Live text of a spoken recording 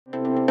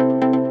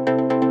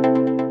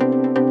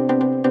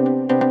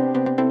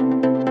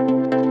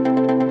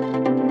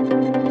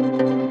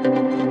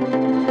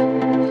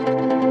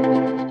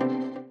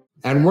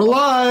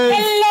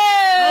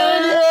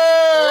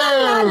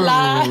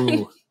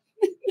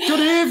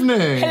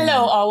evening.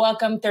 Hello, all.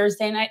 Welcome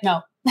Thursday night.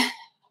 No.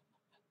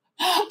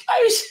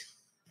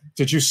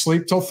 Did you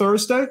sleep till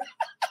Thursday?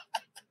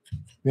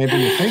 Maybe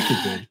you think you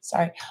did.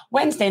 Sorry.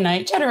 Wednesday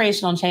night,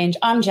 generational change.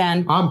 I'm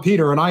Jen. I'm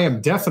Peter, and I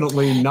am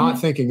definitely not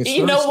thinking it's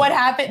Thursday. You know what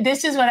happened?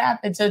 This is what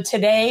happened. So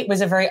today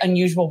was a very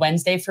unusual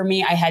Wednesday for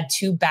me. I had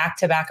 2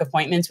 back-to-back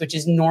appointments, which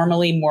is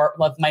normally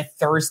more of my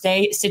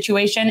Thursday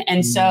situation.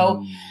 And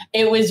so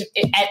it was,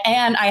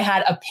 and I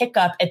had a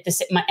pickup at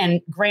and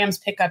Graham's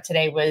pickup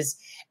today was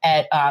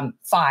at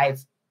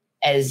 5,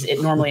 as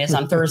it normally is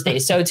on Thursday.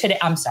 So today,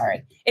 I'm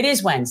sorry, it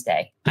is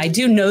Wednesday. I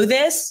do know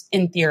this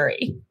in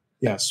theory.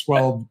 Yes.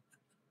 Well,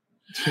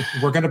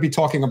 we're going to be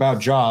talking about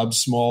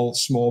jobs,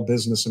 small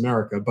business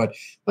America, but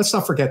let's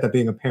not forget that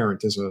being a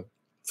parent is a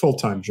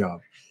full-time job.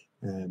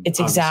 And it's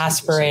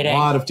exasperating. A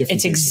lot of different.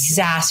 It's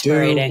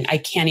exasperating. I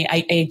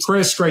can't.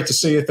 Chris, great to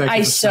see you. Thank you.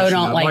 I so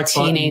don't like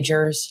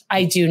teenagers.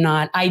 I do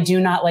not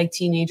like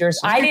teenagers.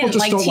 I didn't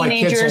like teenagers.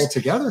 Like kids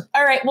altogether.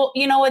 All right. Well,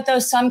 you know what though?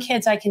 Some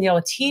kids I can deal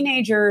with.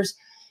 Teenagers,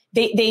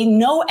 they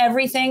know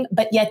everything,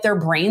 but yet their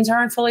brains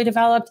aren't fully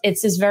developed.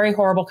 It's this very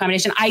horrible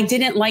combination. I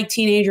didn't like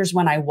teenagers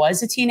when I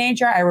was a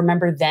teenager. I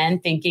remember then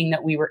thinking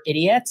that we were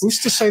idiots. Who's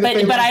to say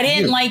that? But I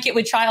didn't like it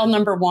with child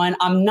number 1.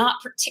 I'm not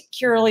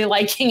particularly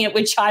liking it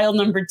with child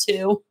number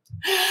 2.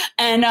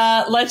 And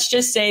let's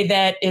just say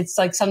that it's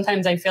like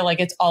sometimes I feel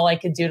like it's all I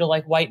could do to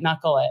like white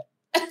knuckle it.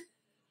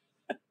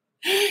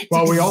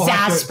 Well, we all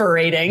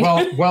exasperating.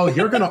 Well,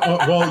 you're gonna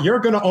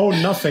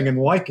own nothing and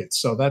like it.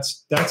 So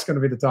that's going to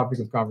be the topic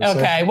of conversation.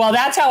 Okay. Well,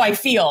 that's how I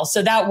feel.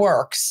 So that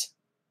works.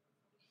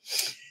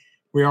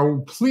 We are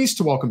pleased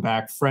to welcome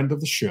back friend of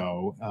the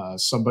show,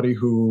 somebody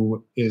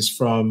who is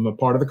from a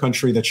part of the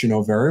country that you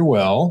know very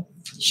well,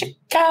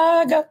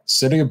 Chicago,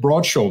 city of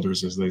broad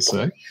shoulders, as they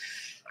say.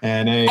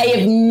 And I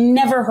have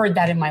never heard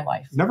that in my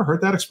life. Never heard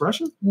that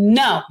expression?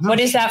 No. What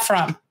is that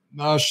from?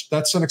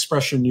 That's an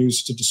expression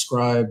used to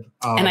describe.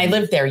 And I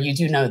lived there. You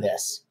do know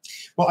this.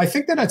 Well, I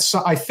think that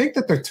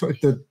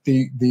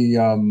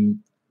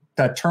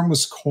that term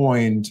was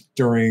coined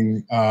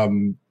during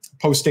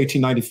post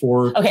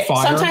 1894. Okay.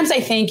 Fire. Sometimes I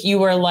think you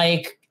were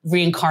like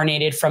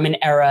reincarnated from an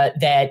era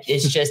that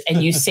is just,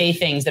 and you say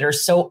things that are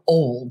so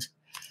old.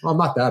 Well, I'm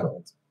not that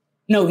old.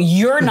 No,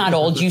 you're not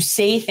old. You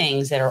say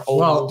things that are old.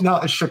 Well,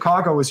 no,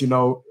 Chicago, as you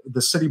know,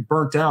 the city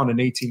burnt down in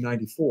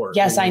 1894.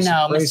 Yes, I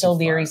know. Mr.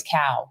 O'Leary's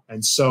cow.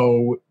 And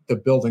so the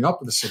building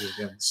up of the city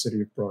again, the city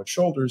of broad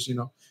shoulders, you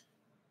know.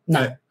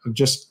 No. I'm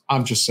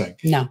just saying.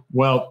 No.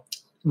 Well,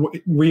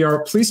 we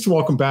are pleased to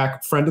welcome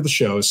back friend of the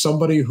show,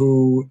 somebody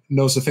who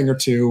knows a thing or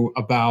two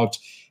about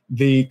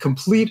the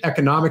complete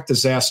economic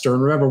disaster.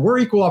 And remember, we're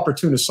equal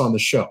opportunists on the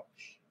show.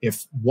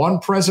 If one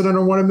president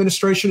or one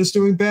administration is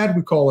doing bad,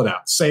 we call it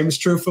out. Same is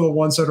true for the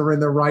ones that are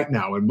in there right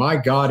now. And my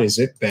God, is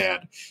it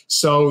bad.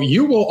 So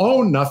you will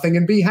own nothing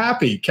and be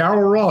happy.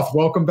 Carol Roth,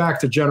 welcome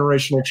back to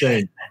Generational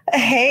Change.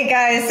 Hey,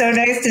 guys. So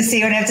nice to see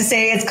you. And I have to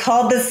say, it's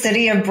called the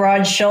City of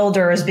Broad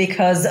Shoulders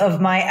because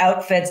of my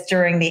outfits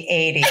during the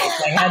 80s.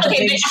 I had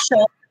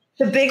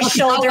the big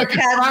shoulder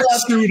pad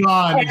look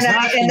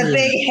and the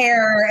big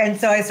hair. And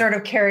so I sort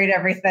of carried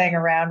everything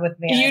around with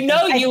me. You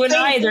know, you and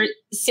I are the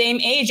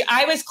same age.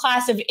 I was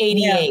class of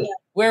 88. No,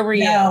 where were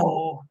you?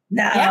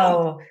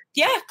 No.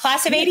 Yeah,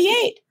 class of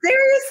 88.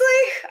 Seriously?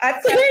 I'm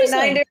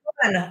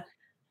 91.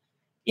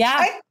 Yeah.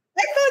 I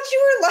thought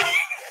you were like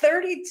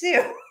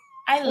 32.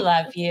 I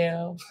love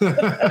you.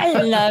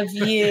 I love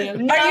you.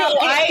 No,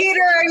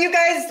 Peter, are you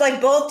guys like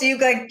both? Do you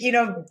like,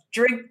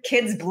 drink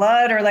kids'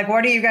 blood or like,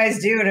 what do you guys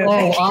do to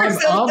make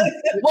yourself?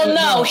 Well,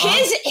 no,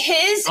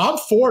 his. I'm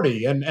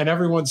 40 and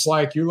everyone's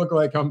like, you look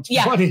like I'm 20.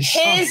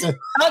 Yeah,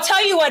 I'll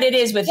tell you what it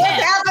is with him.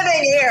 What's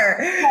happening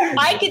here?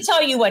 I can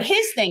tell you what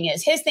his thing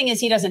is. His thing is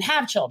he doesn't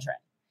have children.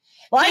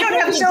 Well, I don't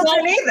have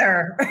children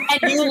either.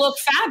 And you look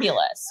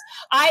fabulous.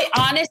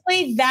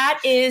 Honestly, that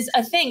is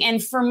a thing.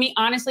 And for me,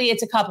 honestly,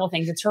 it's a couple of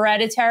things. It's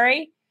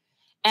hereditary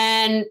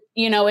and,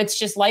 it's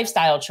just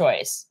lifestyle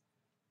choice,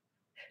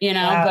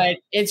 wow. But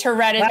it's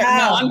hereditary.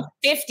 Wow. No, I'm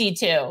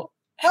 52.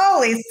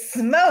 Holy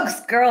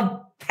smokes,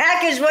 girl.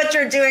 Package what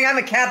you're doing. I'm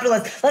a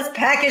capitalist. Let's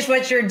package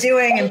what you're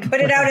doing and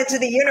put it out into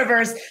the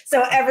universe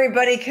so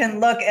everybody can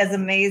look as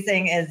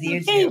amazing as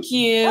you do. Thank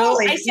you.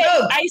 Holy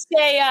smokes. I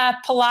say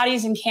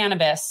Pilates and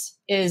cannabis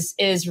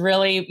is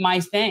really my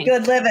thing.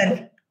 Good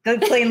living.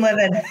 Good, clean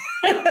living.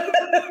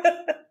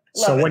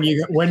 So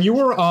when you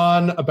were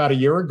on about a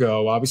year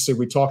ago, obviously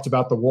we talked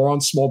about the war on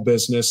small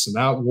business, and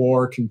that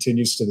war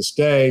continues to this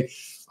day.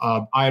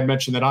 I had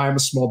mentioned that I am a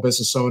small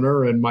business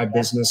owner, and my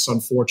business,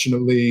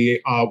 unfortunately,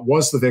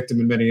 was the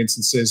victim in many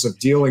instances of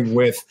dealing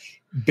with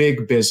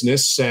big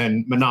business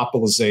and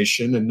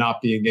monopolization and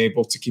not being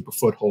able to keep a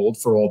foothold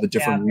for all the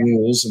different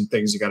rules and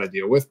things you got to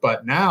deal with.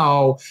 But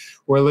now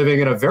we're living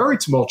in a very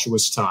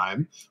tumultuous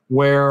time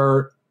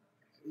where,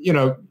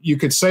 you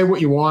could say what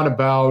you want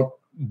about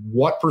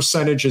what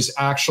percentage is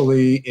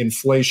actually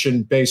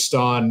inflation based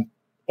on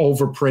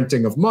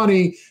overprinting of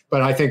money,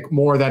 but I think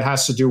more that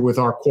has to do with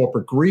our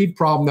corporate greed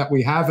problem that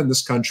we have in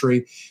this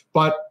country.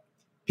 But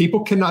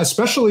people can,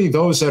 especially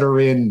those that are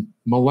in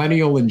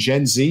millennial and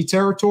Gen Z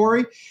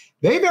territory,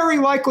 they very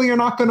likely are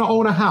not going to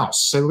own a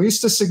house. At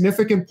least a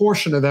significant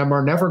portion of them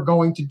are never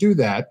going to do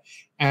that.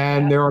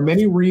 And there are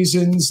many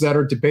reasons that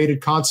are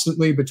debated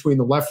constantly between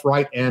the left,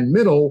 right, and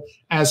middle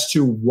as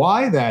to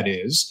why that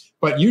is.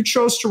 But you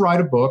chose to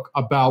write a book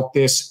about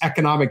this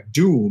economic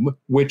doom,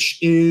 which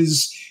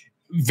is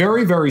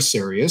very, very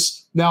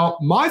serious. Now,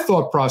 my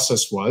thought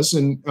process was,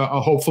 and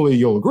hopefully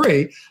you'll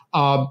agree,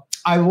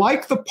 I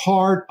like the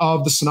part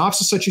of the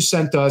synopsis that you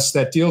sent us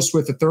that deals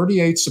with the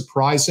 38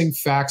 surprising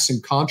facts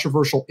and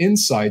controversial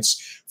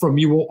insights from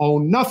You Will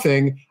Own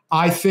Nothing.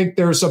 I think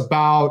there's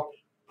about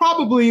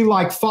probably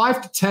like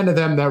 5 to 10 of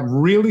them that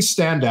really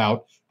stand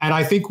out. And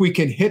I think we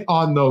can hit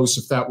on those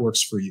if that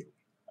works for you.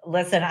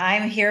 Listen,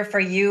 I'm here for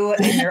you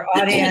and your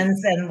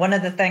audience. And one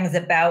of the things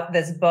about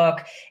this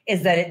book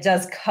is that it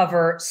does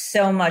cover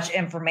so much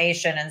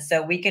information. And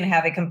so we can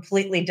have a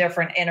completely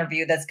different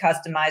interview that's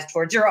customized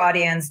towards your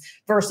audience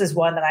versus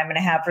one that I'm going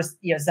to have for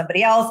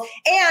somebody else.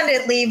 And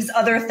it leaves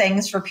other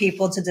things for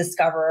people to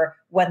discover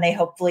when they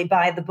hopefully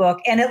buy the book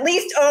and at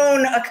least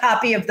own a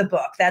copy of the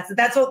book. That's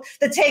what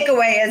the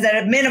takeaway is.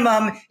 At a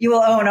minimum, you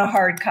will own a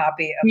hard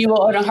copy. You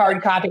will own a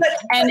hard copy. But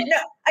no,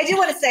 I do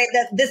want to say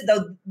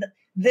that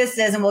this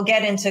is, and we'll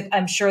get into,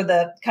 I'm sure,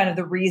 the kind of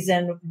the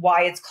reason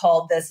why it's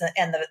called this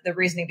and the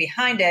reasoning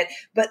behind it.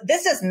 But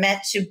this is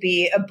meant to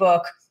be a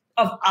book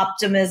of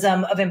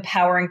optimism, of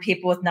empowering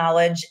people with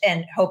knowledge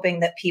and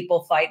hoping that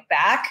people fight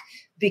back.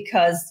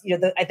 Because,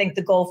 I think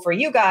the goal for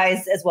you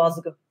guys, as well as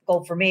the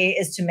goal for me,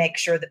 is to make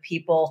sure that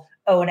people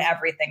own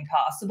everything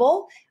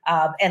possible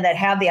and that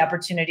have the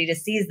opportunity to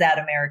seize that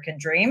American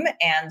dream.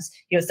 And,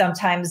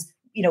 sometimes,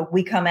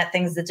 we come at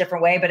things a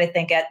different way, but I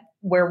think at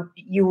where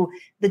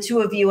the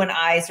two of you and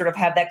I sort of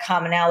have that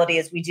commonality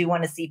is we do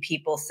want to see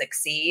people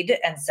succeed.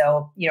 And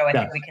so, I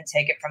think we can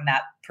take it from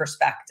that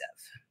perspective.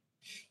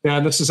 Yeah,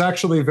 this is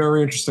actually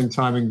very interesting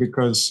timing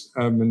because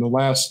in the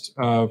last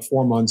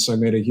 4 months, I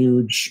made a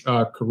huge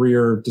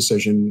career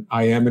decision.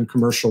 I am in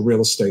commercial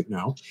real estate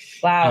now.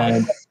 Wow.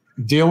 And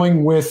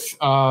dealing with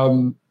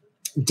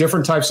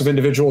different types of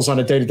individuals on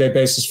a day-to-day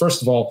basis.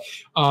 First of all,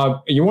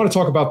 you want to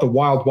talk about the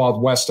wild,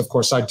 wild west. Of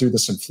course, I do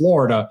this in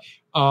Florida.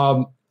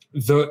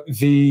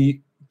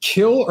 The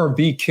kill or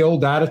be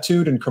killed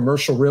attitude in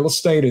commercial real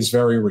estate is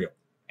very real.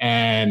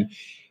 And,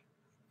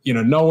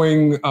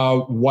 knowing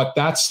what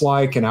that's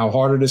like and how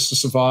hard it is to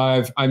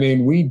survive. I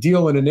mean, we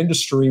deal in an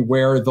industry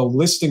where the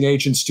listing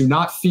agents do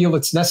not feel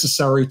it's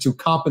necessary to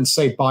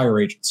compensate buyer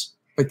agents.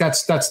 Like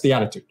that's the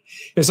attitude.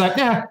 It's like,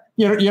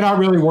 you're not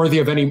really worthy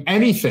of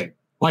anything.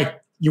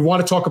 Like, you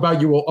want to talk about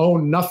you will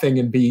own nothing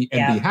and be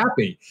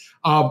happy.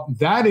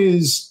 That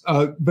is,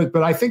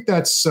 but I think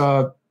that's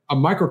a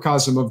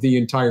microcosm of the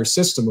entire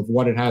system of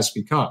what it has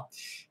become.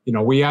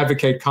 We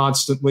advocate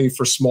constantly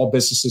for small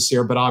businesses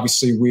here, but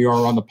obviously we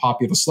are on the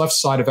populist left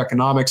side of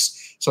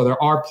economics. So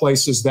there are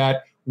places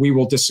that we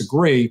will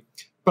disagree.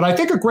 But I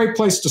think a great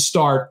place to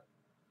start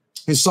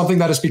is something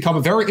that has become a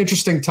very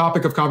interesting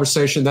topic of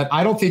conversation that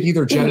I don't think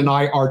either Jen and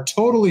I are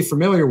totally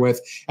familiar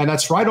with. And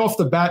that's right off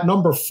the bat.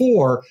 Number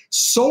 4,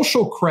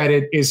 social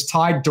credit is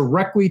tied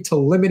directly to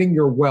limiting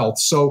your wealth.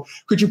 So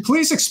could you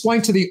please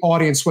explain to the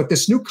audience what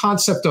this new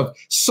concept of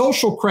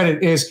social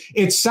credit is?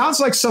 It sounds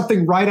like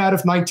something right out of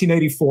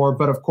 1984,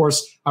 but of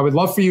course, I would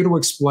love for you to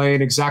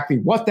explain exactly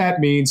what that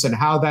means and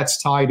how that's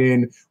tied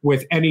in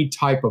with any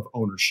type of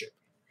ownership.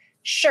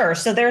 Sure.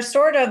 So there's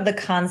sort of the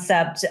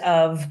concept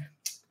of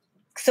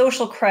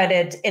social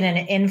credit in an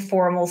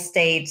informal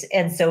state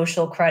and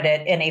social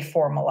credit in a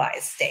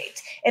formalized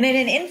state. And in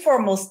an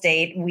informal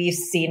state, we've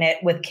seen it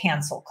with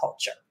cancel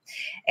culture.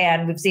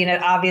 And we've seen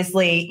it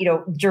obviously,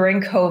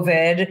 during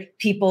COVID,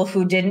 people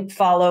who didn't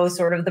follow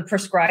sort of the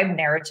prescribed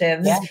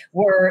narratives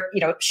were,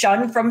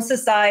 shunned from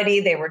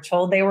society. They were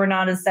told they were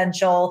not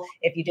essential.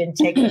 If you didn't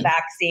take the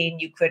vaccine,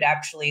 you could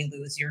actually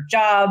lose your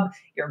job,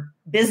 your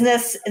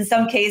business. In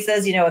some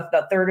cases, if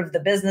a third of the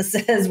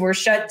businesses were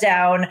shut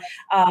down.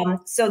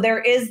 So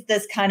there is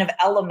this kind of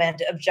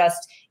element of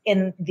just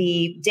in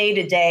the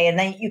day-to-day. And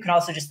then you can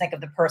also just think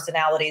of the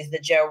personalities, the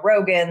Joe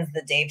Rogans,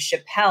 the Dave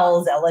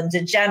Chappelles, Ellen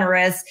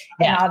DeGeneres,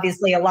 and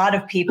obviously a lot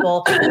of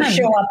people who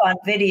show up on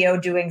video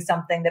doing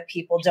something that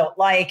people don't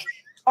like,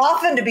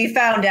 often to be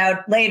found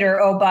out later,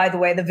 oh, by the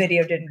way, the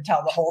video didn't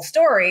tell the whole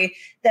story,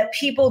 that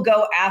people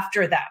go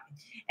after them.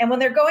 And when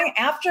they're going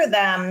after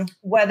them,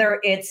 whether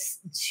it's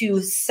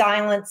to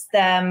silence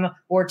them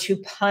or to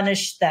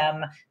punish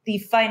them, the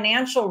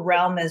financial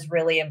realm is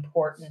really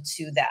important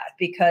to that,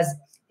 because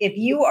if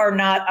you are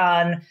not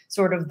on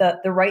sort of the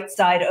right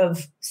side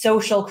of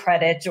social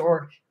credit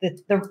or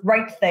the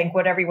right think,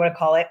 whatever you want to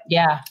call it,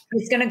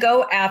 it's going to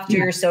go after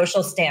your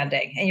social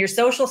standing. And your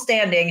social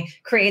standing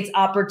creates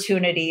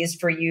opportunities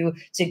for you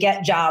to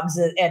get jobs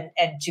and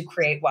to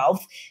create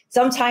wealth.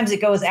 Sometimes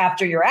it goes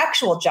after your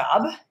actual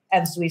job,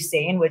 as we've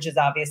seen, which is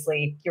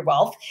obviously your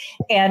wealth.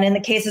 And in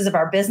the cases of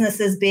our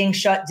businesses being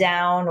shut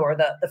down or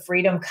the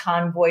Freedom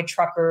Convoy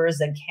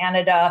truckers in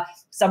Canada,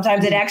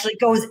 sometimes it actually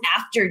goes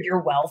after your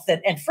wealth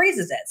and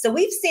freezes it. So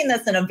we've seen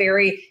this in a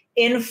very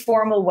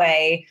informal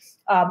way.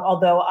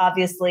 Although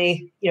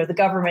obviously, the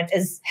government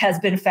has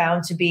been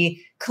found to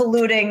be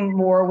colluding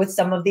more with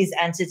some of these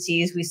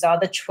entities. We saw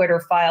the Twitter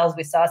files.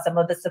 We saw some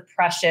of the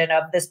suppression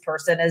of this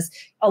person is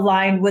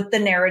aligned with the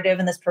narrative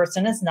and this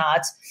person is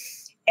not.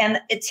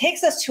 And it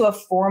takes us to a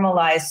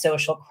formalized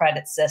social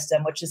credit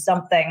system, which is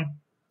something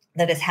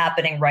that is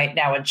happening right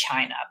now in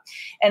China.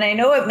 And I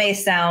know it may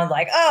sound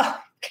like, oh,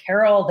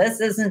 Carol, this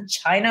isn't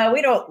China.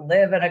 We don't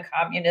live in a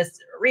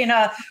communist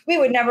arena. We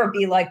would never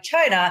be like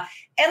China.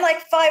 And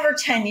like 5 or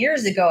 10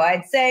 years ago,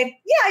 I'd say,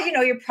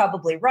 yeah, you're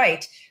probably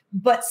right.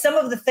 But some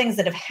of the things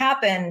that have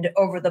happened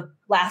over the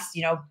last,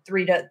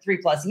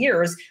 3+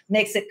 years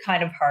makes it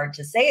kind of hard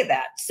to say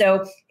that.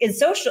 So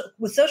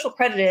with social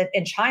credit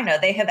in China,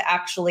 they have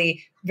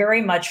actually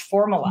very much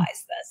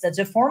formalized this. And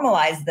to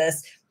formalize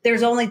this,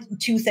 there's only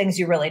 2 things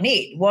you really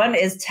need. One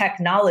is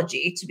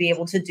technology to be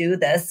able to do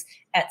this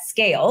at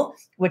scale,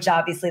 which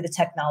obviously the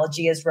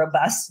technology is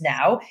robust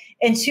now.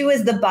 And 2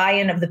 is the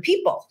buy-in of the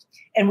people.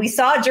 And we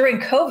saw during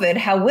COVID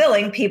how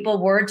willing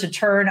people were to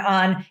turn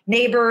on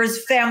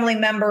neighbors, family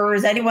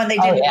members, anyone they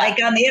didn't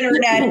like on the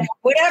internet,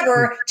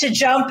 whatever, to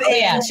jump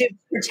in to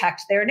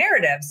protect their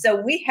narrative. So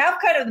we have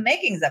kind of the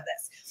makings of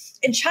this.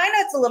 In China,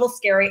 it's a little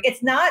scary.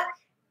 It's not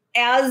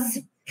as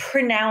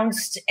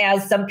pronounced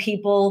as some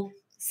people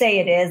say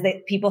it is,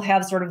 that people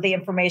have sort of the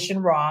information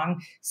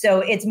wrong. So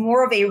it's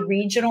more of a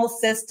regional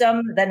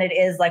system than it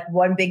is like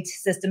one big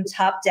system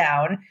top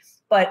down.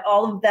 But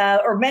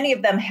many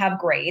of them have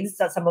grades.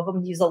 So some of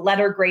them use a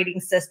letter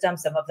grading system.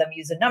 Some of them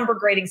use a number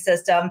grading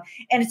system.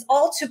 And it's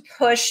all to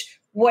push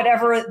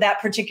whatever that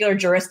particular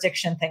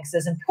jurisdiction thinks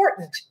is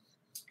important.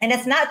 And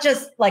it's not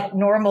just like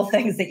normal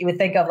things that you would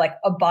think of like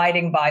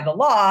abiding by the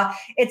law.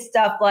 It's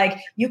stuff like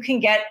you can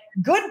get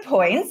good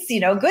points,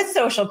 good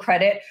social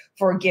credit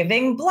for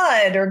giving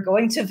blood or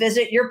going to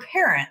visit your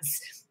parents.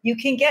 You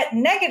can get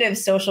negative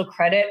social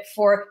credit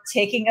for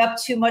taking up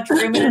too much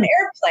room in an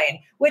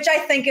airplane, which I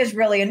think is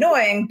really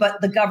annoying,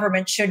 but the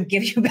government shouldn't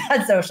give you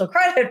bad social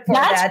credit for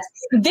that.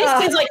 This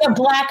is like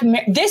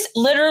this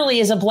literally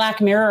is a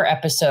Black Mirror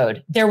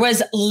episode. There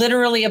was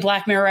literally a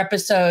Black Mirror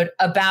episode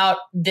about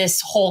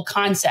this whole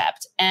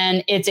concept,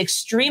 and it's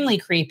extremely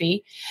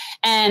creepy.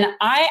 And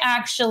I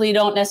actually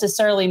don't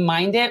necessarily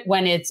mind it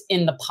when it's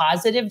in the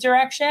positive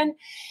direction.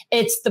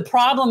 It's the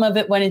problem of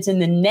it when it's in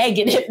the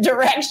negative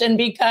direction,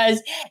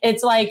 because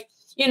it's like,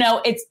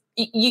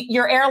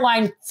 your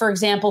airline, for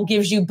example,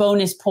 gives you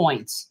bonus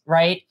points,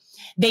 right?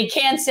 They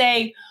can't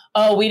say,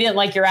 oh, we didn't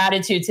like your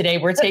attitude today.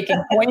 We're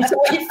taking points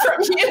away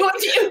from you. But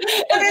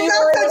it's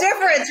also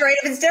different, right?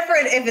 If it's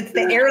different, if it's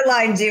the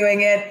airline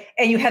doing it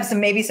and you have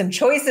maybe some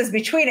choices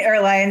between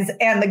airlines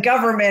and the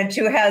government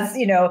who has,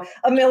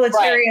 a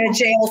military and a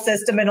jail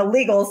system and a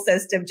legal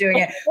system doing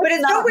it. But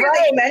it's so weird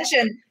that you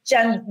mentioned,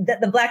 Jen,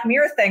 the Black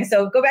Mirror thing.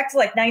 So go back to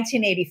like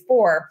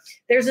 1984.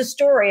 There's a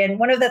story. And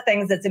one of the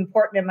things that's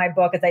important in my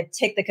book is I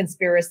take the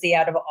conspiracy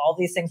out of all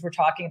these things we're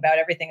talking about.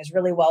 Everything is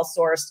really well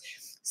sourced.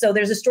 So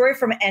there's a story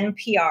from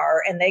NPR,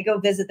 and they go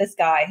visit this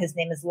guy. His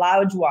name is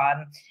Lao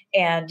Juan,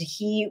 and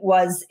he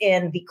was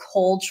in the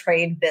coal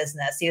trade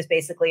business. He was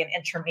basically an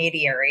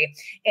intermediary,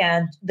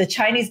 and the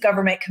Chinese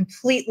government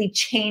completely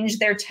changed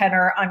their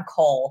tenor on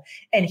coal,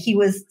 and he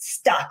was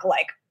stuck,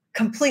 like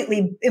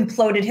completely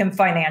imploded him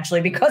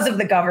financially because of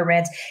the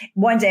government.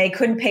 One day,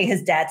 couldn't pay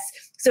his debts,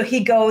 so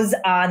he goes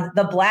on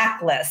the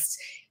blacklist.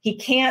 He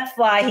can't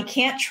fly. He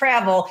can't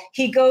travel.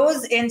 He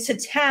goes into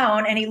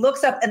town and he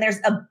looks up and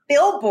there's a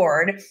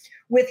billboard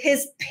with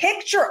his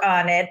picture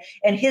on it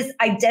and his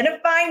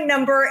identifying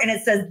number. And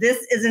it says, this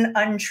is an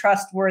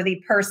untrustworthy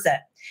person.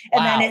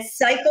 And then it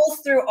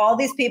cycles through all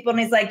these people. And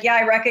he's like, yeah,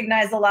 I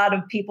recognize a lot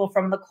of people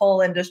from the coal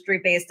industry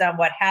based on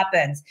what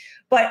happens.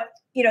 But,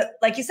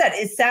 like you said,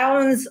 it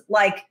sounds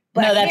like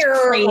Black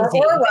Mirror or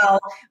Orwell.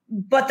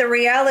 But the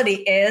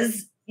reality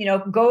is,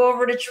 go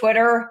over to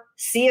Twitter,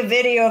 see a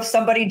video of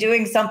somebody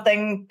doing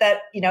something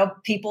that,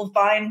 people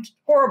find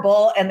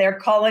horrible, and they're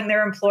calling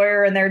their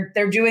employer and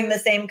they're doing the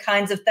same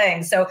kinds of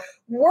things. So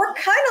we're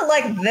kind of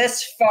like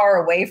this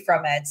far away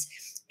from it.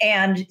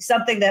 And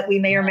something that we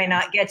may or may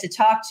not get to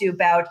talk to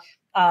about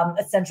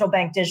a central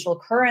bank digital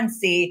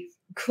currency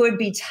could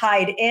be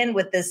tied in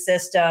with this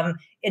system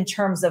in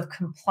terms of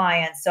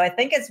compliance. So I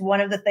think it's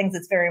one of the things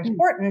that's very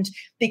important,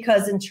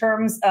 because in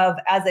terms of,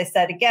 as I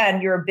said,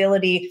 again, your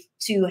ability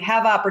to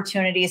have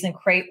opportunities and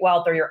create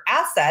wealth or your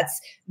assets,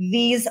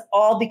 these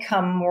all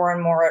become more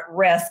and more at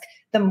risk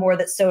the more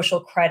that social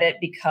credit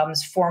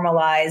becomes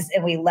formalized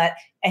and we let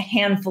a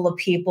handful of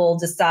people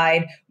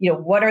decide,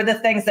 what are the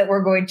things that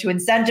we're going to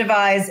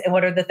incentivize and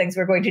what are the things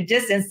we're going to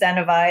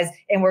disincentivize,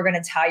 and we're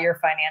going to tie your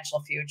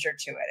financial future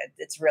to it.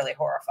 It's really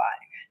horrifying.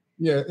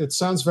 Yeah, it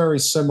sounds very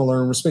similar.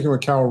 And we're speaking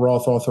with Carol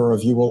Roth, author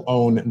of You Will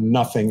Own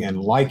Nothing and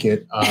Like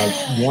It.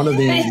 One of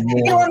the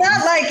You will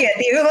not like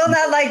it. You will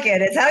not like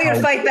it. It's how you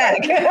fight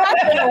back.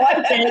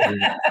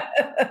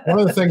 One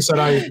of the things that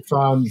I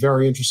found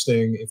very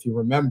interesting, if you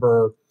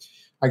remember,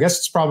 I guess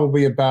it's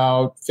probably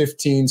about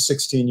 15,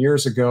 16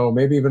 years ago,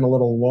 maybe even a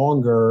little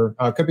longer.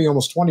 Could be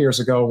almost 20 years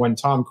ago when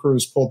Tom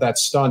Cruise pulled that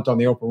stunt on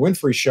the Oprah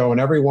Winfrey Show.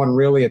 And everyone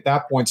really at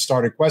that point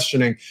started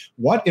questioning,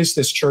 what is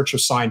this Church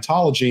of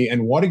Scientology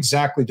and what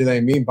exactly do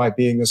they mean by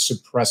being a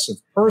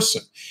suppressive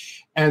person?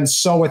 And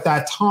so at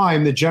that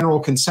time, the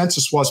general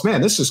consensus was, man,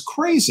 this is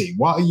crazy.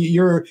 Well,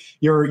 you're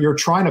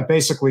trying to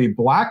basically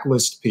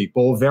blacklist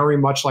people very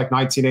much like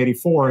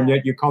 1984, and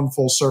yet you come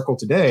full circle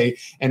today,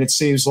 and it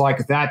seems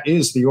like that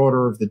is the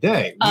order of the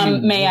day.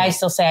 May I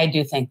still say I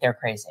do think they're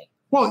crazy?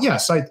 Well,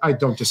 yes, I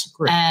don't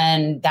disagree.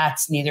 And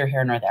that's neither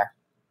here nor there.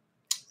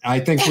 I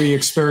think we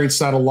experienced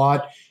that a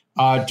lot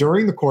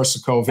during the course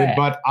of COVID,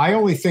 but I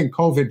only think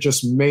COVID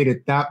just made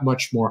it that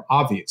much more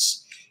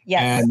obvious.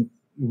 Yes. And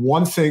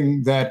one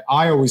thing that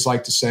I always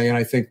like to say, and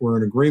I think we're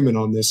in agreement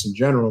on this in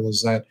general,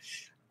 is that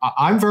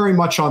I'm very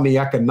much on the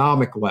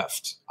economic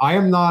left. I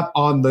am not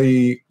on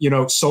the,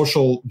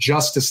 social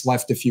justice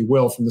left, if you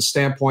will, from the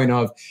standpoint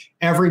of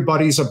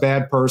everybody's a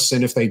bad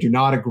person if they do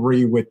not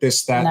agree with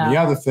this, that, and the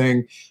other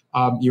thing.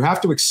 You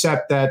have to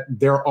accept that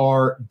there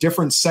are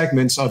different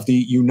segments of the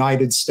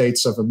United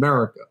States of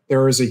America.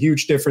 There is a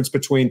huge difference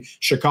between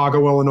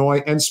Chicago,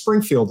 Illinois, and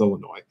Springfield,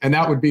 Illinois. And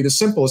that would be the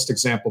simplest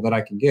example that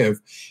I can give.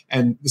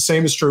 And the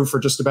same is true for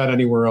just about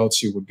anywhere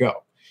else you would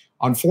go.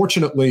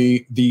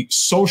 Unfortunately, the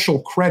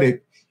social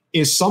credit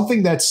is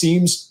something that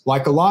seems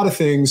like a lot of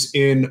things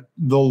in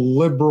the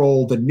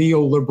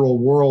neoliberal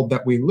world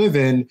that we live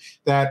in,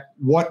 that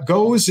what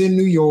goes in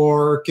New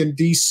York and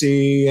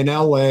DC and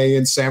LA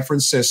and San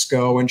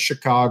Francisco and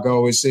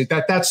Chicago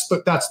that's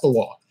the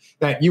law,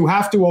 that you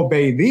have to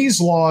obey these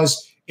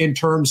laws in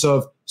terms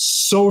of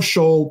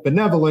social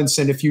benevolence.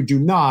 And if you do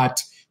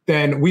not,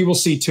 then we will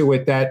see to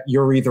it that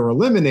you're either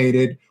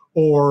eliminated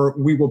or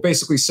we will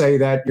basically say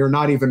that you're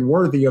not even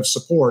worthy of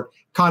support.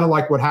 Kind of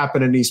like what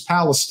happened in East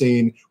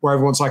Palestine, where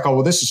everyone's like, oh,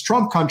 well, this is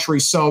Trump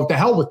country, so to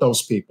hell with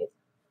those people.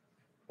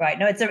 Right.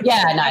 No,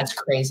 it's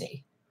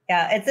crazy.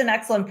 Yeah, it's an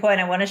excellent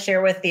point. I want to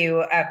share with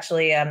you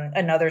actually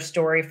another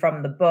story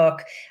from the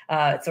book.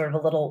 It's sort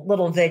of a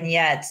little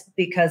vignette,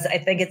 because I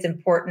think it's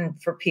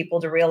important for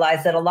people to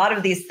realize that a lot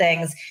of these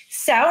things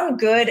sound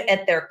good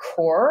at their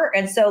core.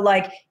 And so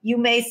you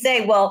may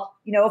say, well,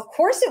 of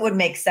course it would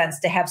make sense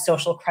to have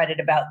social credit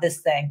about this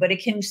thing, but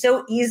it can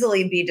so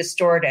easily be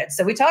distorted.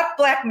 So we talked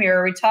Black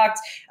Mirror, we talked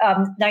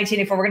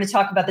 1984. We're going to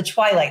talk about the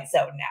Twilight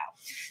Zone now.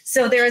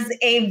 So there's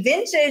a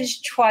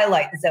vintage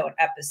Twilight Zone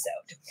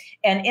episode.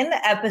 And in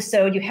the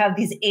episode, you have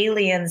these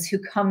aliens who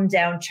come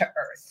down to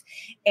Earth.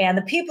 And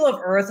the people of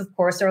Earth, of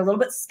course, are a little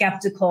bit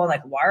skeptical,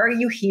 like, why are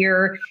you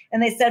here?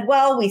 And they said,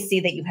 well, we see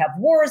that you have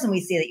wars and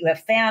we see that you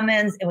have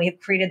famines and we have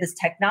created this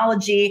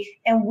technology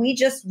and we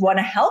just want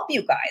to help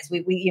you guys.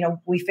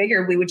 We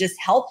figured we would just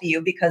help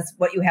you because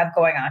what you have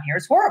going on here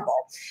is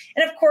horrible.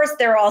 And of course,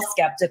 they're all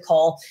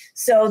skeptical.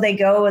 So they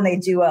go and they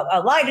do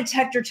a lie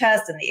detector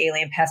test and the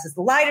alien passes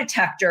the lie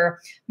detector.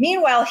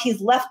 Meanwhile, he's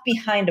left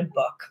behind a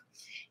book.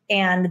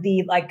 And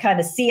the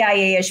kind of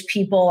CIA-ish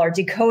people are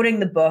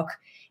decoding the book.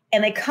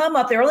 And they come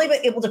up, they're only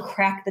able to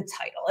crack the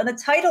title. And the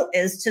title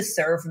is To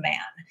Serve Man.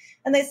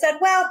 And they said,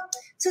 well,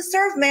 to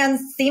serve man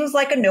seems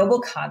like a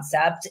noble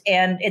concept.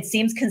 And it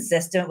seems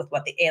consistent with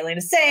what the alien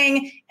is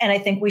saying. And I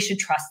think we should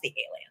trust the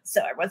alien.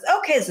 So everyone's,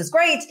 okay, this is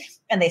great.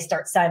 And they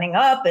start signing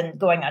up and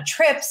going on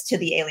trips to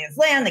the alien's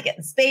land. They get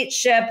in the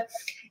spaceship.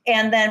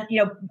 And then,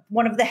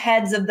 one of the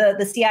heads of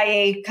the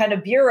CIA kind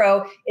of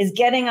bureau is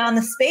getting on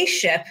the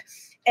spaceship.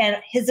 And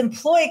his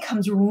employee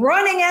comes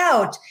running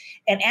out.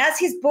 And as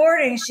he's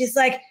boarding, she's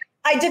like,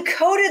 I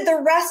decoded the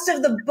rest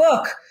of the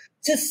book.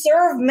 To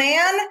Serve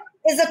Man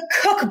is a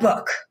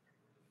cookbook.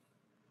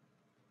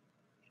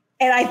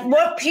 And I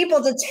want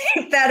people to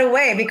take that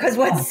away, because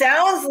what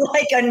sounds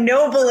like a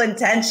noble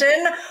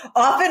intention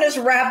often is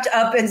wrapped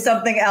up in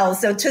something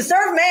else. So To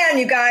Serve Man,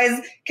 you guys,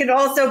 can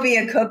also be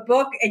a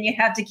cookbook, and you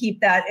have to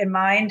keep that in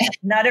mind.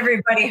 Not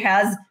everybody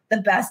has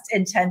the best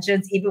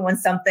intentions, even when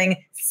something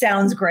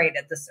sounds great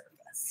at the surface.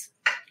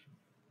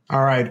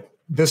 All right.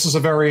 This is a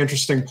very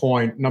interesting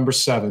point. Number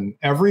 7,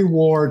 every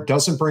war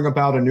doesn't bring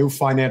about a new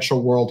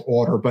financial world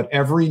order, but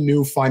every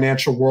new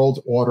financial world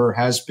order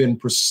has been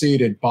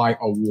preceded by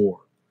a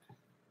war.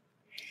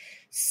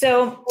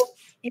 So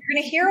you're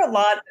going to hear a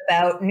lot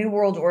about New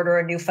World Order,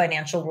 a new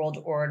financial world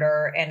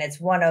order, and it's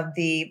one of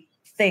the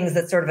things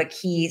that's sort of a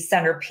key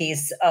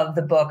centerpiece of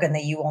the book and the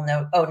You Will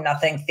Owe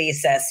Nothing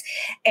thesis.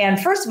 And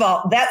first of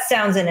all, that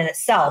sounds in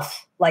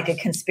itself like a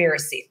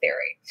conspiracy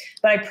theory.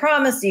 But I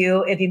promise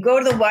you, if you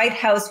go to the White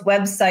House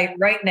website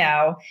right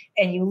now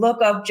and you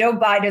look up Joe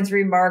Biden's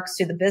remarks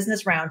to the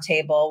Business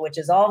Roundtable, which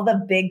is all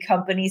the big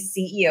company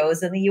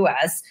CEOs in the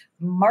US,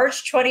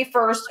 March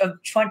 21st of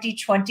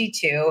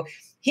 2022,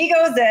 he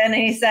goes in and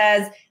he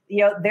says,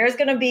 there's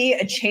going to be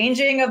a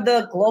changing of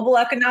the global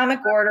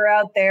economic order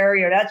out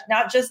there. That's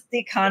not just the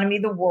economy,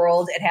 the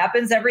world. It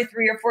happens every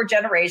 3 or 4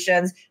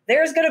 generations.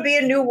 There's going to be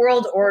a new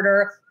world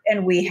order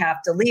and we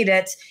have to lead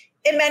it.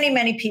 and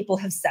many people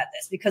have said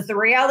this, because the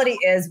reality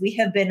is we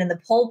have been in the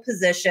pole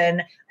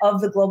position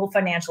of the global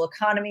financial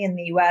economy in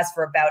the US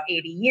for about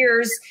 80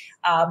 years.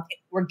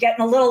 We're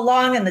getting a little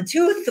long in the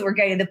tooth. We're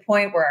getting to the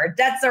point where our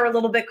debts are a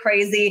little bit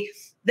crazy.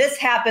 This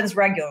happens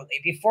regularly.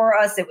 Before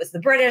us, it was the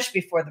British.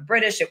 Before the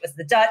British, it was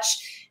the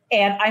Dutch.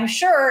 And I'm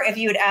sure if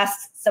you had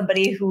asked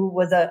somebody who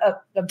was a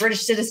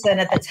British citizen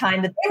at the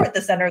time that they were at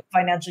the center of the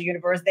financial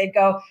universe, they'd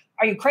go,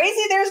 are you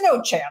crazy? There's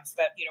no chance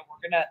that,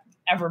 we're going to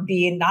ever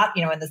be not,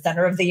 in the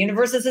center of the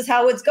universe. This is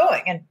how it's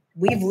going. And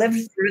we've lived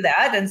through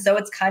that. And so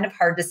it's kind of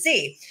hard to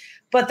see.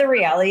 But the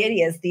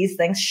reality is these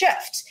things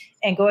shift.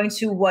 And going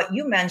to what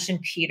you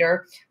mentioned,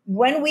 Peter,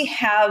 when we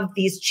have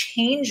these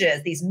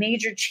changes, these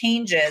major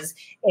changes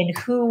in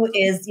who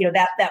is,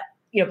 that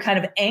kind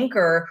of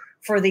anchor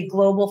for the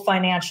global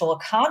financial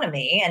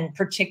economy, and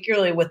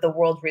particularly with the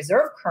world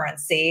reserve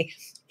currency,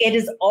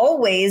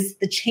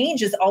 the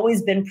change has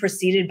always been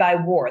preceded by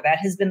war. That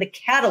has been the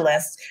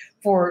catalyst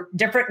for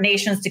different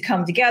nations to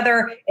come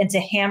together and to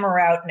hammer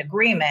out an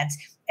agreement.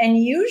 And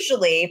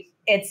usually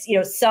it's,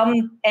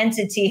 some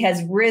entity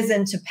has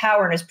risen to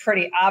power and it's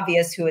pretty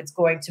obvious who it's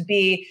going to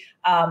be.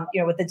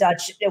 With the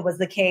Dutch, it was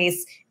the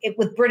case.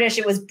 With British,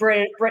 it was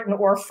Britain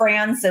or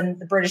France, and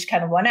the British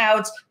kind of won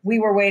out. We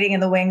were waiting in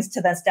the wings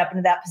to then step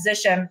into that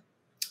position.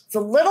 It's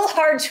a little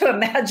hard to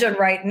imagine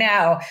right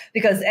now,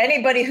 because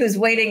anybody who's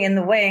waiting in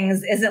the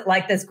wings isn't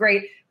like this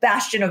great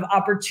bastion of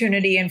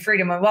opportunity and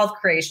freedom and wealth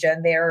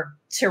creation. They're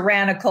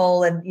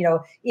tyrannical and,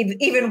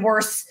 even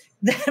worse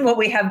than what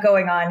we have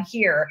going on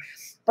here.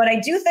 But I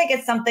do think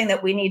it's something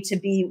that we need to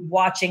be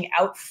watching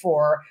out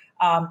for,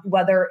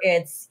 whether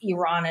it's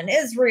Iran and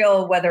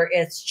Israel, whether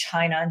it's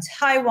China and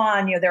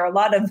Taiwan. There are a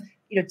lot of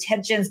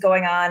tensions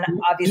going on.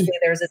 Obviously,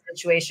 there's a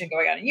situation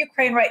going on in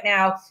Ukraine right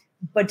now,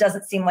 but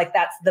doesn't seem like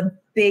that's the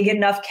big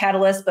enough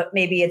catalyst. But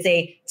maybe it's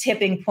a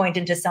tipping point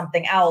into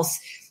something else.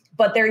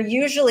 But there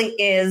usually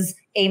is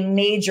a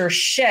major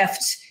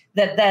shift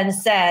that then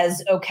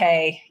says,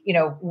 okay,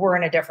 we're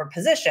in a different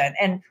position.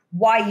 And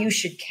why you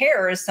should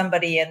care as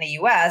somebody in the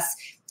US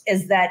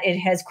is that it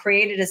has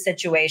created a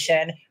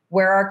situation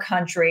where our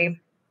country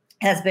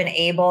has been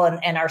able,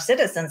 and our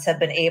citizens have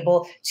been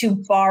able, to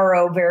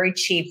borrow very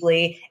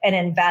cheaply and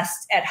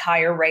invest at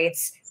higher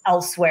rates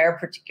elsewhere,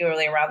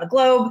 particularly around the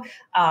globe.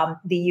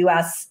 The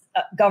US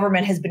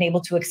government has been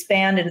able to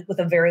expand with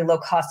a very low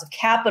cost of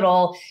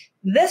capital.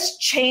 This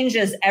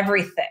changes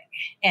everything,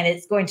 and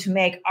it's going to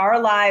make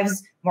our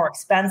lives more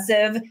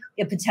expensive.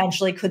 It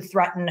potentially could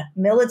threaten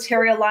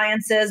military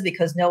alliances,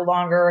 because no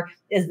longer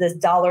is this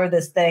dollar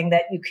this thing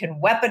that you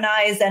can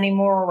weaponize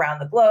anymore around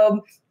the globe,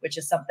 which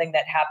is something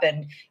that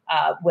happened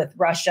with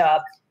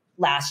Russia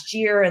last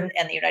year and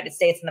the United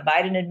States and the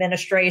Biden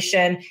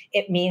administration.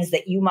 It means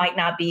that you might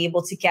not be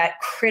able to get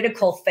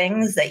critical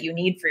things that you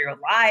need for your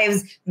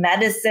lives,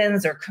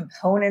 medicines or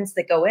components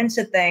that go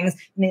into things.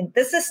 I mean,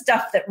 this is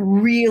stuff that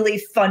really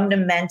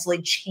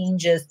fundamentally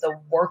changes the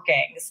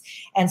workings.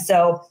 And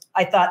so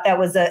I thought that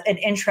was an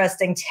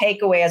interesting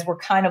takeaway as we're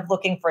kind of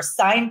looking for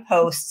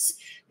signposts,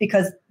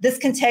 because this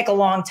can take a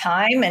long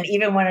time. And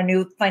even when a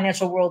new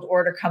financial world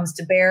order comes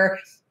to bear,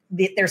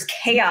 there's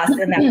chaos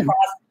in that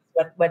process.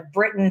 When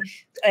Britain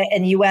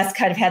and US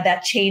kind of had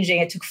that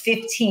changing, it took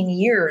 15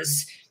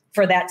 years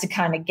for that to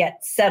kind of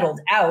get settled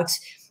out.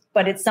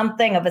 But it's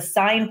something of a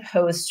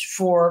signpost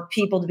for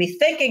people to be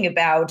thinking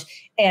about,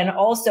 and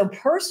also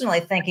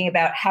personally thinking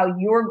about how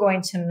you're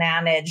going to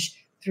manage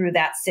through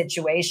that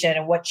situation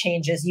and what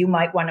changes you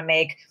might want to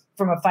make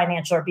from a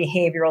financial or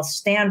behavioral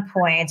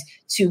standpoint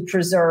to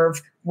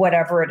preserve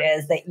whatever it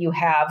is that you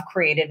have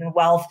created in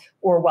wealth,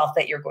 or wealth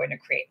that you're going to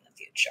create in the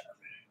future.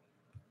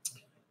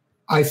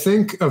 I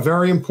think a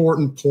very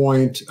important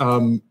point,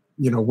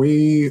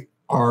 we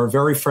are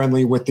very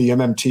friendly with the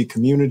MMT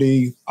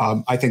community.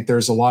 I think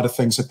there's a lot of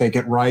things that they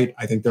get right.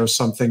 I think there's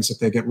some things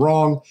that they get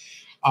wrong.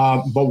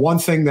 But one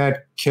thing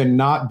that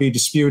cannot be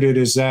disputed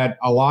is that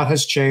a lot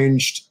has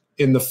changed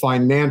in the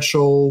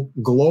financial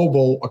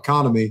global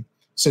economy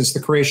since the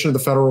creation of the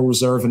Federal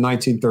Reserve in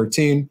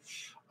 1913.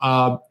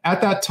 At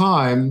that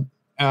time,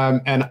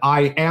 and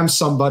I am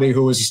somebody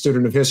who is a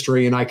student of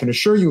history, and I can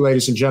assure you,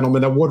 ladies and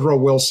gentlemen, that Woodrow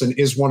Wilson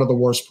is one of the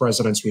worst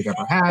presidents we've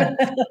ever had.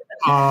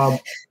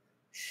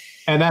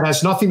 And that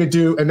has nothing to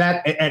do, and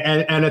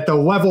at the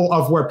level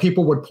of where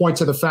people would point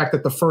to the fact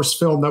that the first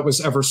film that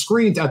was ever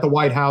screened at the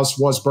White House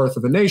was Birth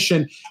of a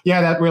Nation. Yeah,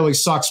 that really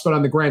sucks, but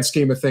on the grand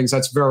scheme of things,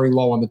 that's very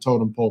low on the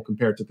totem pole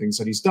compared to things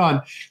that he's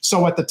done.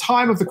 So at the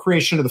time of the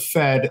creation of the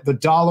Fed, the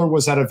dollar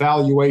was at a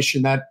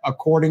valuation that,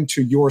 according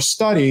to your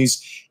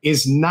studies,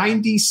 is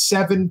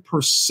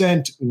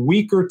 97%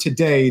 weaker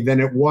today than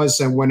it was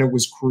and when it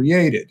was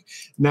created.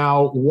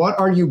 Now, what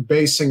are you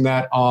basing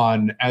that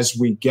on as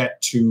we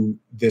get to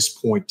this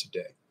point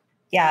today?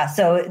 Yeah,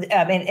 so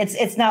I mean,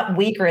 it's not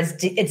weaker;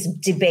 it's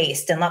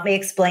debased, and let me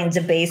explain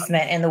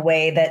debasement in the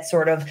way that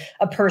sort of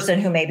a person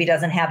who maybe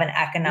doesn't have an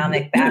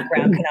economic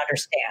background can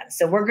understand.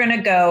 So we're going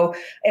to go.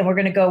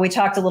 We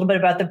talked a little bit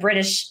about the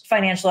British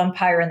financial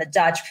empire and the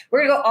Dutch.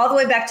 We're going to go all the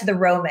way back to the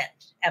Roman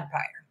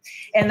Empire.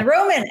 And the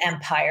Roman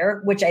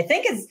Empire, which I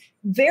think is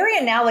very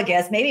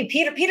analogous. Maybe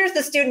Peter's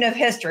the student of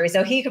history,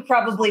 so he could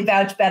probably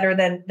vouch better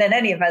than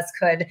any of us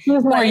could.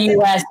 More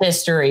U.S.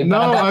 history. No,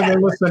 I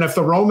mean, listen, if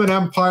the Roman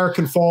Empire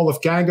can fall,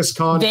 if Genghis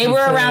Khan they were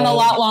around a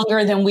lot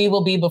longer than we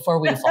will be before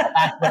we fall.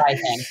 That's what I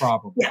think.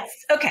 Probably. Yes.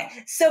 Okay.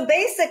 So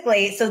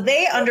basically,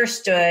 they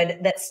understood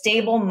that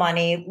stable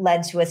money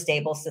led to a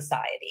stable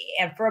society.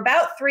 And for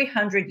about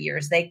 300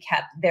 years, they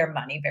kept their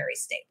money very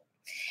stable.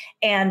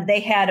 And they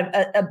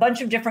had a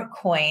bunch of different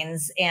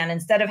coins. And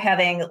instead of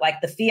having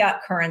like the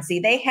fiat currency,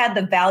 they had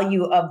the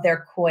value of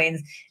their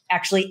coins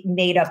actually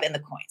made up in the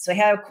coin. So they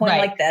had a coin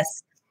like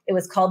this. It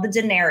was called the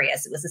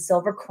denarius. It was a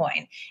silver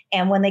coin.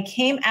 And when they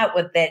came out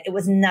with it, it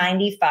was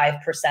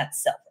 95%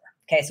 silver.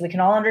 Okay, so we can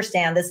all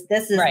understand this.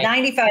 This is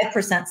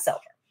 95%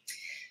 silver.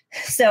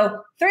 So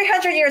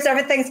 300 years,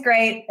 everything's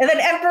great. And then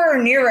Emperor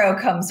Nero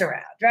comes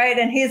around, right?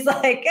 And he's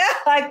like,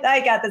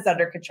 I got this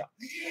under control.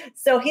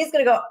 So he's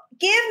going to go,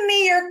 give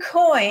me your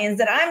coins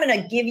and I'm going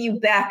to give you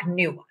back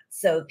new ones.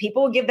 So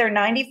people would give their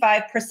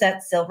 95%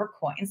 silver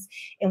coins.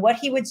 And what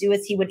he would do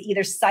is he would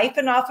either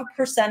siphon off a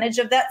percentage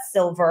of that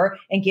silver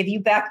and give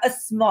you back a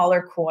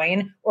smaller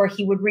coin, or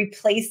he would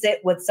replace it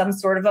with some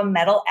sort of a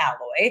metal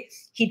alloy.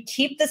 He'd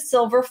keep the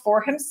silver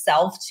for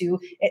himself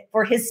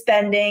for his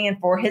spending and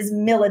for his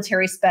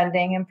military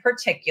spending in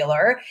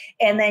particular.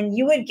 And then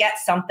you would get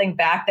something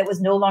back that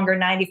was no longer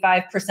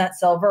 95%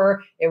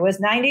 silver. It was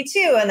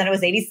 92, and then it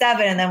was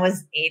 87, and then it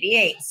was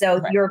 88.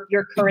 So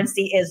your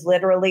currency is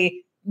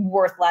literally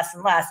worth less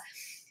and less.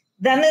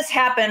 Then this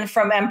happened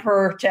from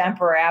emperor to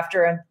emperor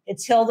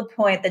until the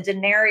point the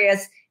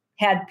denarius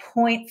had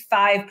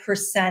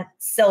 0.5%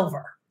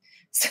 silver.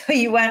 So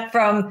you went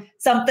from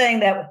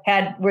something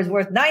that was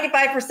worth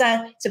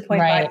 95% to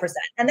 0.5%.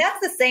 And that's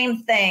the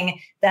same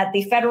thing that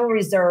the Federal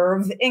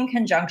Reserve, in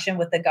conjunction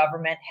with the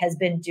government, has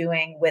been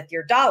doing with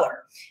your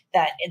dollar.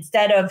 That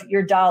instead of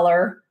your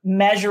dollar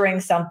measuring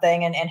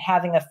something and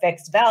having a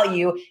fixed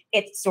value,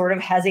 it sort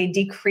of has a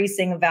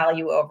decreasing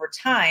value over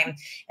time.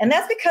 And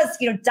that's because,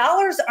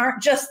 dollars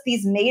aren't just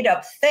these made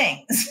up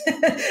things.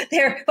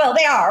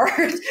 They are,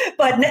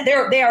 but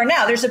they are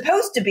now. They're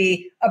supposed to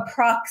be a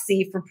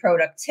proxy for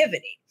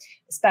productivity,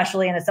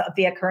 especially in a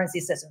fiat currency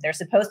system. They're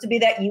supposed to be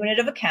that unit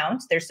of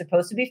account. They're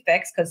supposed to be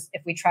fixed, because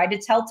if we tried to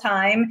tell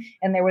time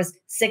and there was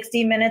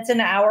 60 minutes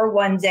an hour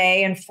one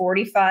day and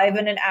 45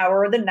 in an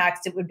hour the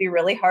next, it would be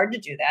really hard to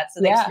do that.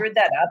 So they screwed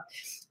that up.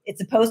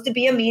 It's supposed to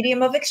be a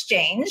medium of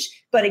exchange.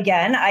 But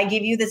again, I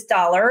give you this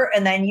dollar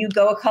and then you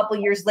go a couple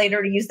years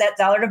later to use that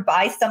dollar to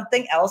buy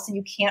something else, and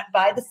you can't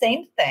buy the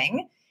same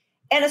thing,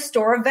 and a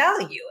store of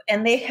value.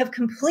 And they have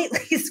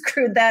completely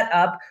screwed that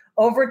up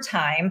over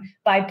time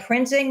by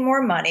printing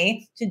more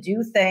money to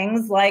do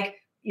things like,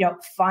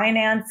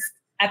 finance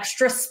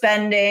extra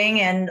spending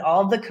and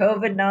all the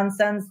COVID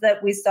nonsense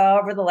that we saw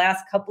over the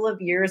last couple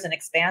of years, and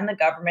expand the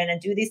government and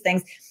do these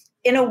things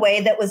in a way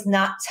that was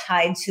not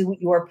tied to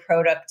your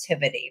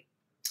productivity.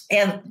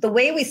 And the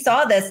way we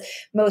saw this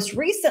most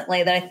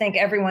recently that I think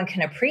everyone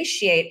can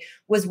appreciate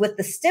was with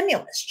the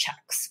stimulus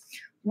checks.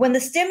 When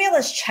the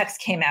stimulus checks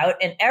came out,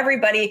 and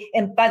everybody,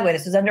 and by the way,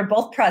 this was under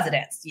both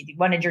presidents. You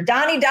wanted your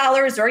Donnie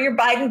dollars or your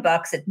Biden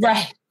bucks. It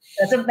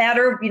doesn't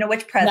matter,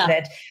 which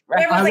president. No.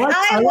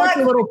 I like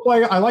a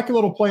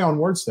little play on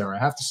words there. I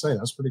have to say,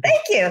 that's pretty good.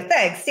 Thank you.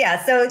 Thanks.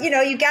 Yeah. So,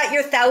 you got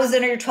your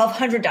 $1,000 or your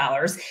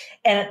 $1,200,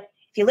 and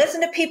if you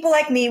listen to people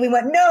like me, we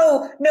went,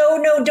 no,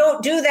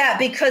 don't do that,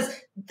 because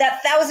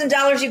that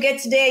 $1,000 you get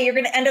today, you're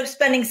going to end up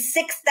spending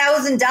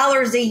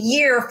 $6,000 a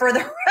year for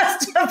the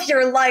rest of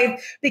your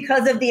life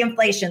because of the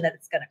inflation that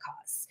it's going to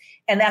cause.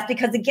 And that's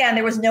because, again,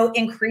 there was no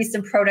increase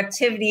in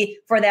productivity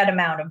for that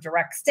amount of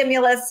direct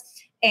stimulus.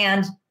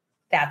 And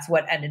that's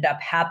what ended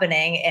up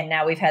happening. And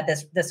now we've had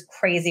this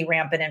crazy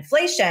rampant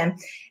inflation.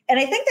 And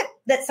I think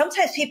that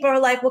sometimes people are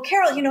like, well,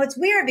 Carol, it's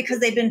weird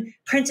because they've been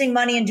printing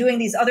money and doing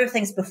these other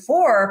things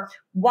before.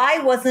 Why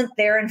wasn't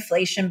there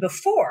inflation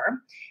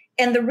before?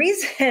 And the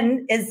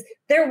reason is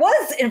there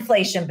was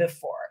inflation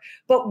before,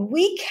 but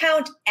we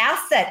count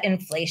asset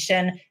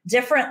inflation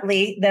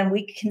differently than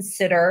we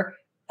consider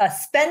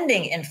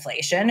spending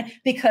inflation,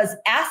 because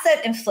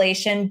asset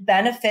inflation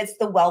benefits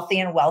the wealthy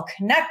and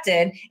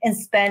well-connected, and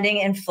spending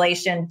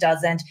inflation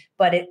doesn't.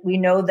 But we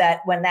know that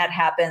when that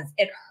happens,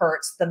 it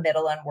hurts the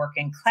middle and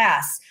working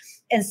class.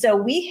 And so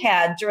we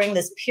had, during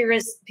this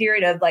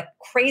period of like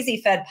crazy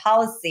Fed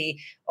policy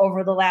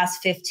over the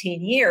last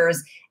 15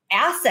 years,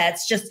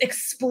 assets just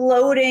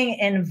exploding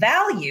in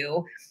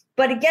value.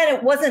 But again,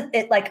 it wasn't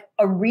like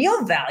a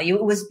real value.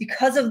 It was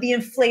because of the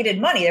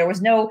inflated money. There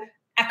was no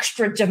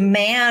extra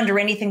demand or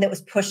anything that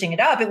was pushing it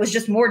up. It was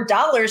just more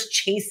dollars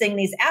chasing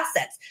these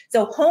assets.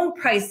 So home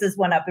prices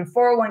went up and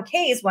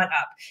 401ks went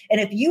up.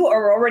 And if you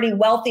are already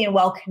wealthy and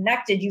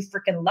well-connected, you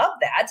freaking love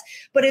that.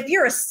 But if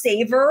you're a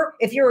saver,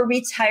 if you're a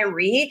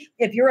retiree,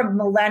 if you're a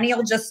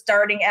millennial just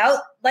starting out,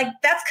 like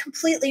that's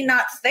completely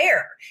not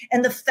fair.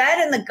 And the Fed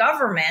and the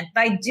government,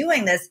 by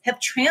doing this, have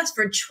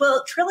transferred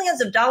trillions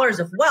of dollars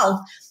of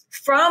wealth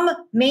from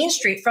Main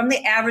Street, from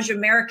the average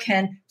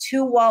American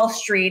to Wall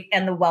Street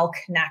and the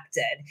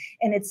well-connected.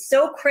 And it's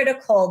so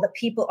critical that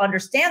people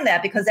understand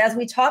that, because as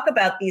we talk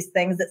about these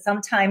things that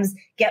sometimes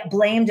get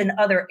blamed in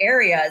other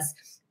areas,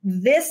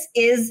 this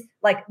is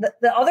like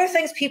the other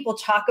things people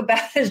talk about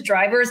as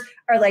drivers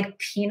are like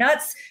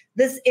peanuts.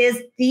 This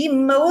is the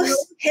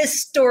most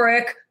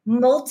historic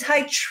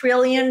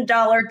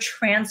multi-trillion-dollar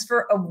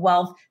transfer of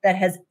wealth that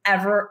has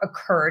ever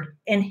occurred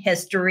in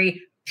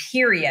history,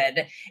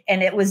 period.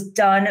 And it was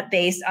done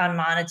based on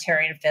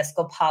monetary and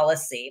fiscal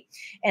policy.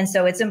 And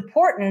so it's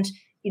important,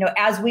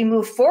 as we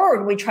move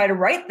forward, we try to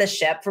right the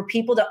ship for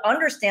people to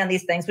understand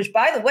these things, which,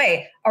 by the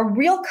way, are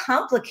real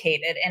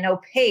complicated and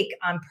opaque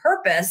on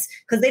purpose,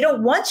 because they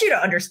don't want you to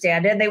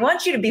understand it. They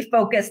want you to be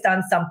focused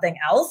on something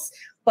else.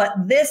 But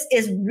this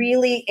is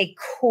really a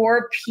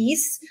core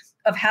piece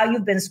of how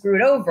you've been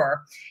screwed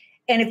over.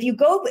 And if you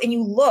go and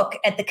you look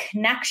at the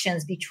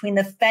connections between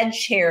the Fed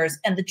chairs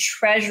and the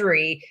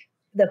Treasury,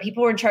 the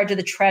people who are in charge of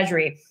the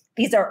Treasury,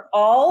 these are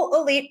all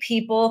elite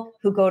people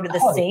who go to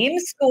the same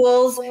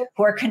schools,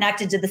 who are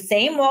connected to the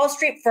same Wall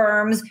Street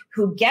firms,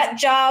 who get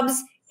jobs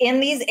in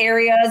these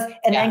areas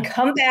and then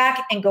come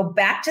back and go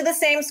back to the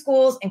same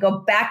schools and go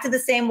back to the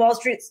same Wall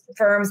Street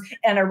firms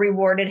and are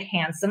rewarded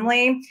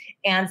handsomely.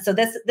 And so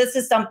this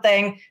is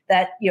something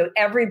that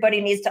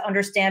everybody needs to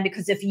understand,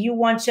 because if you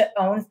want to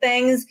own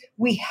things,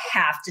 we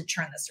have to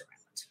turn this around.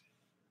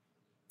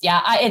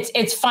 Yeah,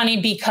 it's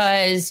funny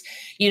because,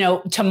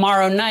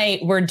 tomorrow night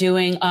we're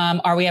doing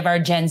we have our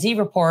Gen Z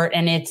report,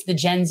 and it's the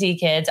Gen Z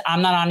kids.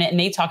 I'm not on it, and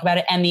they talk about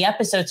it. And the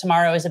episode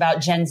tomorrow is about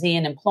Gen Z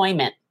and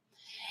employment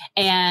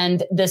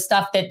and the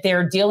stuff that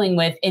they're dealing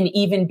with, and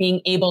even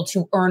being able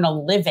to earn a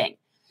living.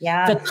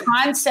 Yeah. The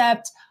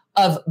concept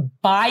of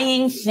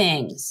buying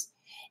things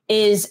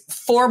is,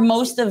 for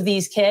most of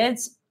these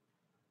kids,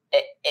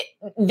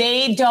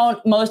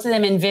 most of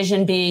them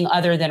envision being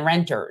other than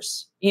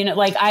renters.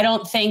 I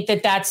don't think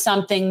that that's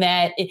something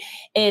that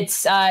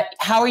it's,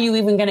 how are you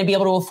even going to be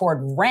able to afford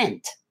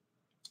rent?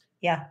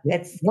 Yeah.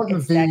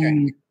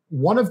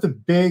 One of the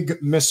big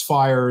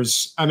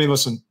misfires, I mean,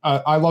 listen,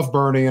 I love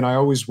Bernie, and I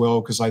always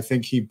will, because I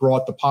think he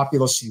brought the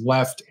populist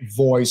left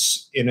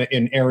voice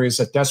in areas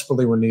that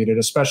desperately were needed,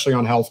 especially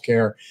on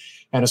healthcare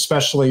and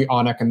especially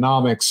on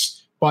economics.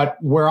 But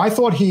where I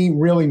thought he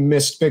really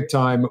missed big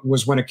time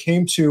was when it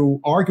came to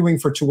arguing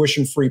for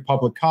tuition-free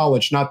public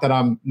college. Not that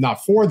I'm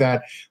not for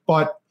that,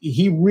 but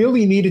he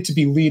really needed to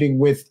be leading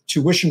with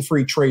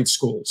tuition-free trade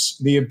schools,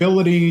 the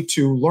ability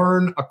to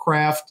learn a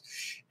craft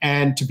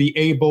and to be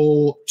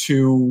able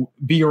to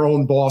be your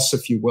own boss,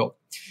 if you will.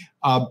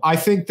 I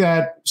think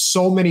that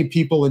so many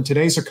people in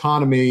today's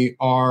economy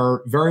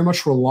are very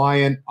much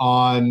reliant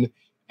on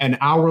an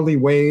hourly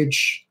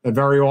wage that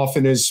very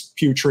often is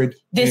putrid.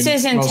 This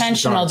is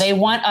intentional. They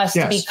want us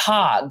to be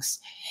cogs.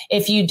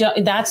 If you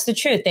don't, that's the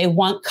truth. They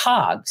want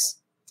cogs.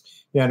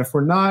 Yeah, and if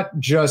we're not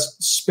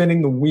just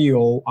spinning the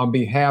wheel on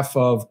behalf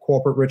of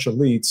corporate rich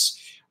elites,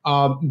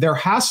 there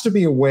has to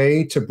be a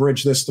way to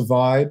bridge this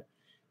divide.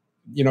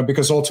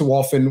 Because all too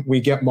often we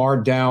get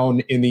marred down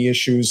in the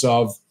issues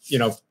of,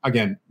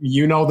 again,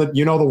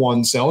 the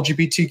ones,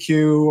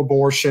 LGBTQ,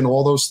 abortion,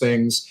 all those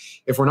things.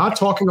 If we're not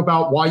talking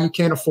about why you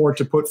can't afford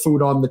to put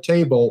food on the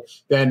table,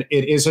 then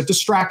it is a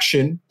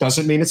distraction.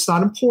 Doesn't mean it's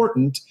not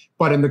important,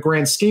 but in the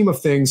grand scheme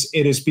of things,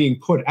 it is being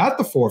put at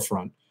the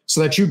forefront so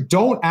that you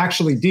don't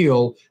actually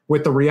deal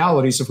with the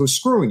realities of who's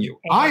screwing you.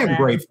 Amen. I am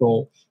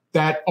grateful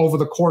that over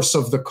the course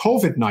of the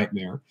COVID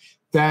nightmare,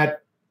 that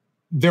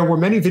there were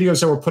many videos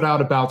that were put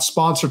out about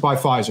sponsored by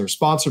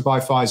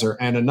Pfizer,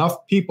 and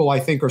enough people, I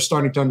think, are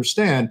starting to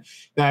understand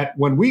that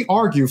when we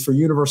argue for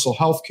universal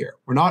healthcare,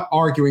 we're not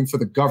arguing for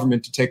the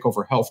government to take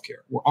over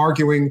healthcare. We're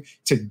arguing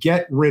to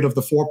get rid of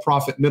the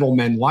for-profit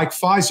middlemen like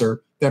Pfizer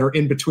that are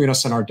in between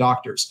us and our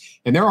doctors.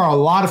 And there are a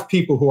lot of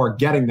people who are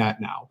getting that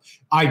now.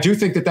 I do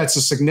think that that's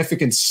a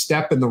significant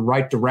step in the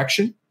right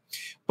direction,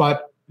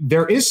 but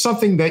there is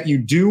something that you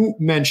do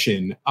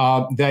mention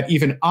that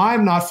even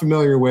I'm not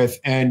familiar with,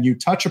 and you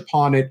touch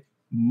upon it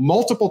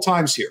multiple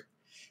times here.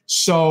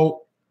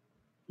 So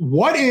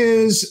what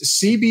is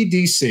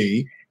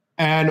CBDC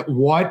and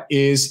what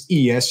is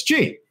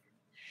ESG?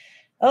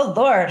 Oh,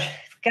 Lord.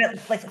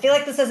 I feel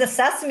like this is a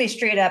Sesame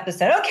Street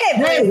episode.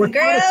 Okay, boys and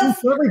girls.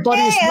 Today we're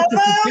going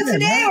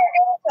to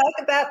talk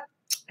about...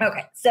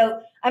 Okay,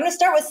 so I'm going to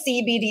start with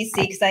CBDC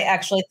because I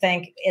actually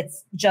think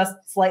it's just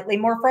slightly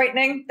more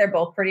frightening. They're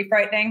both pretty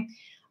frightening.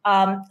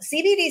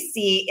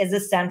 CBDC is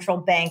a central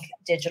bank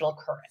digital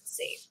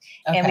currency.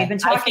 Okay. And we've been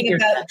talking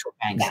about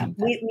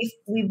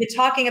we've been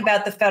talking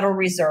about the Federal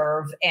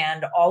Reserve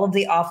and all of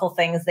the awful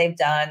things they've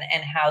done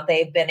and how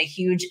they've been a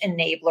huge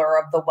enabler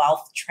of the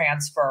wealth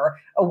transfer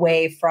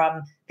away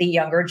from the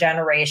younger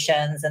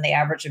generations and the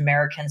average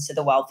Americans to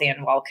the wealthy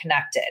and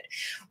well-connected.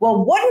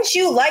 Well, wouldn't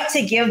you like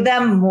to give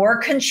them more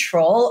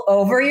control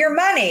over your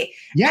money?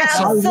 Yes,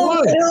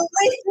 absolutely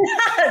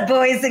not,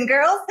 boys and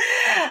girls.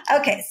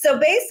 Okay, so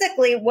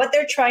basically what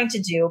they're trying to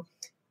do,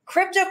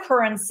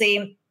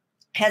 cryptocurrency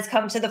has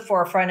come to the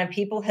forefront, and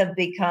people have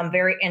become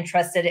very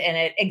interested in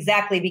it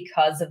exactly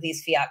because of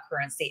these fiat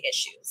currency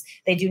issues.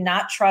 They do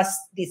not trust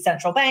these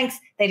central banks.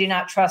 They do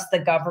not trust the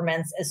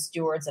governments as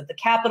stewards of the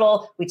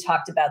capital. We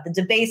talked about the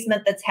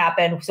debasement that's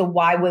happened. So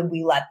why would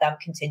we let them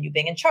continue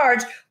being in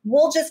charge?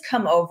 We'll just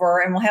come over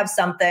and we'll have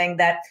something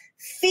that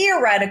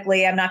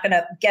theoretically, I'm not going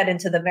to get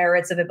into the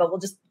merits of it, but we'll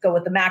just go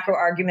with the macro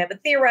argument,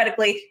 but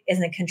theoretically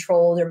isn't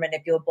controlled or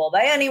manipulable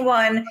by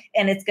anyone.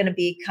 And it's going to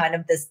be kind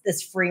of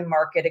this free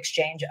market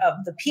exchange of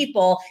the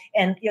people.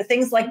 And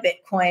things like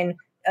Bitcoin,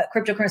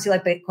 cryptocurrency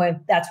like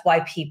Bitcoin, that's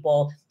why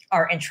people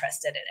are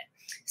interested in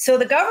it. So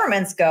the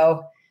governments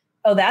go,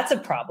 oh, that's a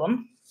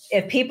problem.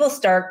 If people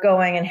start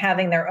going and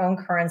having their own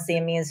currency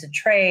and means to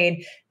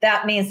trade,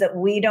 that means that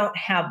we don't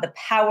have the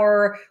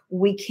power.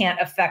 We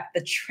can't affect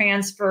the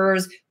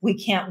transfers. We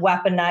can't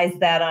weaponize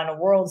that on a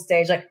world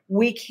stage. Like,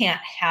 we can't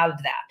have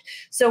that.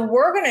 So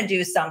we're going to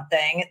do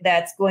something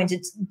that's going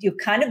to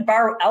kind of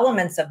borrow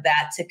elements of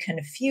that to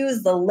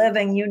confuse the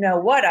living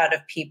you-know-what out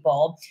of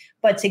people,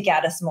 but to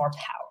get us more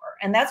power.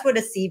 And that's what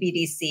a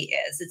CBDC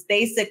is. It's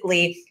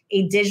basically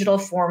a digital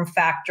form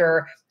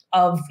factor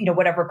of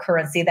whatever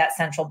currency that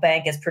central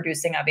bank is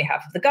producing on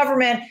behalf of the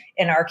government.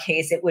 In our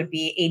case, it would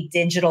be a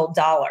digital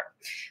dollar.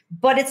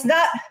 But it's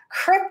not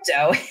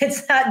crypto.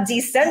 It's not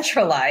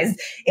decentralized.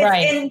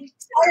 It's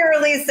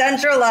entirely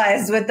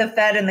centralized with the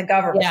Fed and the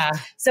government. Yeah.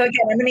 So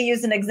again, I'm going to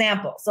use an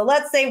example. So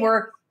let's say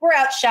we're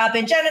out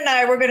shopping. Jen and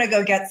I, we're going to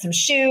go get some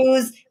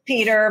shoes.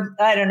 Peter,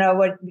 I don't know,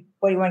 what do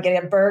you want to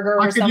get? A burger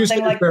or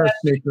something like that?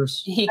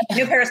 Sneakers. A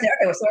new pair of sneakers.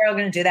 Okay, so we're all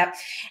going to do that.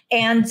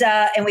 And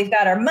we've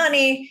got our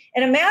money.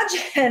 And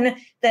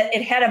imagine that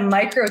it had a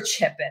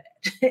microchip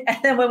in it. And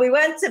then when we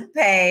went to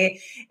pay,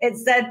 it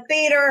said,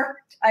 Peter,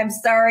 I'm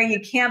sorry, you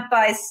can't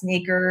buy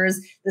sneakers.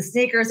 The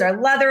sneakers are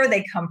leather.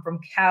 They come from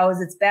cows.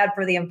 It's bad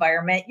for the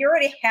environment. You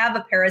already have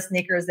a pair of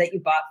sneakers that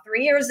you bought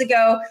 3 years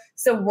ago.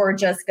 So we're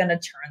just going to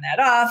turn that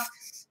off.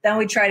 Then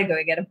we try to go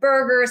get a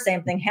burger.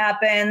 Same thing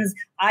happens.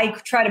 I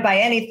try to buy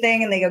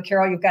anything and they go,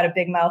 Carol, you've got a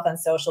big mouth on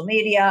social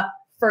media.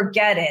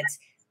 Forget it.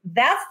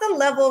 That's the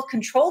level of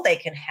control they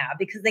can have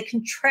because they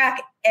can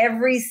track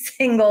every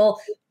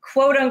single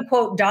quote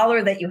unquote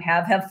dollar that you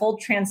have full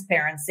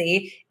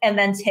transparency, and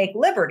then take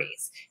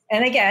liberties.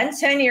 And again,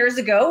 10 years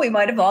ago, we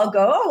might have all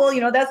go, oh,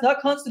 well, that's not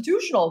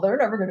constitutional. They're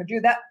never going to do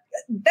that.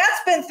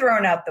 That's been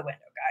thrown out the window,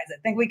 guys.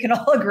 I think we can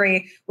all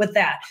agree with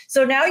that.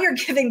 So now you're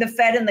giving the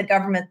Fed and the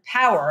government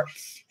power.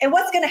 And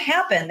what's going to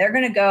happen? They're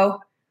going to go,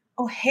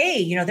 oh,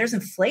 hey, there's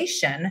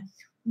inflation.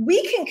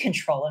 We can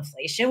control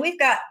inflation. We've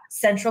got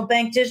central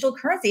bank digital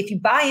currency. If you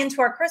buy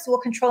into our currency, we'll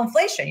control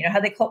inflation. You know how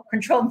they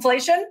control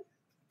inflation?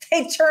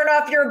 They turn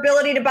off your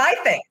ability to buy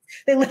things.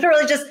 They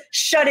literally just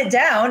shut it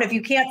down. If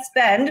you can't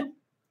spend,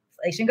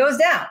 inflation goes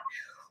down.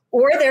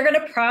 Or they're going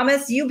to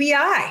promise UBI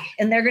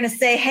and they're going to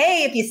say,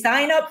 hey, if you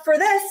sign up for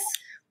this,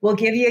 we'll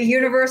give you a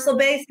universal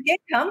basic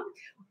income.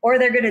 Or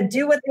they're going to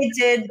do what they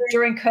did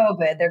during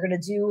COVID. They're going to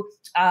do,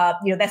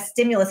 that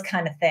stimulus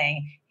kind of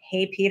thing.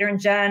 Hey, Peter and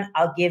Jen,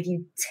 I'll give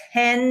you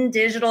 10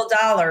 digital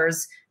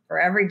dollars for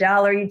every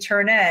dollar you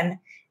turn in.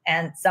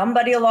 And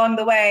somebody along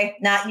the way,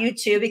 not you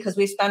two, because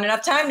we've spent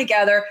enough time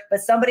together, but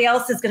somebody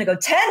else is going to go,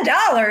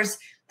 $10?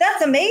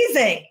 That's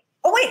amazing.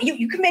 Oh, wait,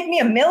 you can make me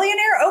a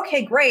millionaire?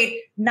 Okay, great.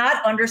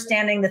 Not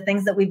understanding the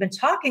things that we've been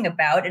talking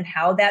about and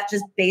how that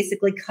just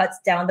basically cuts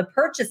down the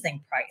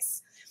purchasing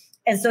price.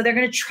 And so they're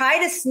going to try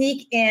to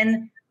sneak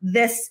in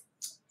this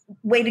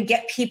way to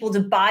get people to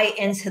buy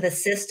into the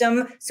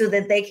system so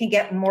that they can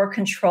get more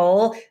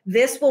control.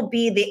 This will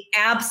be the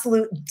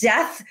absolute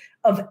death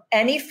of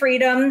any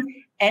freedom,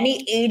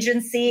 any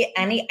agency,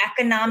 any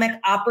economic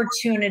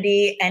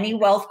opportunity, any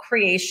wealth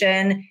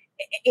creation.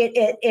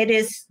 It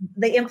is,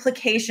 the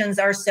implications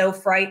are so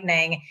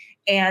frightening.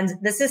 And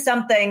this is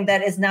something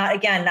that is not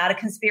a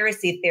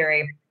conspiracy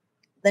theory.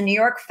 The New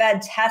York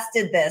Fed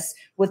tested this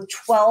with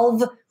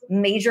 12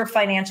 major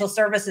financial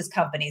services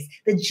companies.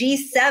 The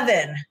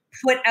G7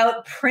 put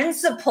out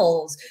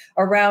principles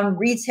around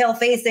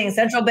retail-facing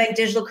central bank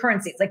digital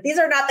currencies. Like, these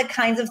are not the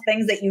kinds of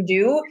things that you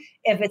do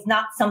if it's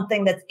not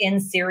something that's in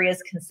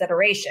serious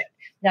consideration.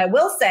 Now, I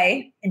will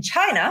say in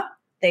China,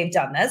 they've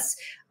done this.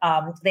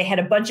 They had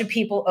a bunch of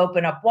people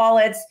open up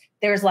wallets.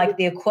 There's like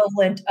the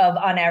equivalent of,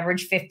 on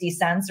average, 50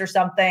 cents or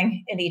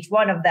something in each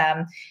one of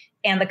them.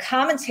 And the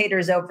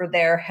commentators over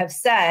there have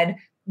said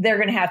they're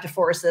going to have to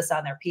force this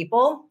on their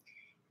people.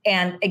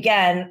 And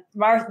again,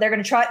 they're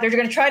going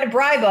to try to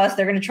bribe us.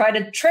 They're going to try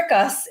to trick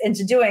us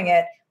into doing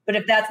it. But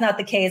if that's not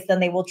the case,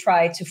 then they will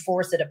try to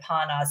force it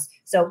upon us.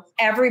 So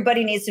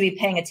everybody needs to be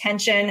paying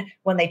attention.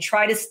 When they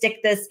try to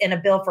stick this in a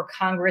bill for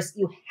Congress,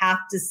 you have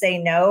to say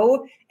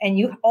no. And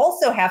you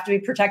also have to be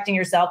protecting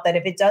yourself that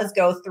if it does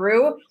go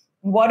through,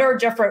 what are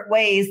different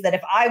ways that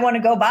if I want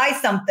to go buy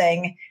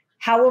something,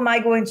 how am I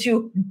going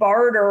to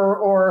barter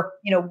or,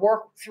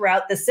 work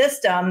throughout the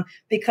system?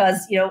 Because,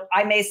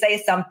 I may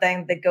say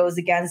something that goes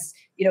against,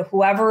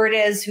 whoever it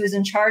is who's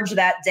in charge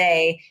that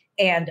day,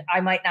 and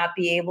I might not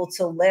be able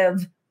to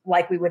live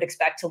like we would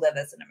expect to live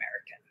as an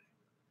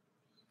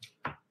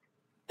American.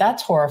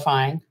 That's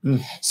horrifying.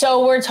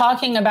 So we're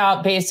talking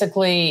about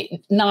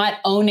basically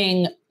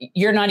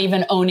you're not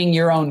even owning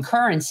your own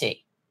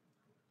currency.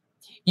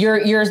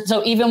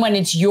 So even when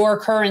it's your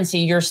currency,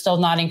 you're still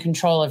not in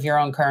control of your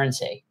own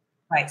currency.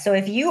 Right. So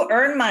if you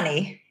earn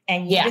money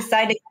and you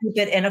decide to keep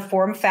it in a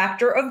form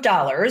factor of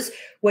dollars,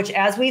 which,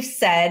 as we've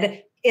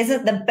said,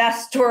 isn't the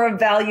best store of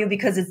value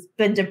because it's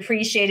been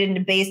depreciated and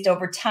debased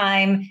over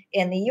time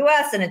in the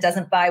US and it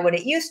doesn't buy what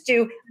it used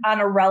to on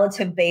a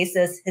relative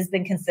basis, has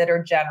been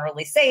considered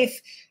generally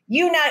safe.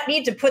 You not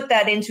need to put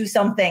that into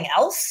something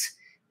else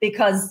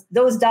because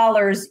those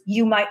dollars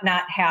you might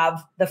not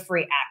have the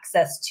free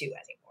access to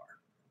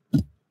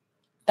anymore.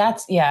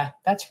 That's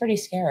pretty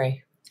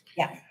scary.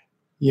 Yeah.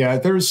 Yeah,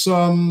 there's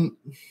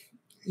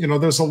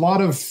there's a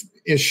lot of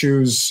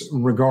issues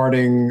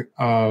regarding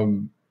how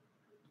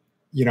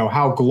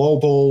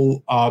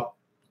global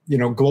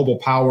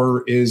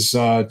power is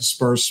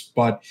dispersed.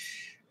 But,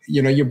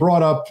 you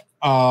brought up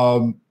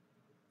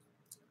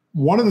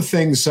one of the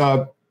things,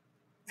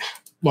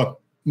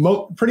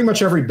 pretty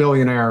much every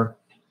billionaire,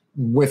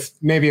 with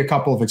maybe a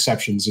couple of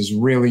exceptions, is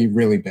really,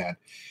 really bad.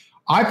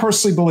 I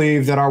personally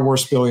believe that our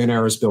worst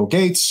billionaire is Bill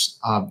Gates.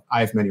 I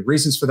have many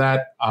reasons for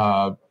that,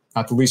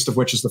 not the least of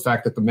which is the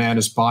fact that the man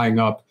is buying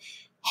up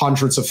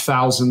hundreds of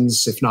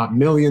thousands, if not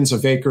millions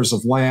of acres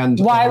of land.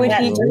 Why would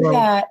he do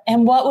that?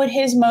 And what would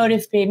his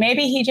motive be?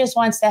 Maybe he just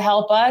wants to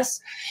help us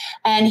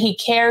and he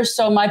cares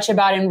so much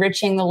about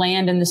enriching the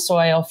land and the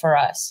soil for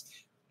us.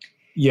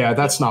 Yeah,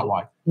 that's not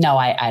why. No,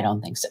 I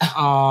don't think so.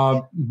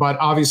 But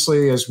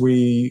obviously, as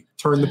we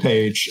turn the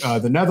page,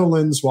 the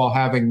Netherlands, while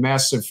having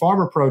massive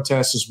farmer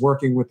protests, is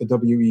working with the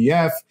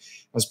WEF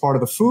as part of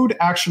the Food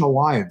Action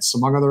Alliance,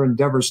 among other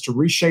endeavors to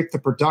reshape the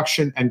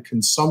production and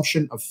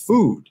consumption of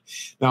food.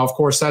 Now, of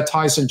course, that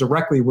ties in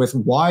directly with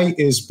why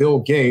is Bill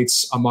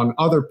Gates, among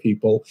other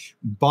people,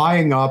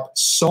 buying up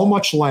so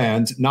much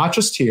land, not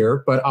just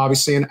here, but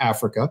obviously in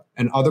Africa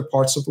and other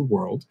parts of the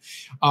world,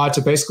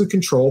 to basically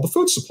control the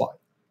food supply.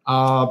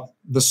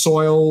 The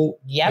soil,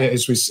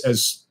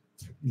 as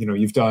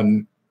you've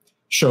done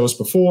shows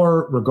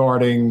before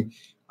regarding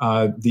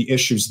the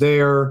issues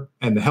there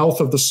and the health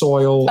of the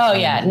soil. Oh,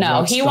 yeah.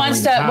 No, he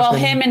wants to. Well,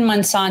 him and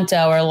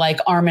Monsanto are like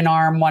arm in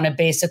arm, want to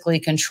basically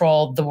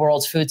control the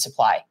world's food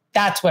supply.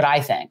 That's what I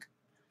think.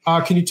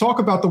 Can you talk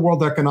about the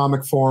World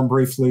Economic Forum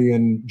briefly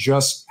and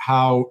just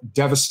how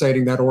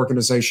devastating that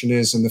organization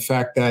is and the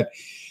fact that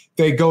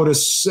they go to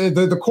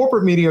the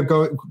corporate media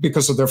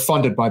because they're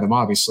funded by them,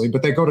 obviously,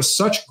 but they go to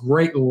such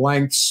great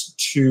lengths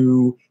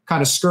to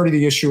kind of skirt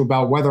the issue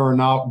about whether or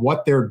not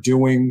what they're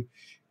doing.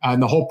 And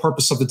the whole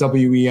purpose of the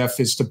WEF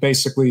is to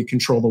basically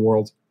control the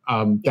world.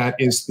 That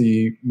is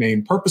the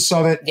main purpose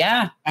of it.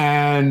 Yeah.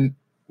 And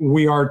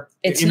we are.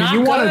 It's not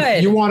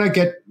good. You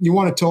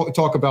want to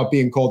talk about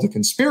being called a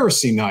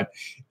conspiracy nut.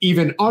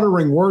 Even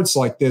uttering words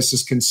like this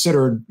is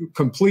considered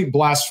complete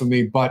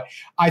blasphemy. But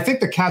I think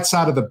the cat's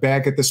out of the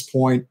bag at this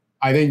point.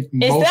 I think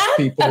people.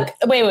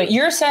 Wait.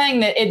 You're saying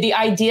that the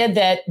idea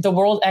that the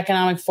World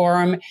Economic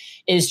Forum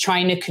is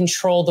trying to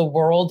control the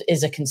world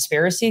is a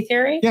conspiracy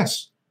theory?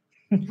 Yes.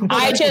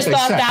 I just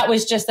thought that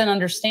was just an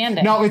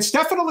understanding. No, it's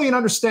definitely an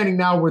understanding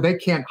now where they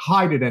can't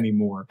hide it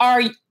anymore.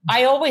 I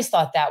always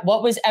thought that.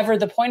 What was ever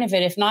the point of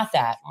it if not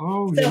that?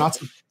 Oh, you're not.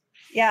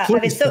 Yeah. I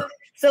mean,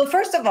 so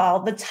first of all,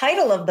 the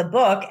title of the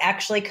book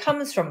actually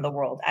comes from the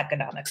World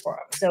Economic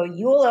Forum. So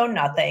You Will Own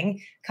Nothing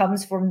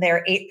comes from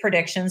their 8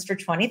 predictions for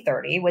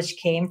 2030, which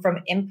came from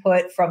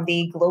input from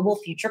the Global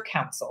Future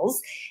Councils.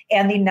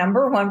 And the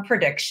number 1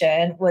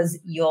 prediction was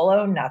you'll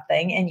own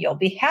nothing and you'll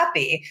be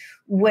happy,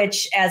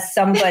 which as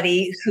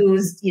somebody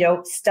who's,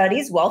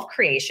 studies wealth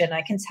creation,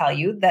 I can tell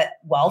you that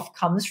wealth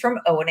comes from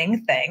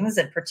owning things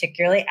and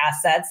particularly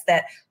assets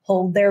that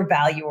hold their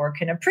value or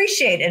can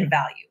appreciate in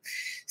value.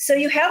 So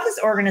you have this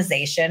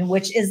organization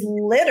which is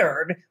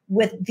littered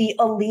with the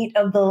elite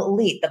of the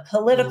elite, the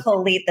political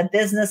elite, the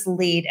business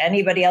elite,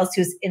 anybody else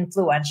who's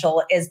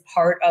influential is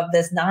part of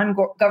this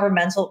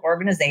non-governmental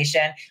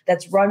organization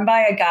that's run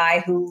by a guy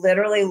who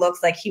literally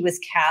looks like he was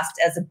cast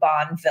as a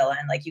Bond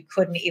villain. Like you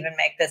couldn't even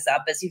make this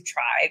up as you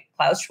tried,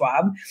 Klaus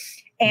Schwab.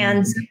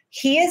 And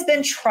he has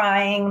been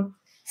trying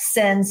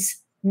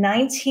since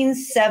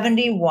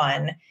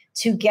 1971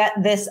 to get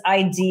this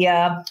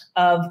idea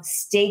of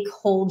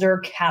stakeholder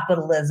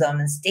capitalism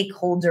and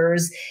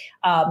stakeholders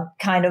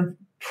kind of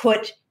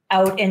put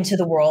out into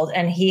the world.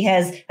 And he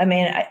has,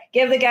 I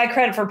give the guy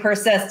credit for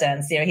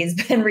persistence. He's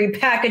been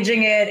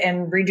repackaging it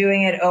and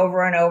redoing it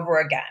over and over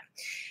again.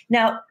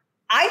 Now,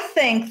 I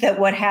think that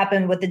what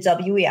happened with the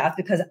WEF,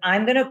 because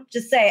I'm going to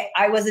just say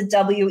I was a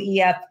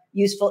WEF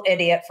useful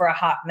idiot for a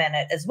hot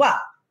minute as well,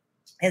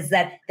 is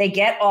that they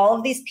get all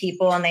of these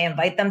people and they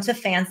invite them to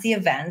fancy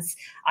events.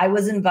 I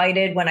was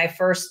invited when I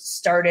first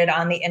started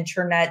on the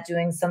internet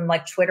doing some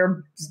like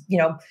Twitter,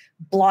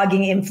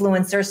 blogging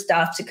influencer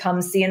stuff to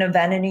come see an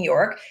event in New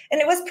York.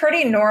 And it was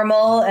pretty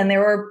normal. And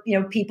there were,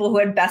 people who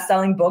had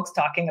best-selling books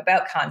talking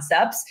about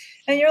concepts.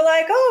 And you're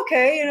like, oh,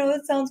 okay,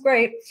 that sounds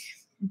great.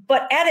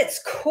 But at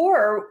its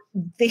core,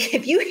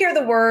 if you hear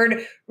the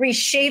word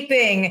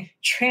reshaping,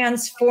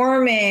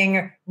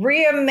 transforming,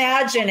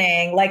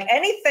 reimagining, like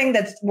anything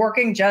that's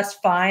working just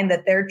fine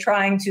that they're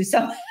trying to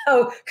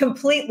somehow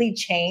completely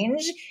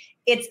change,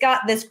 it's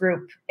got this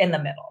group in the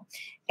middle.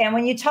 And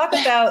when you talk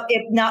about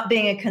it not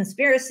being a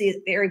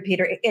conspiracy theory,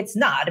 Peter, it's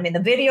not. I mean,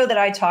 the video that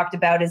I talked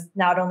about is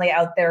not only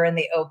out there in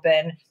the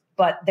open,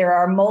 but there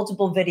are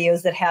multiple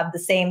videos that have the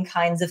same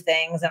kinds of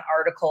things and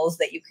articles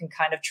that you can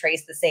kind of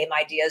trace the same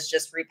ideas,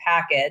 just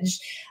repackaged.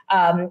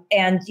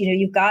 And,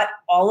 you've got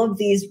all of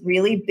these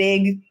really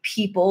big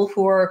people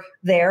who are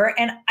there.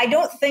 And I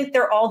don't think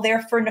they're all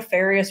there for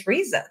nefarious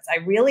reasons. I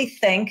really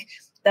think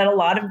that a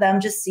lot of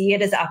them just see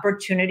it as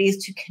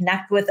opportunities to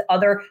connect with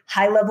other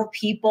high-level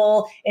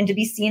people and to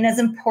be seen as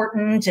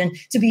important and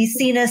to be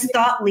seen as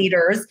thought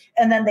leaders.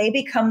 And then they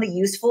become the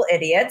useful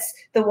idiots,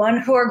 the one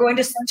who are going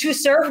to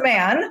serve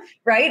man,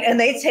 right? And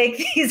they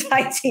take these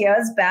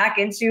ideas back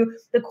into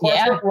the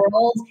corporate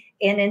world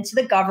and into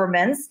the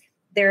governments.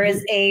 There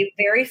is a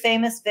very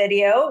famous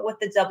video with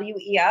the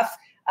WEF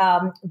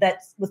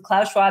that's with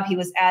Klaus Schwab. He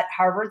was at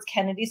Harvard's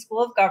Kennedy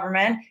School of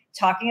Government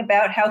talking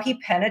about how he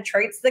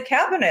penetrates the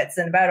cabinets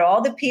and about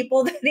all the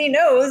people that he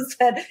knows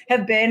that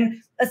have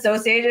been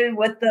associated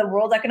with the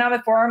World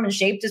Economic Forum and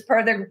shaped as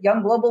part of their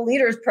Young Global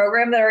Leaders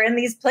program that are in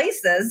these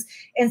places.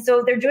 And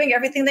so they're doing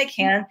everything they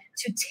can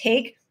to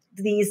take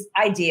these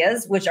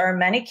ideas, which are in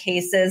many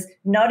cases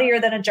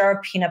nuttier than a jar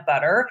of peanut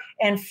butter,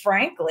 and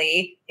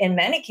frankly, in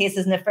many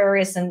cases,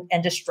 nefarious and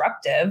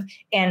destructive,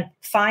 and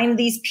find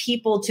these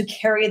people to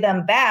carry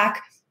them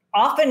back,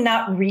 often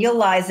not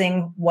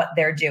realizing what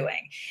they're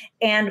doing.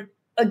 And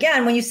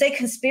again, when you say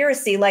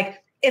conspiracy,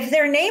 like if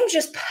their name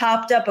just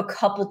popped up a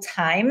couple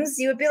times,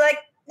 you would be like,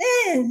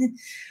 eh.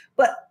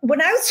 But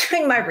when I was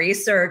doing my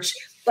research,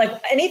 like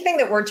anything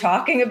that we're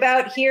talking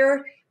about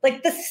here,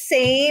 like the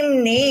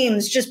same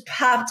names just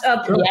popped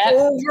up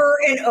over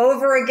and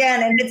over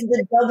again. And it's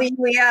the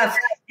WEF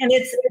and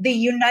it's the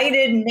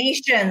United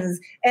Nations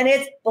and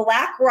it's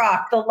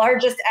BlackRock, the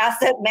largest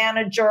asset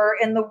manager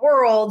in the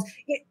world.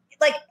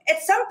 Like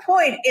at some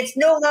point, it's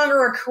no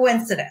longer a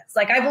coincidence.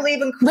 Like I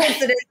believe in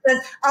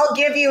coincidences. I'll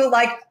give you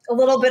like a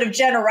little bit of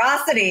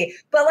generosity.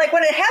 But like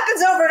when it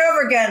happens over and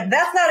over again,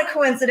 that's not a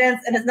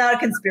coincidence and it's not a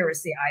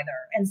conspiracy either.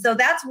 And so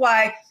that's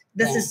why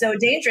this is so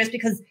dangerous,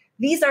 because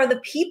these are the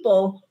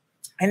people,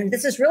 and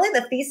this is really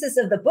the thesis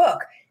of the book,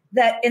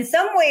 that in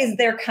some ways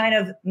they're kind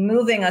of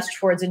moving us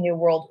towards a new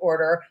world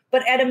order,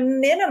 but at a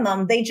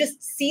minimum, they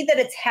just see that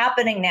it's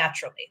happening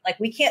naturally. Like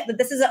we can't,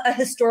 this is a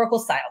historical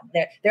style.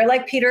 They're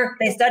like Peter,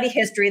 they study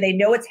history, they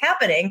know it's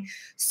happening.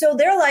 So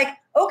they're like,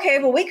 okay,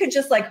 well, we could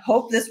just like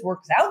hope this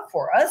works out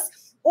for us.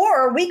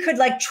 Or we could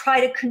like try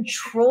to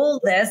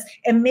control this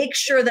and make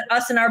sure that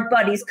us and our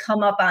buddies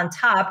come up on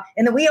top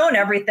and that we own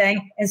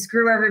everything and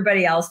screw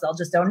everybody else. They'll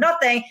just own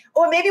nothing.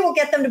 Or maybe we'll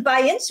get them to buy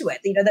into it.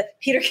 That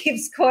Peter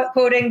keeps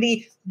quoting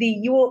the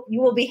you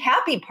will be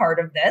happy part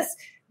of this.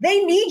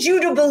 They need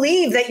you to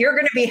believe that you're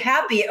going to be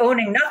happy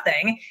owning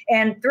nothing.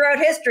 And throughout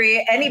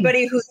history,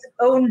 anybody who's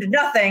owned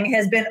nothing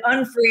has been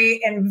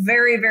unfree and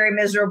very, very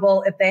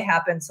miserable if they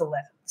happen to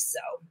live. So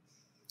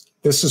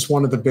this is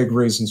one of the big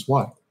reasons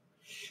why.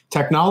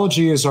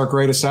 Technology is our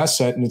greatest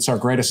asset and it's our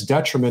greatest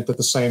detriment at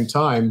the same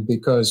time,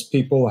 because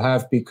people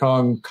have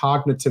become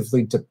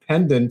cognitively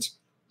dependent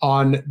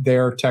on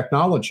their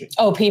technology.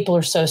 Oh, people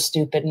are so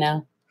stupid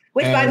now.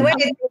 Which, by the way,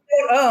 they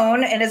don't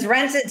own and is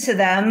rented to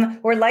them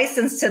or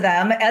licensed to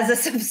them as a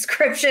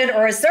subscription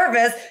or a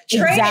service,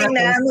 training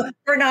them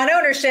for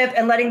non-ownership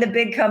and letting the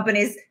big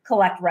companies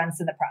collect rents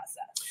in the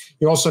process.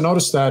 You also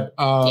notice that,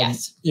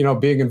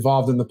 being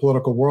involved in the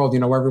political world,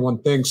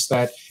 everyone thinks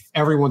that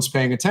everyone's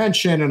paying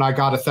attention and I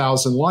got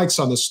 1,000 likes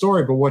on this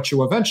story. But what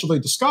you eventually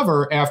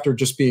discover after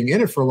just being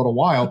in it for a little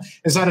while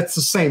is that it's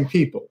the same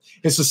people.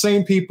 It's the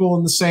same people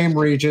in the same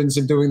regions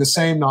and doing the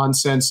same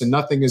nonsense, and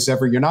nothing is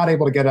ever, you're not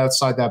able to get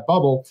outside that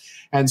bubble.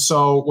 And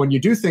so when you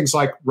do things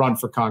like run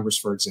for Congress,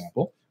 for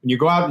example, and you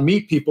go out and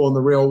meet people in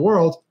the real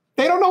world,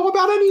 they don't know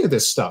about any of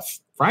this stuff.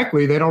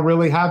 Frankly, they don't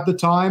really have the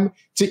time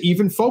to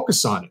even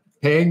focus on it.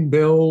 Paying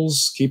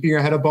bills, keeping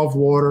your head above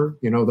water,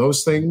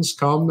 those things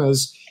come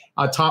as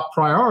a top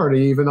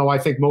priority, even though I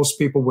think most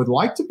people would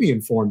like to be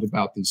informed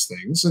about these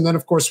things. And then,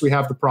 of course, we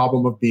have the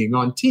problem of being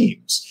on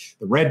teams,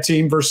 the red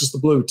team versus the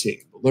blue team,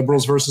 the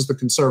liberals versus the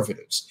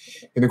conservatives.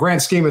 In the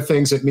grand scheme of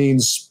things, it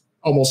means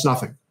almost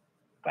nothing.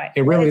 Right.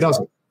 It really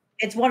doesn't.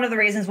 It's one of the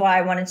reasons why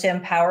I wanted to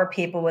empower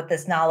people with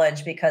this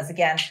knowledge, because,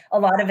 again, a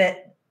lot of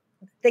it,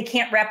 they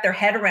can't wrap their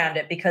head around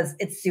it because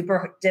it's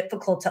super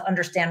difficult to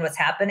understand what's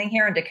happening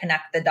here and to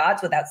connect the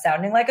dots without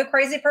sounding like a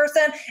crazy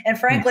person. And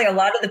frankly, a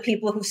lot of the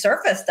people who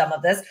surface some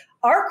of this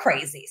are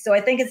crazy. So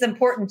I think it's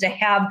important to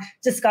have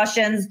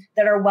discussions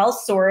that are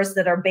well-sourced,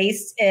 that are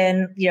based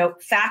in,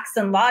 facts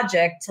and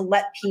logic, to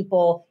let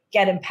people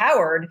get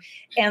empowered.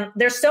 And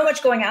there's so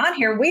much going on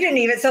here. We didn't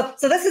even, so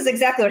this is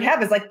exactly what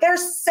happens. Like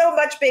there's so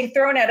much being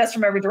thrown at us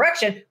from every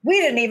direction.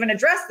 We didn't even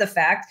address the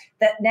fact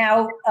that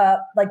now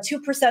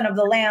 2% of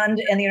the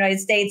land in the United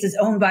States is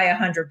owned by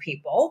 100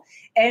 people.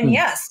 And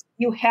yes,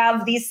 you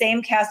have these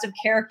same cast of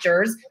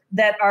characters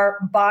that are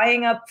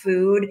buying up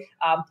food.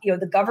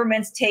 The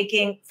government's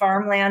taking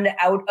farmland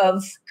out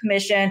of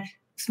commission.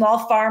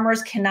 Small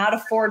farmers cannot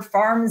afford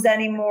farms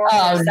anymore.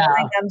 They're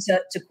selling them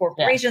to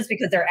corporations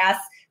because they're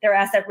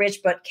asset rich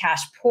but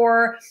cash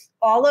poor.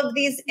 All of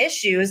these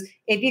issues,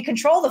 if you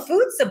control the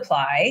food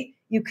supply,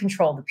 you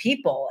control the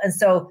people. And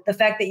so the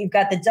fact that you've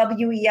got the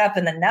WEF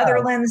in the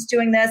Netherlands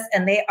doing this,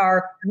 and they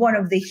are one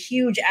of the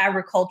huge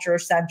agriculture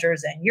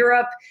centers in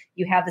Europe,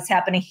 you have this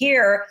happening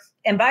here.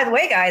 And by the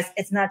way, guys,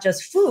 it's not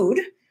just food,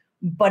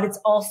 but it's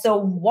also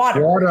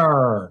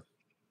water.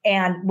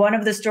 And one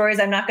of the stories,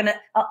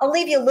 I'll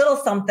leave you a little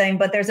something,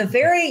 but there's a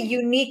very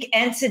unique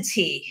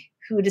entity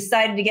who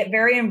decided to get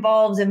very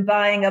involved in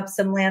buying up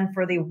some land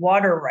for the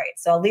water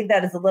rights. So I'll leave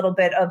that as a little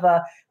bit of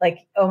a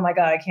oh my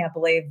God, I can't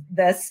believe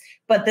this.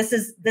 But this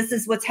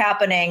is what's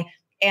happening.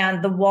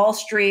 And the Wall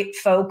Street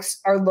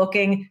folks are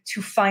looking to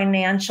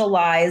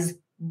financialize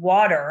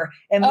water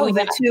and move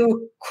it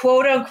to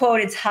quote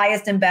unquote its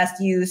highest and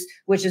best use,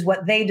 which is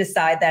what they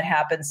decide that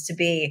happens to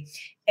be.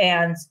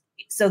 And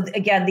so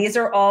again, these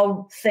are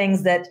all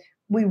things that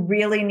we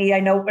really need. I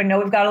know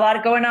we've got a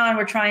lot going on.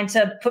 We're trying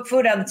to put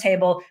food on the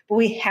table, but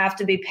we have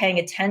to be paying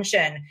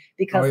attention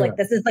because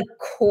this is the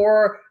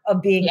core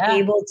of being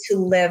able to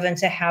live and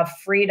to have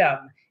freedom.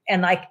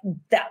 And that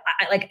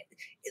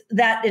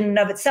in and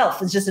of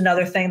itself is just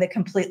another thing that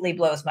completely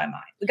blows my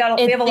mind. We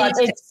have a lot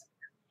to do.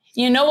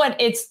 You know what?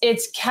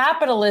 It's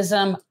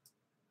capitalism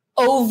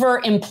over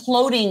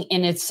imploding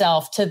in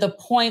itself to the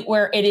point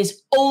where it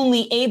is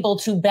only able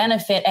to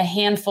benefit a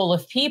handful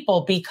of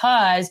people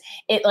because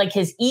it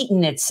has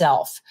eaten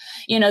itself.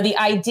 The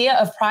idea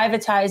of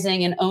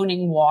privatizing and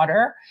owning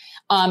water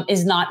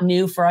is not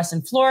new for us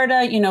in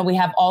Florida. We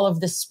have all of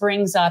the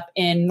springs up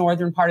in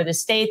northern part of the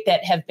state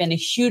that have been a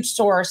huge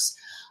source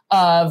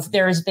of,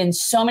 there's been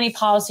so many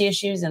policy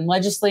issues and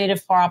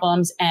legislative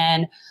problems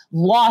and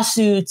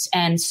lawsuits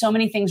and so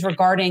many things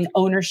regarding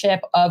ownership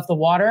of the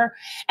water.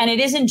 And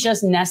it isn't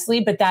just Nestle,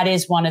 but that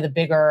is one of the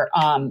bigger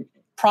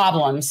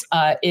problems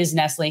is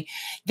Nestle.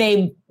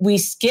 We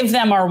give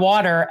them our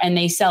water and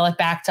they sell it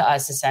back to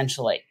us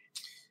essentially.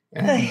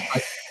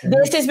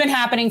 This has been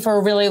happening for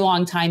a really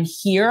long time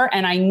here.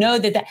 And I know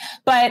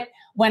but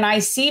when I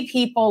see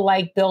people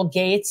like Bill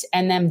Gates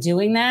and them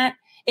doing that,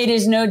 it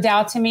is no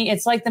doubt to me,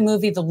 it's like the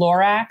movie The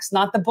Lorax,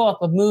 not the book,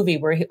 the movie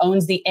where he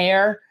owns the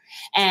air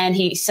and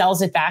he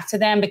sells it back to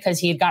them because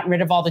he had gotten rid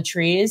of all the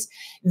trees.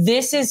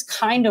 This is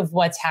kind of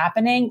what's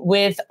happening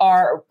with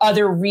our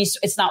other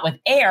it's not with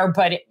air,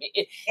 but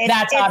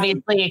that's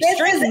obviously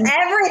extreme. This is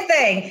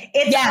everything.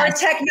 It's our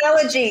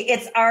technology.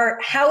 It's our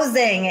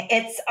housing.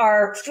 It's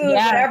our food,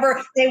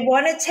 whatever. They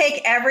want to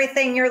take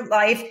everything in your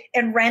life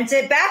and rent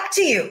it back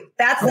to you.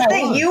 That's the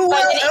thing. You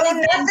will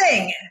own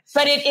nothing.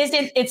 But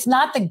it's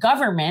not the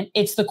government.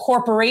 It's the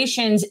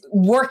corporations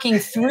working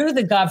through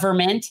the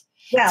government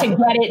to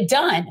get it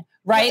done,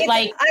 right?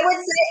 I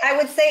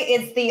would say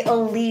it's the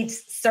elite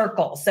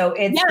circle. So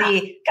it's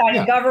the kind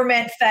of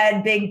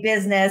government-fed big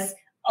business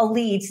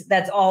elite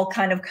that's all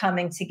kind of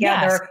coming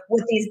together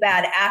with these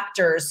bad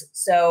actors.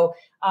 So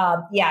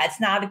it's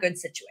not a good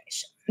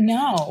situation.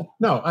 No.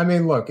 I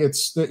mean, look,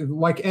 it's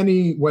like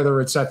whether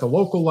it's at the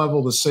local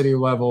level, the city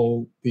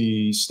level,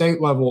 the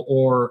state level,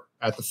 or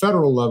at the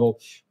federal level,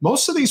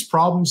 most of these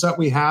problems that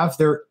we have,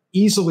 they're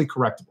easily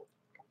correctable.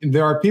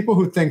 There are people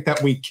who think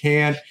that we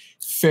can't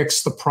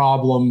fix the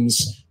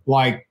problems.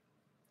 Like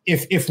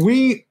if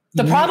we...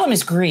 The problem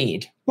is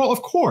greed. Well,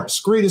 of course,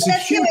 greed is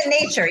that's human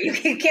nature. You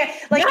can't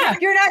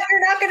you're not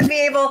going to be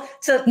able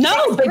to.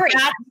 No, but you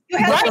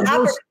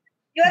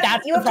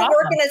have to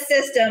work in a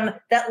system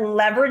that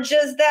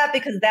leverages that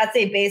because that's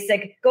a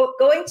basic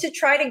going to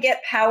try to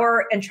get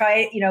power and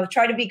try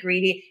to be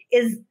greedy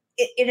is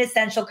an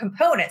essential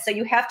component. So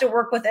you have to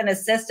work within a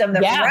system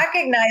that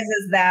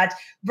recognizes that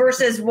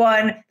versus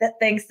one that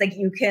thinks that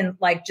you can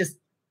just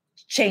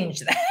change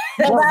that.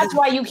 Well, that's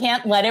why you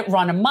can't let it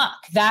run amok.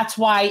 That's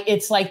why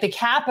it's like the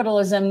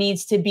capitalism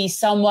needs to be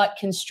somewhat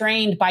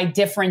constrained by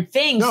different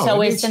things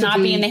so as to not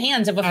be in the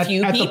hands of a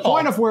few people. At the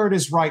point of where it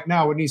is right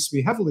now, it needs to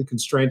be heavily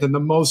constrained. And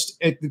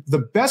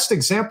the best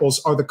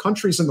examples are the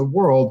countries in the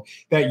world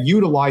that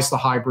utilize the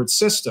hybrid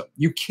system.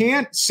 You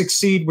can't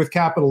succeed with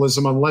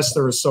capitalism unless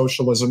there is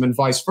socialism and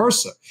vice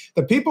versa.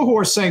 The people who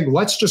are saying,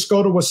 let's just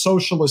go to a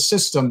socialist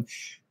system,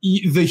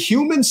 the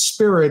human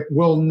spirit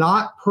will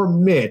not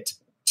permit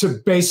to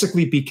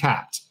basically be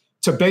capped,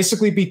 to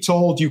basically be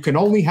told you can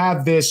only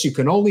have this, you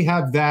can only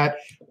have that,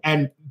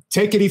 and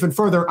take it even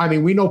further. I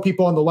mean, we know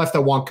people on the left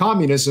that want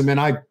communism, and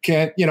I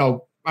can't,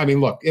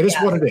 look, it is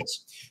what it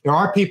is. There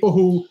are people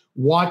who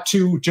want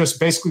to just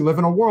basically live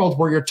in a world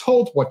where you're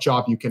told what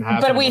job you can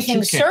have. But we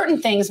think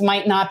certain things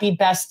might not be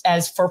best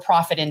as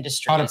for-profit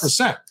industries.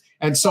 100%.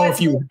 And so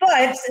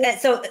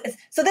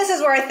so this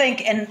is where I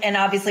think, and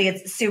obviously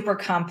it's super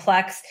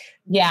complex.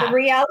 Yeah. The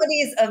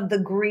realities of the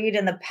greed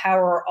and the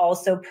power are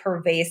also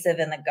pervasive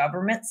in the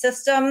government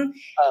system.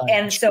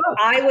 And so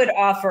I would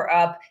offer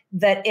up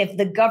that if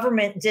the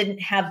government didn't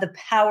have the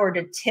power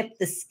to tip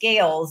the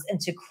scales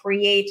and to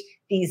create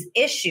these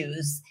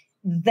issues,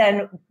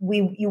 then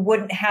you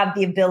wouldn't have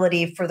the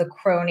ability for the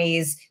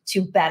cronies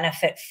to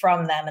benefit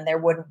from them. And there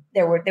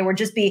would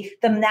just be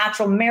the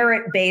natural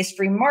merit-based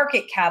free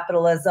market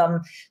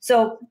capitalism.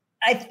 So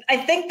I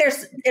think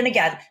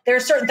there are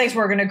certain things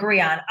we're going to agree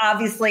on.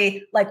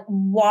 Obviously, like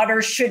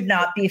water should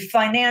not be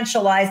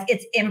financialized.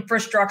 It's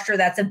infrastructure.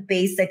 That's a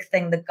basic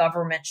thing the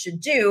government should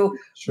do.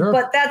 Sure.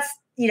 But that's,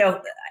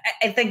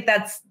 I think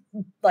that's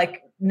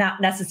like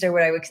not necessarily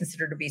what I would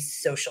consider to be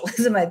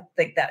socialism. I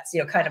think that's,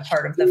 kind of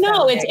part of the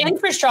it's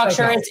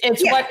infrastructure. Okay.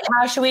 It's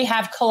how should we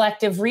have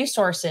collective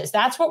resources?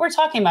 That's what we're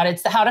talking about.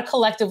 It's how to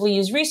collectively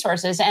use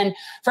resources. And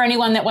for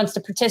anyone that wants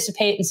to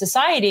participate in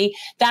society,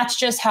 that's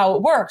just how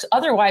it works.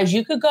 Otherwise,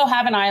 you could go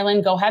have an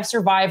island, go have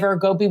Survivor,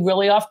 go be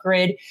really off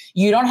grid.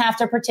 You don't have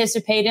to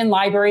participate in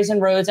libraries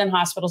and roads and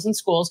hospitals and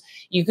schools.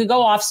 You could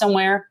go off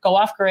somewhere, go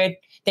off grid.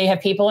 They have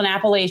people in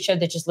Appalachia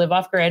that just live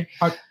off grid.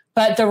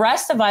 But the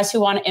rest of us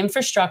who want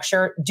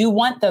infrastructure do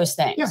want those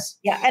things.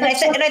 Yeah. And I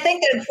think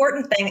the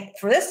important thing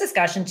for this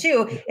discussion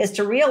too is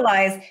to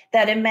realize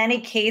that in many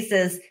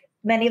cases,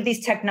 many of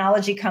these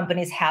technology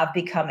companies have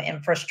become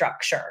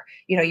infrastructure.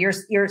 Your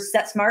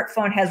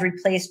smartphone has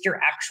replaced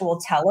your actual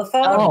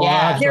telephone. Oh,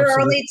 yeah. There are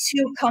only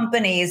 2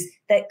 companies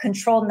that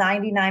control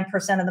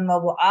 99% of the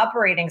mobile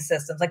operating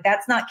systems. Like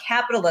that's not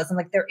capitalism.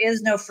 Like there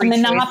is no free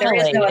choice. There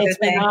is no other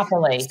thing.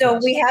 Monopoly. So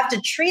we have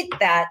to treat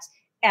that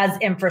as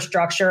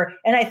infrastructure.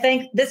 And I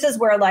think this is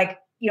where I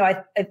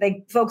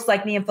think folks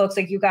like me and folks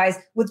like you guys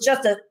with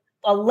just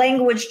a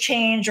language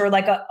change or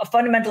like a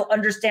fundamental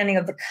understanding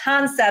of the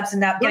concepts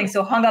and not getting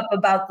so hung up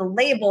about the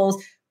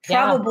labels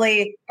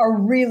probably are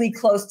really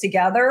close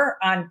together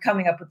on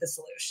coming up with the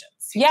solutions.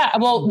 Yeah,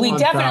 well, we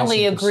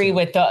definitely agree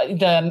with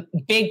the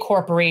big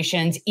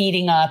corporations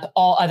eating up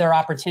all other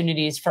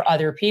opportunities for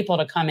other people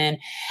to come in.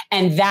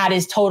 And that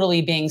is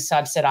totally being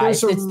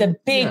subsidized. It's the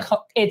big,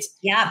 it's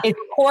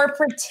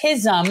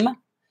corporatism.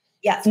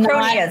 Yes,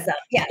 cronyism.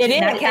 Yes, it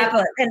is not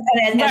capital.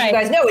 And as you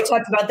guys know, we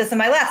talked about this in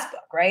my last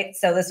book, right?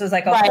 So this was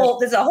like a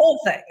whole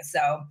thing.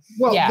 So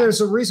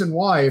there's a reason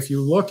why, if you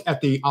look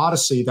at the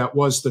odyssey that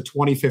was the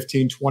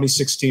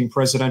 2015-2016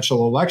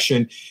 presidential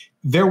election,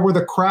 there were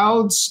the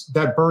crowds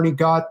that Bernie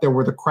got, there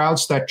were the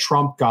crowds that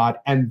Trump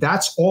got, and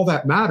that's all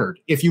that mattered.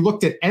 If you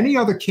looked at any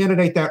other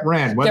candidate that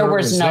ran, whether it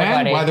was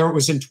then, whether it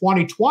was in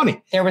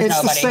 2020,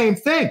 it's the same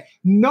thing.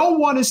 No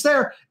one is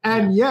there.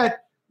 And yet,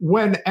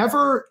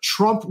 whenever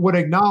Trump would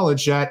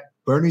acknowledge that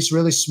Bernie's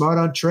really smart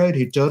on trade,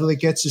 he totally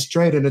gets his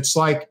trade. And it's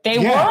like, they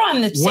were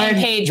on the same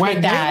page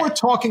with that. When they were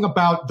talking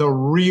about the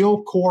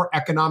real core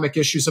economic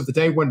issues of the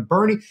day,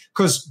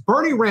 because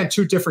Bernie ran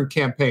 2 different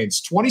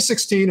campaigns,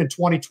 2016 and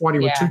 2020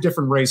 were 2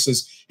 different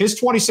races. His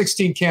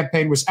 2016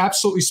 campaign was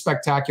absolutely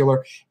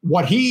spectacular.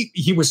 What he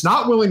was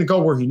not willing to go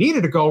where he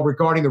needed to go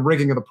regarding the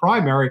rigging of the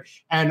primary.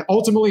 And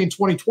ultimately in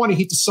 2020,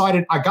 he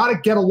decided, I got to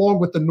get along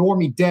with the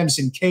normie Dems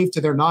and cave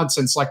to their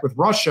nonsense, like with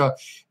Russia.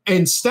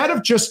 Instead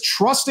of just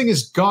trusting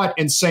his gut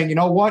and saying, you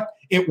know what,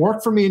 it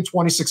worked for me in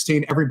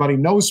 2016. Everybody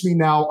knows me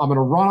now. I'm going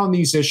to run on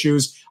these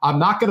issues. I'm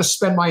not going to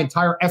spend my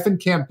entire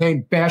effing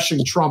campaign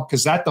bashing Trump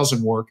because that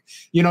doesn't work.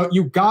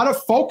 You got to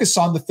focus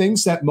on the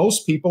things that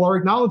most people are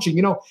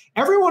acknowledging.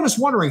 Everyone is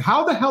wondering,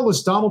 how the hell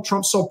is Donald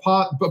Trump so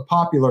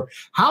popular?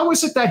 How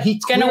is it that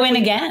he's going to win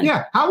again?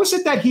 Yeah. How is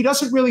it that he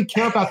doesn't really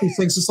care about these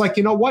things? It's like,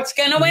 you know what? He's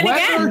going to win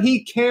again. Whether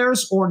he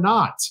cares or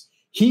not,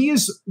 he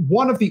is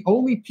one of the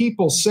only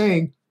people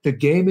saying, the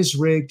game is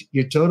rigged.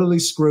 You're totally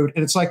screwed.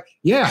 And it's like,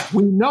 yeah,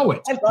 we know it.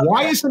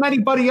 Why isn't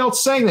anybody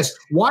else saying this?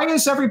 Why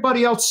is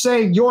everybody else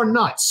saying you're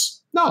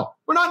nuts? No,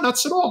 we're not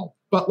nuts at all.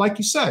 But like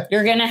you said,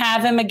 you're going to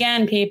have him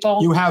again, people.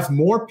 You have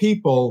more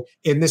people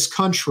in this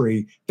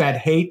country that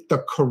hate the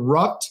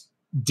corrupt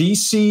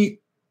DC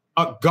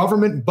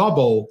government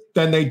bubble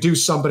than they do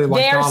somebody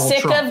like Donald Trump.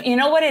 They're sick of, you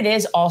know what it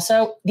is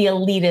also? The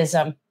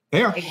elitism.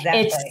 Yeah.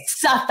 Exactly.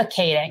 It's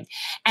suffocating.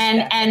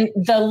 And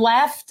the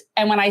left,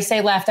 and when I say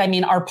left, I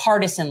mean our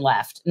partisan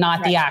left,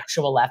 not the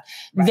actual left.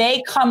 Right.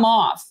 They come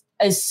off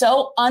as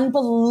so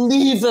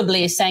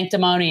unbelievably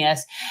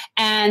sanctimonious.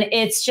 And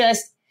it's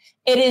just,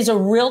 it is a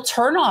real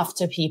turnoff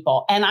to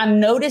people. And I'm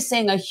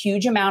noticing a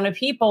huge amount of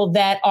people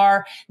that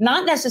are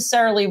not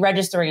necessarily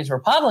registering as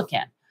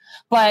Republican,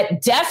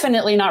 but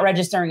definitely not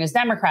registering as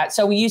Democrats.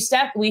 So we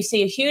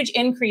see a huge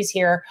increase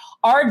here.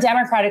 Our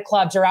Democratic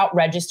clubs are out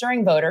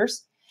registering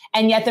voters.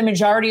 And yet the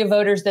majority of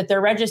voters that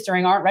they're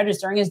registering aren't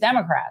registering as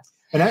Democrats.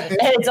 And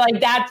it's like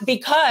that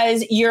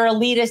because you're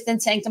elitist and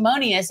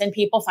sanctimonious and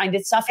people find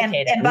it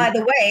suffocating. And by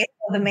the way,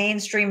 the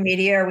mainstream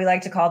media, or we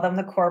like to call them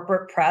the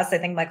corporate press, I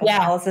think Michael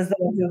Wallace is the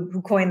one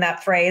who coined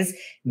that phrase,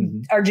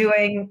 are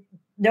doing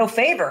no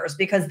favors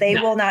because they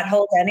will not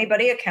hold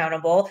anybody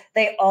accountable.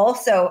 They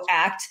also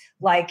act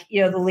like, the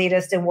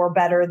elitist and we're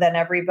better than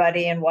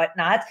everybody and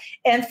whatnot.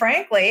 And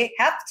frankly,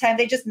 half the time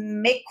they just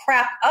make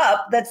crap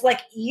up that's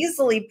like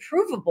easily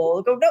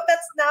provable. Go, no,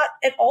 that's not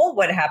at all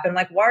what happened.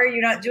 Like, why are you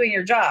not doing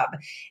your job?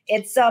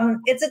 It's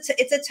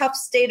a tough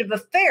state of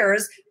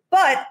affairs,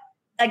 but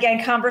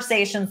again,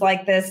 conversations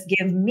like this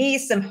give me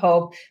some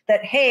hope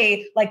that,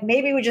 hey, like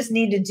maybe we just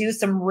need to do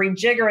some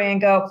rejiggering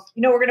and go,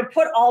 we're going to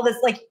put all this,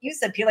 like you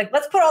said, Pete, like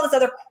let's put all this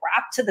other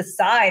crap to the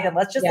side and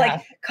let's just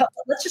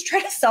let's just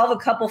try to solve a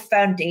couple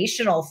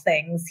foundational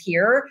things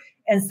here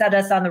and set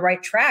us on the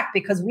right track,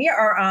 because we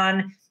are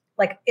on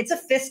it's a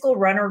fiscal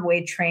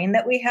runaway train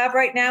that we have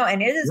right now.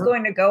 And it is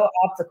going to go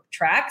off the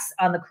tracks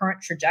on the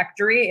current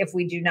trajectory if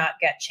we do not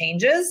get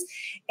changes.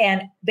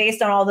 And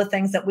based on all the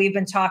things that we've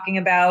been talking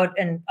about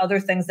and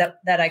other things that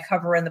I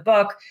cover in the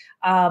book,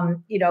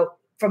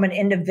 from an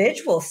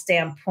individual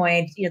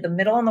standpoint, the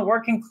middle and the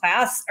working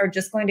class are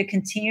just going to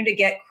continue to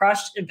get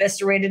crushed,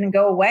 eviscerated, and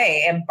go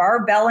away. And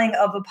barbelling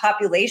of a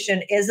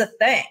population is a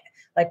thing.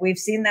 Like we've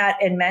seen that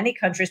in many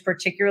countries,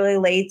 particularly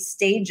late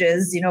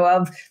stages,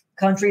 of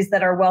countries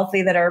that are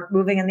wealthy that are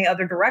moving in the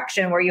other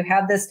direction, where you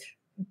have this,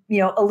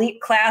 elite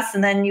class,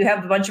 and then you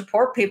have a bunch of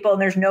poor people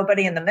and there's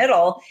nobody in the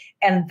middle.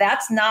 And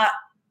that's not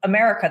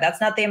America.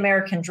 That's not the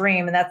American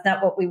dream. And that's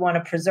not what we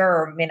want to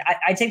preserve. I mean,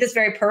 I take this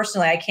very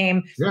personally. I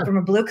came from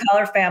a blue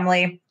collar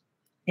family.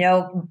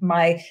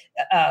 My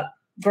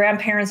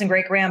grandparents and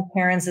great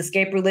grandparents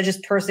escaped religious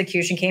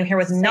persecution, came here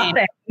with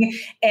nothing.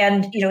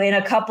 And, in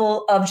a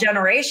couple of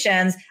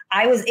generations,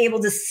 I was able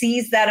to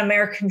seize that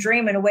American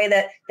dream in a way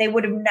that they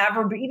would have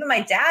never, even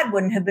my dad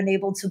wouldn't have been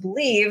able to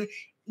believe.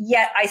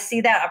 Yet I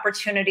see that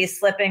opportunity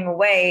slipping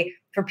away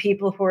for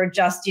people who are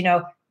just,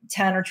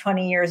 10 or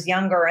 20 years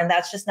younger. And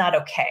that's just not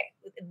okay.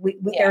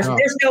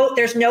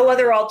 There's no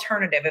other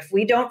alternative. If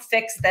we don't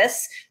fix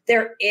this,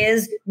 there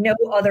is no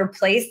other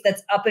place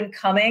that's up and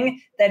coming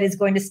that is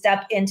going to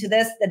step into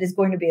this, that is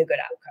going to be a good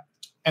outcome.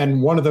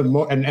 And one of the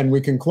and we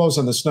can close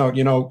on this note,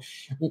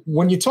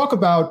 when you talk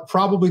about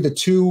probably the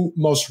two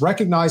most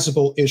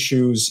recognizable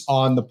issues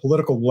on the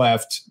political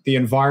left, the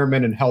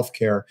environment and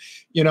healthcare,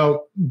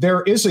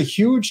 there is a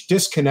huge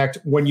disconnect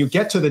when you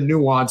get to the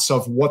nuance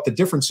of what the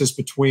difference is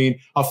between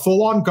a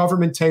full-on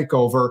government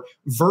takeover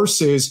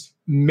versus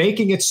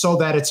making it so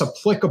that it's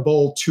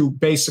applicable to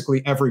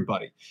basically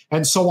everybody.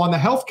 And so on the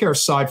healthcare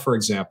side, for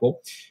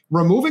example,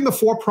 removing the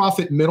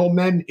for-profit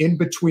middlemen in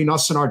between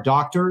us and our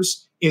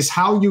doctors is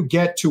how you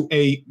get to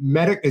a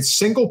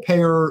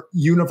single-payer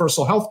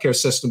universal healthcare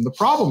system. The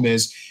problem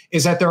is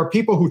that there are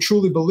people who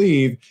truly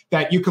believe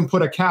that you can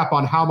put a cap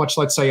on how much,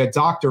 let's say, a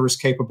doctor is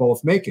capable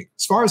of making.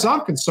 As far as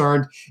I'm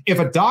concerned, if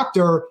a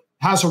doctor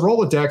has a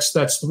Rolodex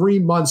that's 3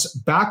 months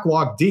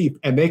backlog deep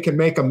and they can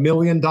make $1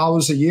 million a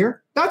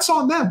year, that's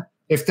on them.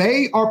 If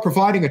they are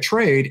providing a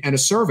trade and a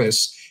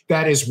service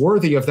that is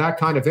worthy of that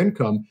kind of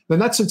income, then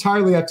that's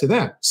entirely up to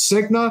them.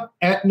 Cigna,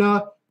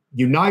 Aetna,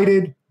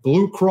 United,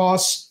 Blue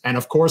Cross, and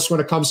of course, when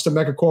it comes to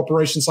mega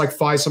corporations like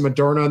Pfizer,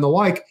 Moderna, and the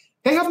like,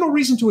 they have no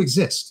reason to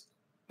exist.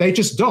 They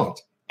just don't.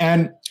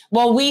 And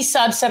we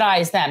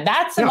subsidize them.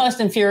 That's the most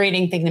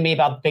infuriating thing to me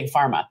about big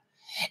pharma,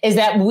 is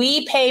that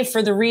we pay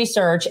for the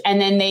research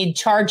and then they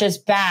charge us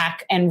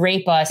back and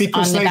rape us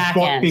on the back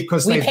end.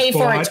 Because we pay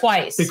for it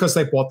twice. Because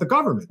they bought the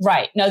government.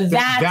 Right. No,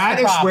 that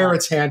is where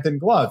it's hand in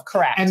glove.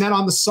 Correct. And then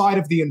on the side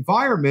of the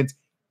environment,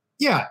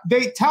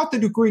 they tout the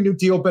new Green New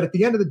Deal, but at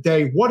the end of the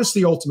day, what is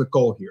the ultimate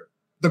goal here?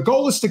 The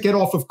goal is to get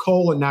off of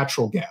coal and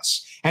natural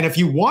gas. And if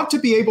you want to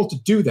be able to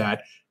do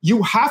that,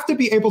 you have to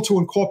be able to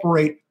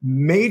incorporate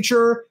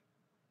major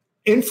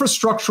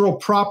infrastructural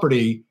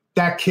property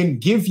that can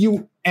give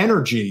you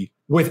energy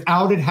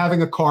without it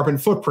having a carbon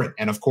footprint.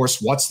 And of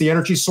course, what's the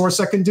energy source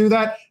that can do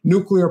that?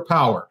 Nuclear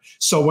power.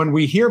 So when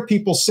we hear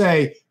people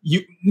say,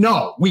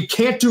 no, we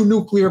can't do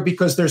nuclear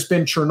because there's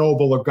been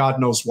Chernobyl or God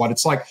knows what,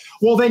 it's like,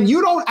 well, then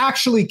you don't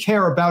actually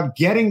care about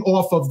getting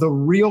off of the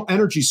real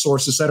energy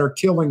sources that are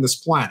killing this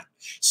planet.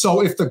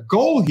 So if the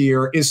goal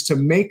here is to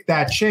make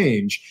that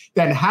change,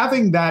 then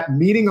having that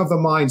meeting of the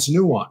minds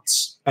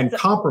nuance and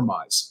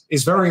compromise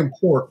is very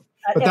important.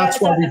 But that's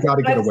why we've got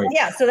to get away.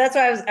 Yeah, so that's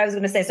what I was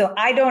going to say. So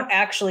I don't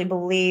actually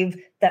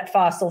believe that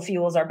fossil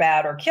fuels are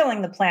bad or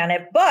killing the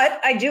planet, but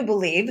I do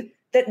believe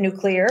that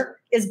nuclear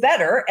is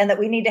better and that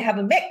we need to have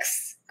a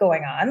mix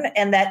going on,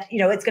 and that,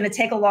 it's going to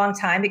take a long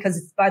time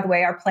because, by the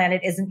way, our planet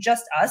isn't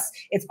just us,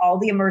 it's all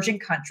the emerging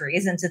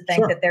countries. And to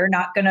think that they're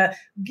not going to,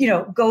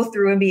 go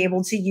through and be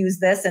able to use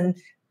this and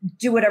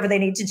do whatever they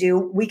need to do.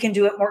 We can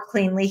do it more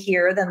cleanly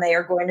here than they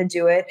are going to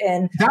do it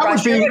in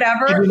Russia,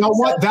 whatever. And you know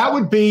what? That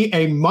would be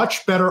a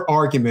much better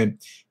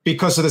argument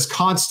because of this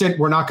constant,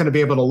 we're not going to be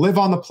able to live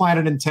on the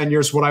planet in 10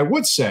 years. What I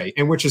would say,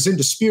 and which is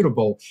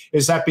indisputable,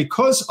 is that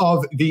because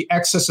of the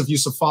excessive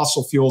use of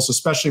fossil fuels,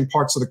 especially in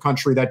parts of the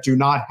country that do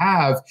not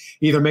have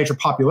either major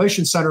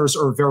population centers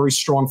or very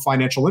strong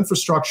financial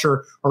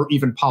infrastructure, or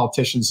even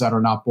politicians that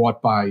are not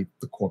bought by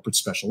the corporate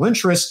special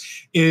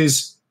interests,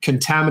 is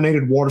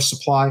contaminated water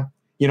supply.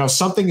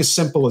 Something as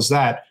simple as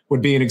that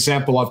would be an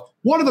example of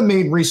one of the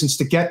main reasons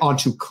to get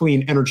onto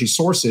clean energy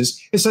sources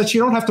is that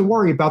you don't have to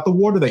worry about the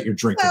water that you're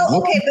drinking.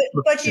 Well, okay,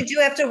 but you do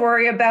have to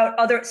worry about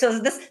other. So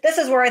this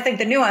is where I think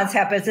the nuance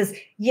happens is,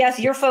 yes,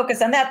 you're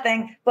focused on that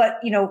thing, but,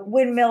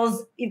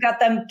 windmills, you've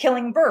got them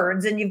killing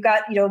birds, and you've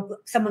got,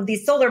 some of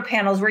these solar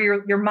panels where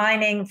you're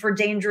mining for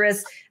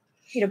dangerous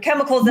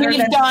chemicals that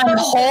We've done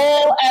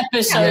whole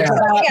episodes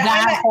about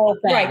that whole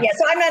thing. Right. Yeah.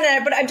 So I'm not in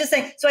it, but I'm just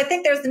saying, so I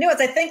think there's the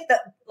nuance. I think that,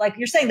 like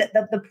you're saying, that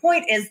the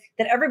point is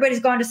that everybody's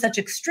gone to such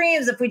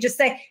extremes. If we just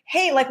say,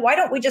 hey, why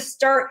don't we just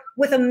start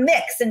with a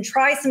mix and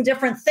try some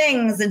different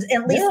things and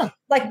at least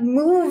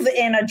move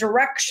in a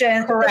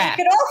direction that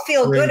we could all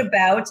feel good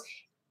about.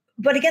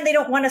 But again, they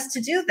don't want us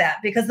to do that,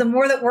 because the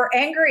more that we're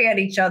angry at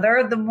each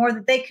other, the more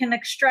that they can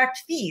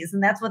extract fees.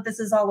 And that's what this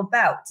is all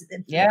about.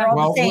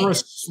 We're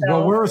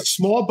a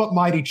small but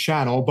mighty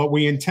channel, but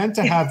we intend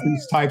to have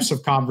these types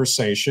of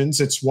conversations.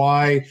 It's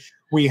why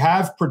we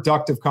have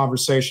productive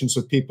conversations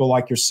with people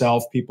like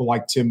yourself, people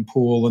like Tim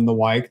Pool and the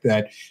like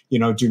that,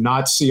 do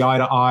not see eye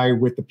to eye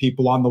with the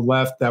people on the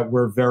left that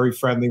we're very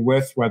friendly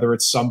with, whether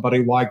it's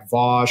somebody like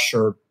Vosh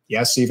or,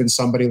 yes, even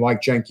somebody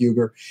like Cenk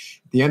Uygur.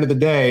 At the end of the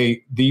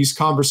day, these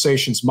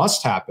conversations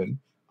must happen.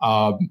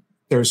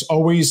 There's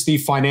always the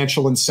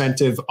financial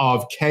incentive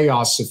of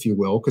chaos, if you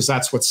will, because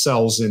that's what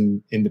sells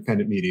in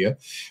independent media.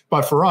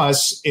 But for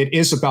us, it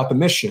is about the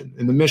mission,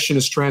 and the mission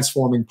is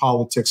transforming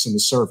politics into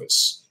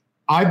service.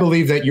 I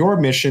believe that your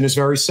mission is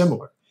very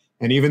similar.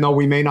 And even though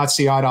we may not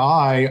see eye to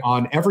eye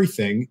on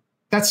everything,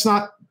 that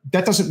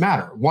doesn't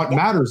matter. What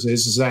matters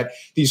is that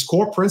these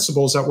core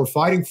principles that we're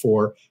fighting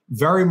for,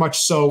 very much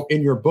so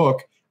in your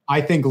book, I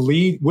think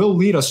will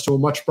lead us to a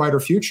much brighter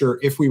future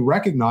if we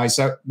recognize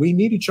that we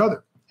need each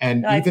other.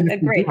 And even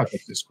if we do have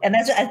this. And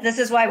this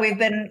is why we've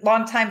been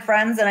longtime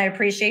friends, and I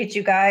appreciate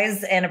you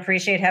guys and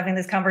appreciate having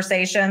these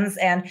conversations.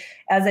 And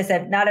as I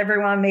said, not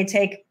everyone may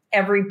take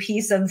every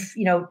piece of,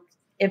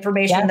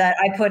 information that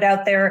I put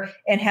out there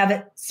and have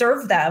it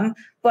serve them,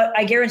 but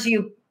I guarantee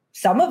you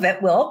some of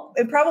it will,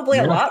 and probably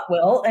a lot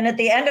will. And at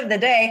the end of the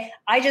day,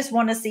 I just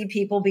want to see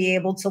people be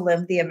able to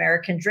live the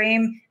American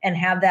dream and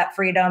have that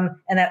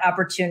freedom and that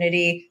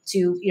opportunity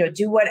to,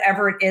 do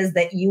whatever it is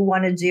that you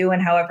want to do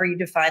and however you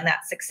define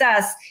that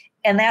success.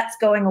 And that's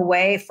going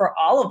away for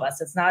all of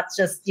us. It's not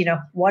just,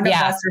 one of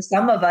us or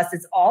some of us,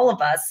 it's all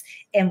of us.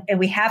 And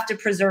we have to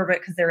preserve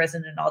it because there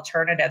isn't an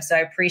alternative. So I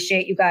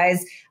appreciate you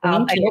guys. I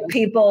hope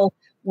people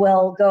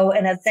will go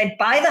and say,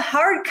 buy the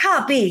hard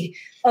copy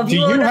of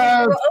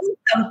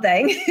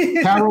something.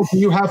 Carol, do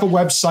you have a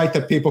website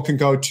that people can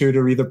go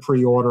to either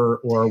pre-order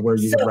or where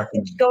you would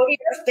recommend? Go to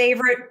your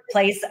favorite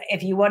place.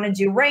 If you want to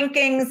do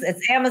rankings,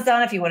 it's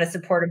Amazon. If you want to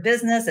support a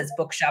business, it's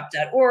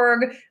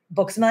bookshop.org,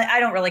 Books A Million. I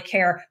don't really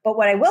care. But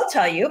what I will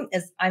tell you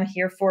is I'm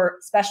here for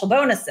special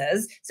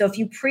bonuses. So if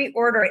you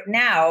pre-order it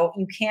now,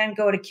 you can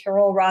go to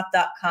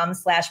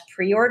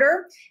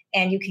carolroth.com/pre-order,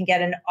 and you can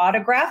get an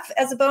autograph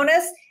as a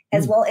bonus,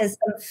 as well as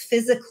some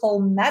physical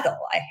metal.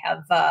 I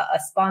have a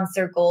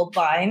sponsor,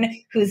 Goldvine,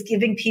 who's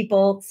giving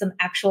people some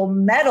actual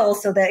metal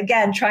so that,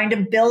 again, trying to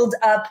build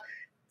up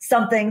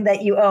something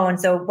that you own.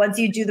 So once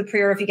you do the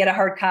pre-order, if you get a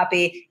hard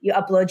copy, you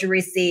upload your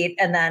receipt,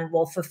 and then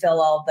we'll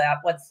fulfill all of that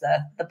once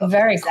the book.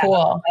 Very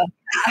cool.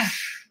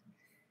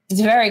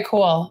 It's very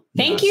cool.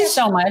 Thank you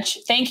so much.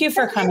 Thank you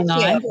for coming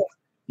on.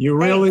 You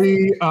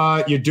really,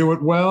 you do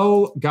it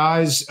well.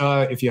 Guys,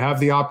 if you have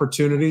the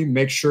opportunity,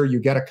 make sure you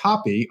get a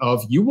copy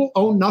of You Will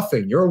Own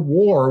Nothing, Your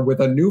War with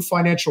a New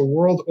Financial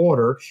World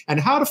Order and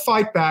How to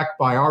Fight Back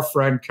by our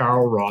friend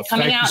Carol Roth.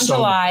 Coming out in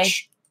July.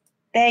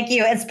 Thank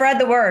you. And spread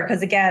the word,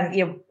 because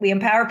again, we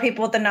empower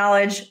people with the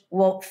knowledge.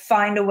 We'll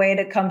find a way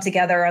to come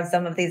together on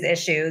some of these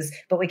issues,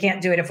 but we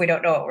can't do it if we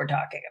don't know what we're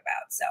talking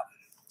about. So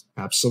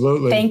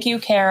absolutely. Thank you,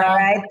 Carol. All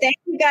right. Thank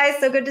you, guys.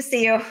 So good to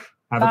see you.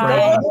 Have a great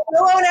one.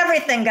 Go own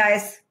everything,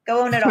 guys.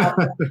 Go own it all.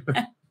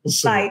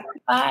 Bye.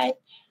 Bye.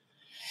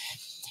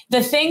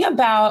 The thing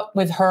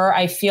with her,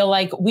 I feel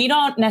like we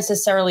don't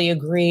necessarily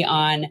agree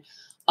on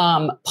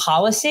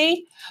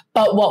policy,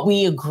 but what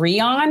we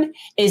agree on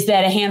is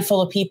that a handful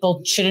of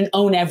people shouldn't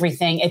own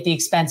everything at the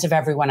expense of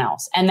everyone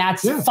else. And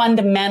that's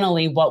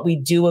fundamentally what we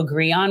do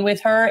agree on with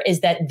her,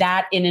 is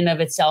that in and of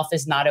itself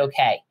is not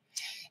okay.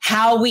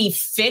 How we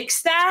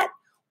fix that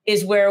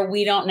is where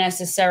we don't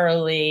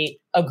necessarily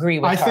agree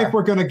with her. I think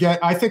we're going to get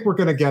them. I think we're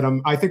going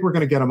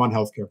to get them on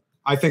healthcare.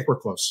 I think we're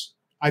close.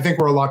 I think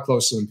we're a lot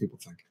closer than people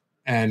think.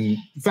 And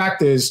the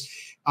fact is,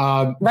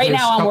 right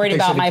now I'm worried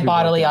about my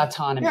bodily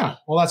autonomy. Yeah,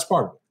 well, that's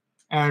part of it.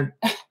 And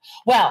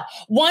well,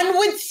 one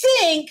would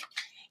think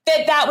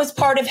that was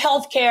part of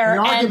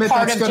healthcare and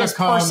part of just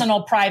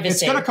personal privacy.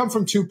 It's going to come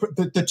from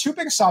the two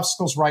biggest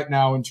obstacles right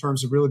now in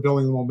terms of really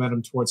building the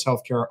momentum towards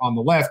healthcare on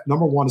the left.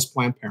 Number one is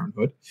Planned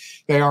Parenthood.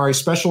 They are a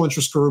special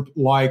interest group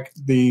like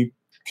the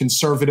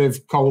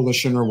Conservative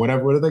Coalition, or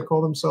whatever. What do they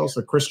call themselves?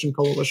 The Christian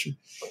Coalition.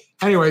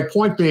 Anyway,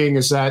 point being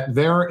is that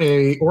they're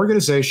a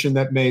organization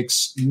that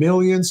makes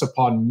millions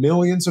upon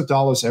millions of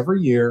dollars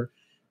every year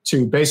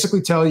to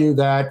basically tell you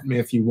that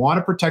if you want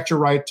to protect your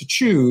right to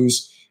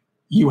choose,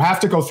 you have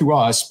to go through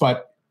us,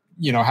 but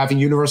having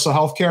universal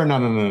health care? No.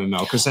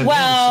 Because then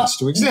it needs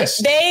to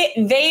exist.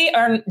 They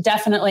are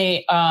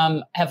definitely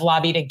have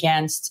lobbied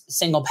against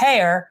single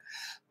payer,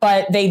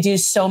 but they do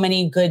so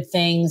many good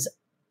things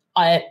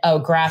at a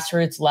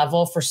grassroots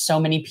level for so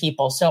many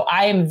people. So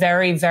I am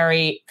very,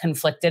 very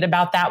conflicted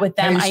about that with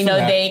them. I know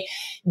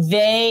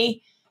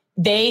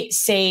they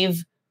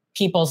save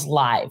people's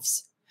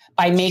lives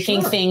by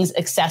making things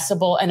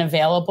accessible and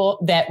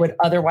available that would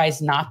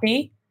otherwise not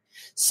be.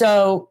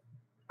 So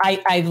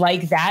I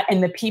like that.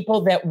 And the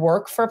people that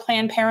work for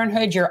Planned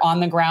Parenthood, your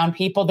on the ground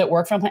people that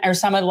work for are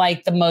some of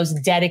like the most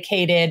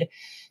dedicated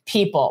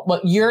people.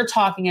 What you're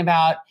talking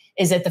about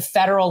is at the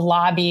federal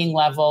lobbying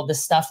level, the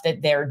stuff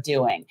that they're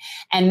doing.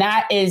 And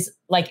that is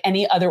like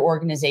any other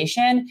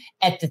organization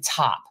at the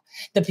top.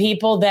 The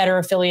people that are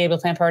affiliated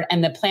with Planned Parenthood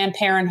and the Planned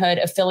Parenthood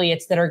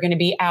affiliates that are going to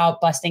be out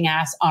busting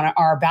ass on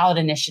our ballot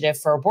initiative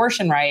for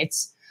abortion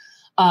rights,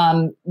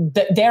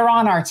 they're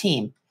on our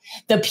team.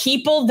 The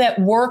people that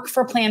work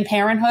for Planned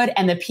Parenthood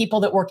and the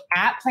people that work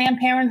at Planned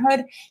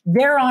Parenthood,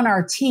 they're on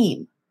our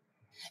team.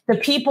 The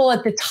people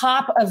at the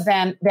top of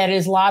them that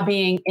is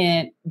lobbying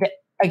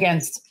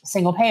against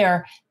single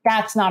payer,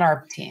 that's not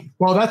our team.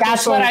 Well, that's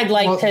also, what I'd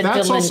like to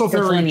that's also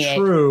very delineate.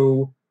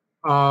 True.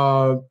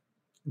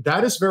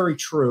 That is very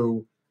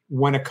true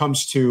when it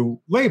comes to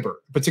labor,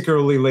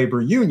 particularly labor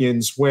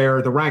unions,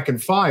 where the rank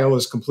and file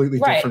is completely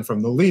different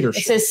from the leadership.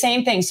 It's the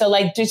same thing. So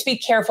like, just be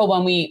careful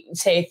when we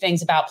say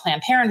things about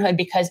Planned Parenthood,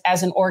 because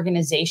as an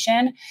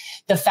organization,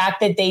 the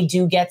fact that they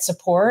do get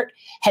support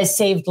has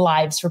saved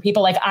lives for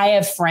people. Like I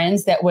have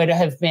friends that would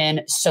have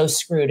been so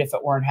screwed if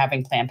it weren't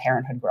having Planned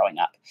Parenthood growing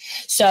up.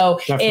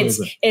 So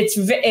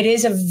it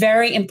is a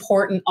very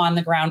important on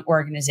the ground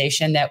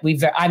organization that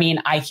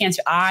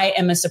I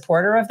am a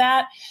supporter of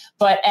that.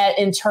 But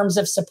in terms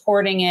of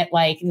supporting it,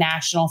 like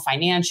national,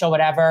 financial,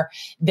 whatever,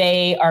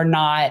 they are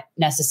not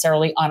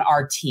necessarily on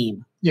our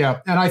team.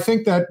 Yeah. And I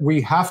think that we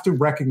have to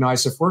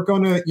recognize if we're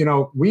going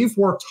to, we've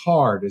worked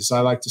hard, as I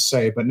like to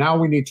say, but now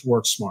we need to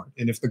work smart.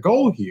 And if the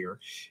goal here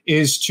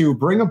is to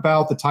bring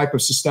about the type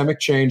of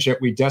systemic change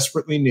that we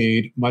desperately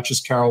need, much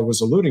as Carol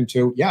was alluding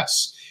to,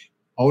 yes,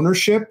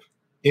 ownership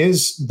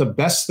is the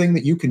best thing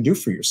that you can do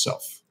for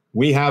yourself.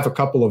 We have a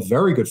couple of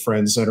very good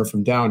friends that are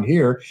from down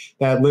here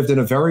that lived in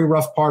a very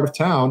rough part of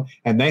town,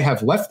 and they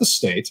have left the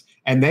state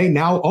and they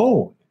now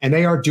own, and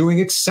they are doing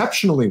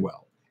exceptionally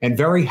well and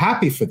very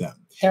happy for them.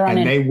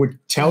 And they would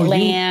tell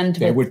you,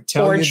 they would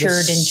tell you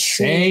the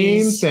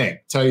same thing,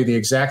 tell you the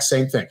exact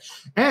same thing.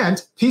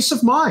 And peace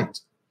of mind.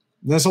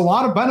 There's a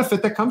lot of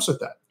benefit that comes with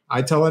that.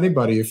 I tell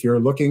anybody, if you're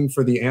looking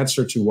for the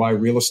answer to why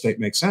real estate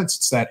makes sense,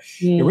 it's that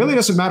it really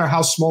doesn't matter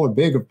how small or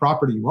big of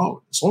property you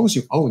own. As long as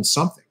you own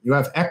something, you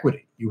have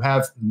equity, you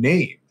have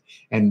name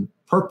and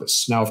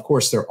purpose. Now, of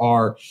course, there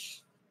are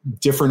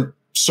different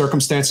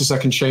circumstances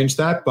that can change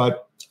that,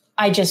 but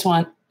I just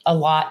want a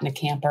lot and a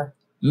camper.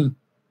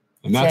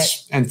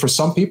 And for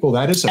some people,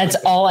 that's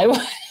all I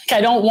want. I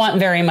don't want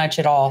very much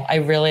at all. I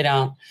really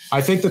don't. I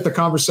think that the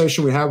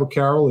conversation we have with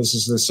Carol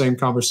is the same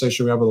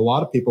conversation we have with a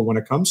lot of people when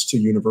it comes to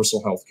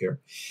universal health care.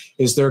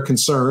 Is their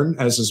concern,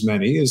 as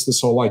many, is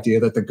this whole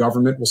idea that the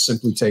government will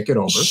simply take it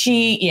over.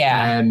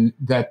 And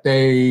that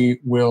they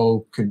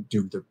will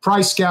do the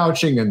price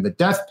gouging and the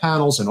death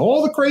panels and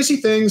all the crazy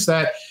things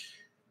that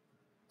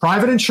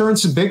private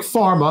insurance and big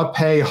pharma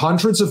pay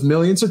hundreds of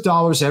millions of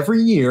dollars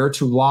every year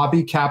to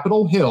lobby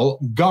Capitol Hill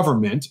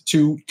government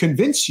to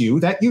convince you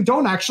that you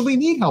don't actually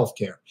need health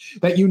care,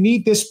 that you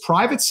need this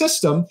private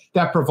system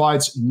that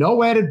provides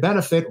no added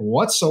benefit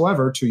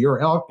whatsoever to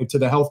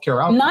the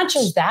healthcare outcomes. Not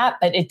just that,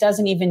 but it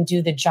doesn't even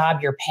do the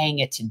job you're paying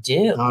it to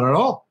do. Not at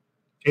all.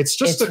 It's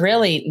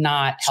really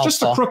not helpful. It's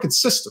just a crooked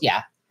system.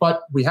 Yeah.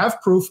 But we have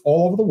proof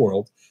all over the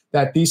world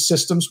that these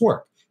systems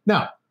work.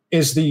 Now,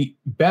 is the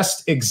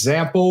best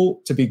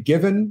example to be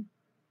given,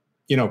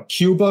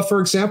 Cuba, for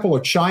example,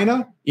 or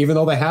China, even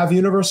though they have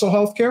universal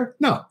health care?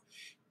 No.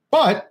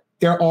 But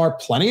there are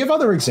plenty of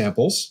other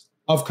examples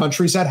of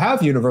countries that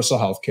have universal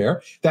health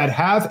care, that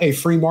have a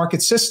free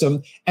market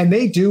system, and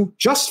they do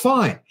just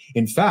fine.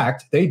 In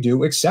fact, they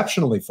do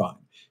exceptionally fine.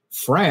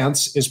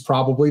 France is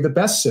probably the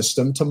best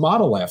system to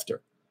model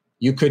after.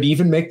 You could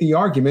even make the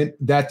argument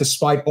that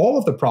despite all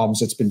of the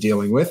problems it's been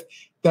dealing with,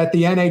 that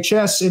the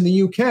NHS in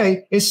the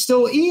UK is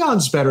still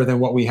eons better than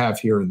what we have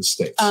here in the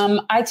States.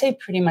 I'd say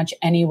pretty much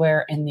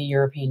anywhere in the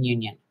European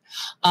Union.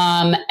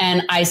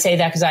 And I say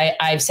that because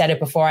I've said it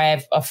before. I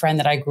have a friend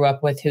that I grew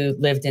up with who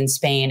lived in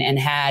Spain and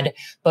had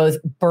both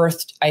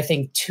birthed, I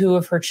think, 2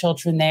 of her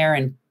children there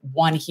and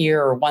 1 here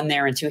or 1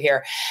 there and 2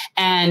 here.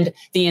 And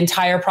the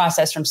entire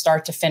process from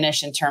start to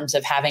finish in terms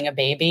of having a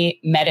baby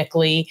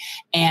medically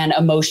and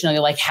emotionally,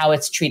 like how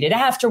it's treated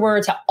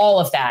afterwards, all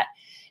of that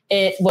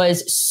it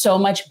was so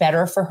much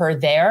better for her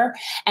there.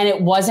 And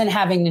it wasn't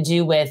having to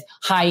do with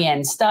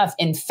high-end stuff.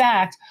 In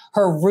fact,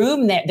 her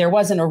room there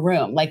wasn't a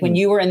room. Like when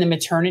you were in the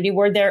maternity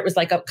ward there, it was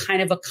like a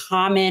kind of a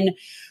common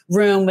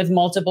room with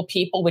multiple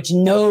people, which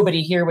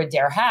nobody here would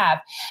dare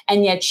have.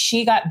 And yet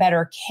she got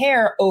better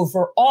care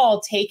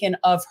overall taken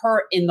of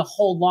her in the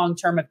whole long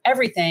term of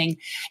everything.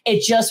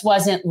 It just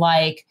wasn't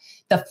like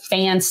the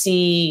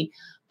fancy,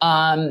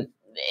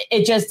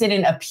 it just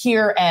didn't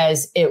appear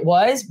as it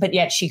was, but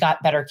yet she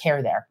got better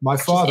care there. My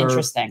father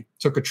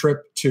took a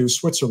trip to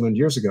Switzerland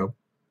years ago,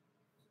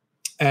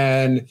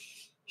 and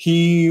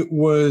he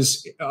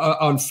was,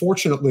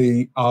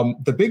 unfortunately,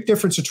 the big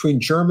difference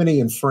between Germany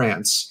and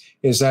France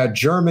is that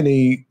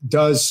Germany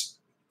does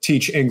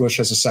teach English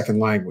as a second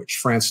language.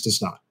 France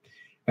does not.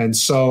 And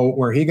so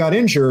where he got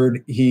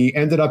injured, he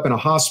ended up in a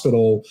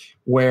hospital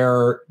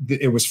where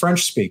it was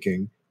French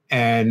speaking,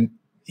 and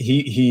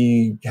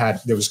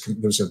there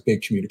was a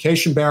big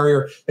communication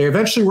barrier. They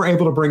eventually were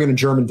able to bring in a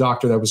German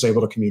doctor that was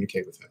able to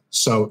communicate with him.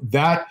 So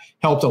that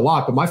helped a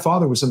lot. But my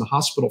father was in the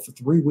hospital for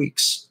 3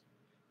 weeks.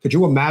 Could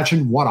you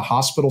imagine what a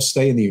hospital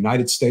stay in the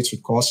United States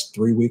would cost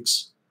 3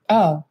 weeks?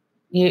 Oh,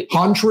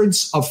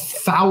 hundreds of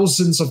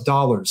thousands of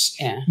dollars,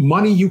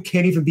 money you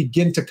can't even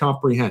begin to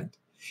comprehend.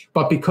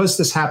 But because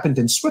this happened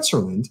in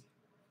Switzerland,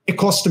 it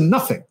cost him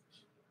nothing,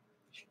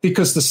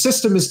 because the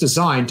system is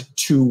designed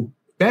to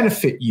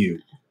benefit you,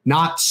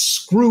 not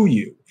screw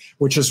you,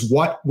 which is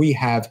what we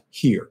have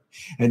here.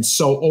 And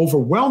so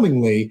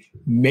overwhelmingly,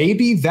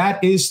 maybe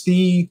that is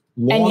the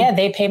long. And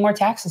they pay more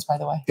taxes, by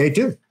the way. They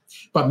do.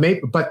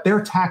 But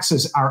their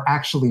taxes are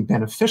actually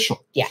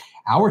beneficial. Yeah.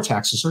 Our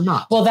taxes are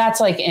not. Well,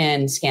 that's like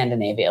in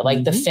Scandinavia.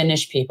 Like the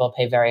Finnish people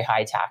pay very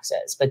high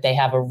taxes, but they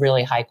have a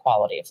really high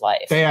quality of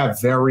life. They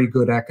have very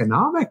good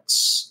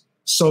economics.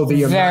 So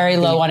very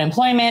low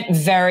unemployment,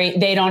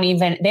 they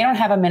don't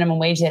have a minimum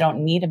wage. They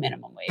don't need a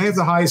minimum wage. They have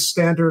the highest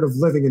standard of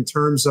living in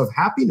terms of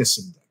happiness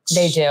index.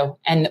 They do.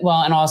 And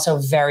also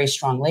very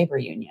strong labor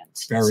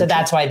unions.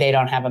 That's why they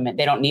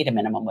don't need a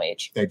minimum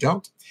wage. They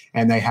don't.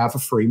 And they have a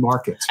free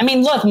market. I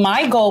mean, look,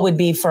 my goal would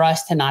be for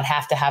us to not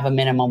have to have a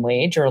minimum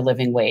wage or a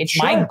living wage.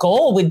 Sure. My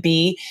goal would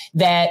be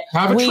that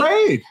have a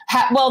trade.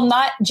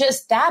 Not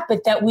just that,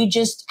 but that we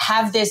just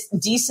have this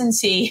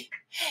decency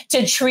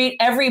to treat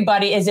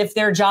everybody as if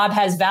their job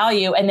has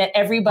value, and that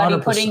everybody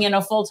 100%. Putting in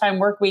a full-time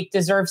work week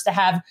deserves to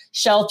have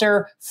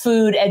shelter,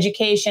 food,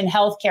 education,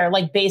 healthcare,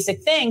 like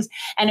basic things.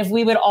 And if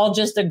we would all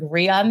just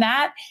agree on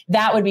that,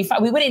 that would be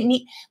fine. We wouldn't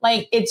need,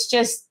 it's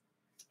just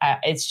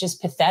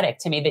pathetic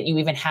to me that you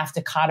even have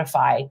to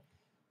codify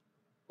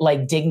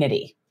like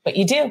dignity, but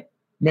you do.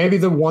 Maybe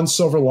the one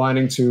silver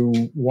lining to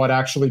what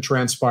actually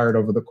transpired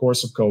over the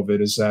course of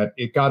COVID is that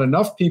it got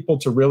enough people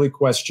to really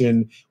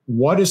question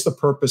what is the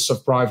purpose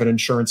of private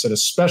insurance, and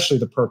especially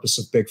the purpose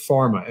of big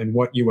pharma. And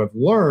what you have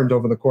learned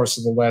over the course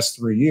of the last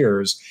 3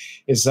 years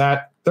is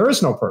that there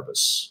is no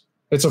purpose.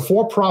 It's a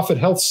for-profit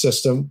health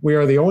system. We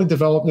are the only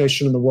developed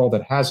nation in the world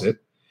that has it.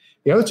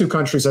 The other two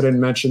countries I didn't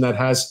mention that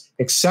has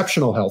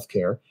exceptional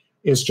healthcare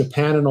is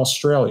Japan and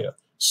Australia.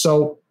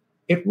 So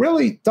it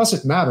really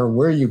doesn't matter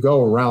where you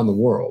go around the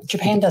world.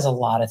 Japan does a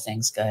lot of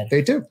things good.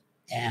 They do.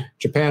 Yeah.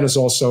 Japan is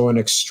also an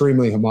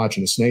extremely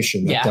homogenous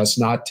nation that does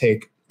not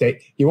take.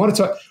 You want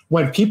to talk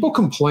when people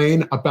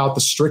complain about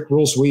the strict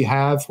rules we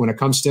have when it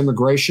comes to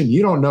immigration.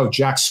 You don't know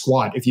jack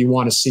squat if you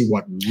want to see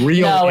what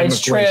real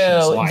immigration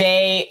is like.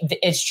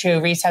 It's true.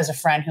 Reese has a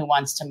friend who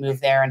wants to move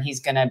there, and he's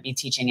going to be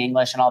teaching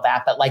English and all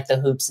that. But like the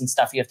hoops and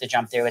stuff you have to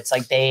jump through, it's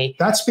like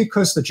That's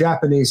because the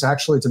Japanese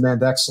actually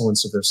demand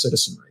excellence of their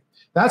citizenry.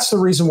 That's the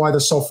reason why they're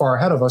so far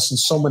ahead of us in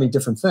so many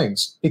different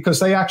things, because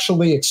they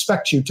actually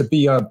expect you to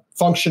be a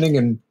functioning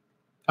and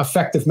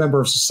effective member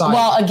of society.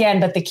 Well, again,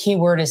 but the key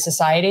word is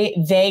society.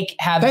 They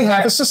have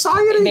a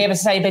society. They have a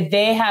society, but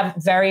they have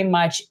very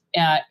much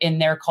in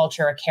their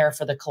culture a care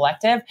for the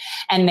collective,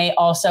 and they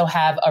also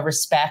have a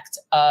respect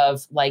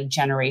of like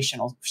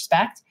generational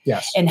respect.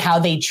 Yes, in how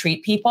they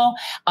treat people.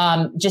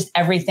 Just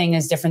everything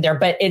is different there,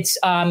 but it's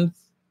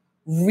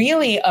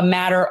really a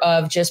matter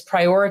of just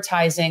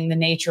prioritizing the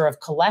nature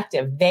of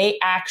collective. They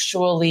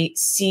actually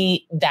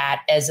see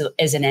that as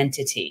an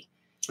entity.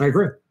 I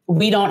agree.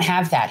 We don't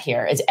have that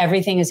here.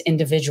 Everything is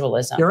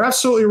individualism. You're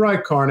absolutely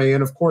right, Carney.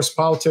 And of course,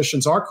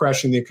 politicians are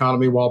crashing the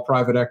economy while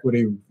private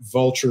equity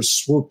vultures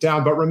swoop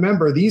down. But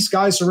remember, these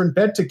guys are in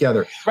bed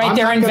together. Right.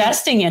 They're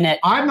investing in it.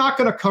 I'm not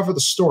going to cover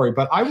the story,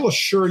 but I will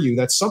assure you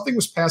that something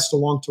was passed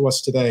along to us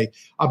today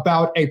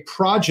about a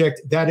project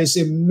that is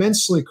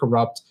immensely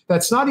corrupt,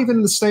 that's not even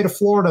in the state of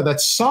Florida,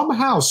 that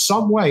somehow,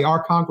 some way,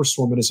 our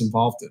congresswoman is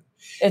involved in.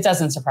 It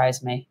doesn't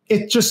surprise me.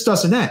 It just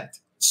doesn't end.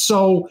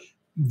 So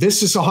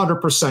this is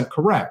 100%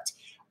 correct.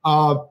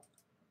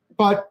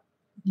 But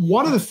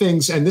one of the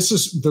things, and this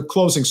is the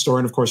closing story,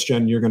 and of course,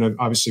 Jen, you're going to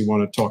obviously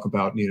want to talk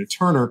about Nina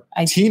Turner.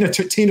 Tina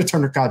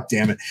Turner, God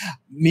damn it.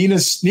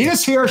 Nina's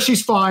here.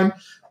 She's fine.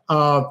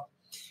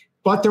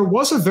 But there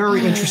was a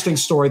very interesting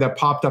story that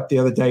popped up the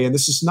other day, and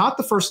this is not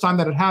the first time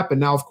that it happened.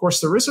 Now, of course,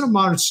 there isn't a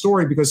modern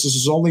story because this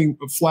was only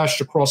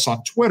flashed across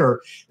on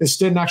Twitter. This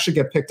didn't actually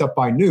get picked up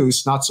by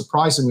news. Not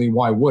surprisingly,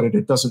 why would it?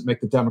 It doesn't make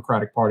the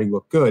Democratic Party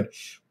look good.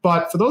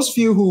 But for those of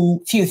you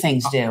who... Few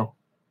things do.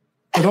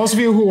 For those of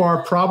you who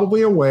are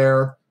probably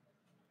aware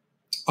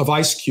of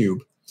Ice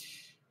Cube,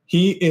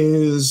 he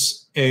is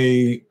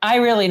I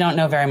really don't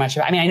know very much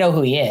about. I mean, I know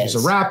who he is.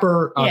 He's a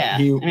rapper.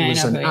 He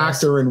was an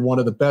actor in one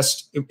of the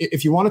best.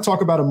 If you want to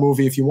talk about a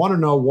movie, if you want to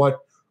know what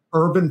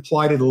urban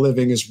plighted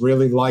living is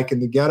really like in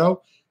the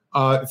ghetto,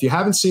 if you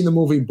haven't seen the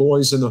movie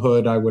Boys in the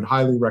Hood, I would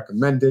highly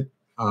recommend it.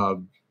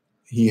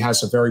 He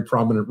has a very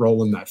prominent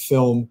role in that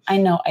film. I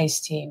know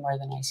Ice-T more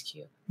than Ice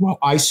Cube. Well,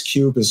 Ice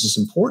Cube is as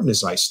important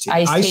as Ice-T.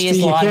 Ice-T is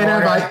you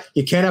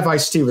can't have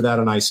Ice-T without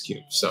an Ice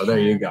Cube. So there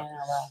you go.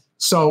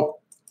 So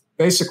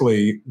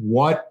basically,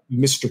 what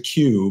Mr.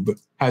 Cube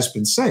has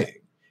been saying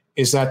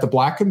is that the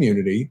Black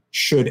community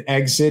should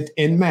exit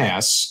en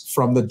masse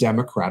from the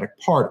Democratic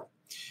Party.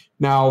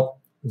 Now,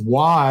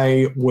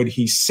 why would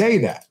he say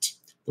that?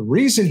 The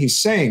reason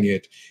he's saying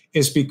it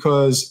is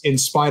because in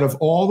spite of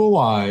all the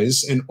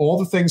lies and all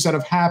the things that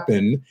have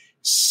happened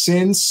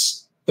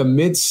since the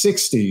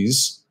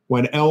mid-'60s,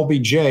 when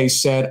LBJ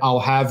said, I'll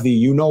have the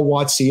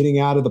you-know-what's eating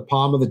out of the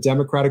palm of the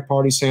Democratic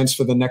Party's hands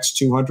for the next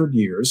 200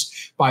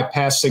 years by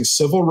passing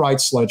civil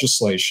rights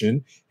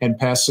legislation and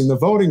passing the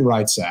Voting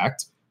Rights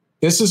Act,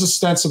 this is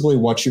ostensibly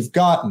what you've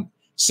gotten.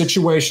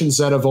 Situations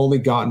that have only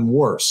gotten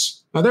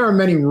worse. Now, there are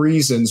many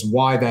reasons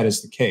why that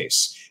is the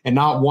case. And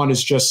not one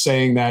is just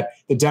saying that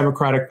the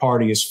Democratic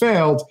Party has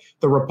failed.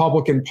 The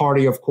Republican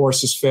Party, of course,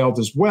 has failed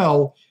as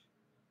well.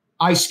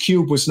 Ice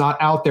Cube was not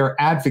out there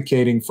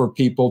advocating for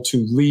people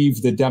to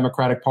leave the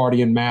Democratic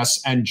Party en masse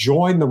and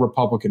join the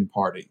Republican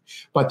Party.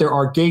 But there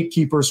are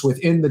gatekeepers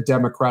within the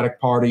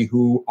Democratic Party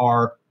who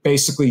are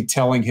basically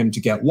telling him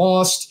to get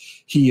lost.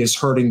 He is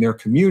hurting their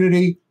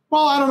community.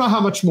 Well, I don't know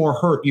how much more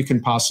hurt you can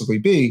possibly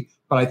be,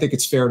 but I think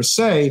it's fair to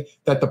say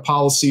that the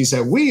policies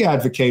that we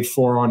advocate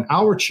for on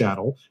our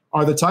channel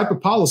are the type of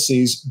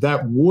policies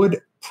that would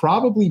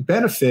probably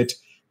benefit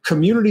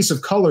communities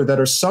of color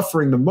that are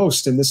suffering the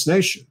most in this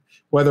nation.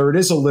 Whether it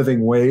is a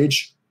living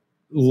wage,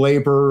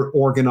 labor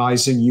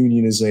organizing,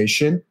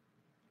 unionization,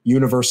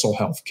 universal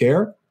health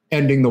care,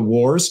 ending the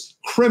wars,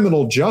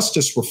 criminal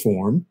justice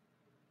reform.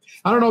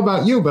 I don't know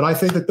about you, but I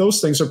think that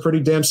those things are pretty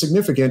damn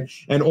significant.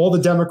 And all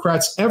the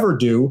Democrats ever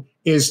do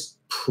is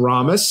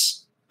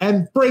promise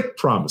and break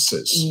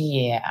promises.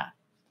 Yeah.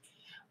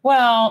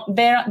 Well,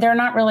 they're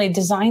not really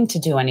designed to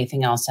do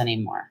anything else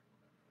anymore.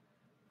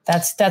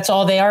 That's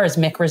all they are is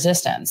Mick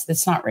resistance.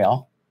 That's not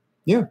real.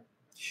 Yeah.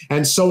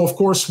 And so, of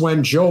course,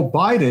 when Joe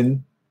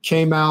Biden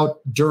came out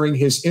during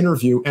his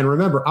interview, and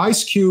remember,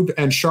 Ice Cube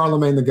and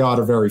Charlemagne the God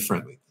are very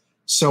friendly.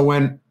 So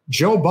when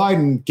Joe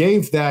Biden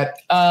gave that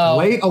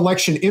late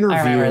election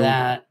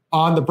interview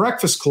on the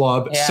Breakfast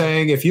Club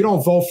saying, if you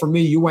don't vote for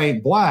me, you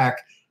ain't black,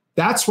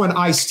 that's when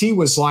Ice-T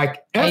was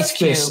like, F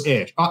this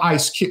it.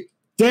 Ice Cube.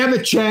 Damn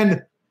it,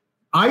 Jen.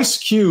 Ice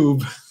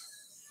Cube.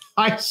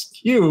 Ice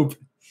Cube.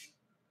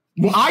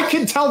 Well, I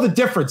can tell the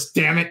difference,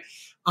 damn it.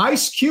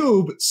 Ice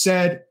Cube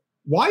said,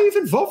 why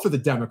even vote for the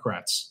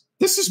Democrats?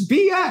 This is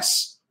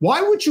BS.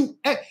 Why would you,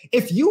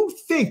 if you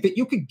think that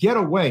you could get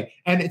away,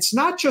 and it's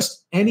not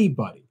just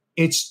anybody,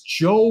 it's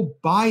Joe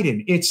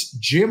Biden, it's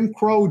Jim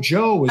Crow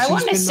Joe. I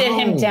want to sit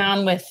him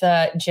down with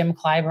Jim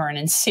Clyburn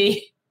and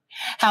see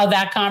how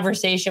that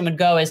conversation would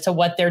go as to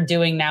what they're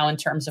doing now in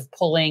terms of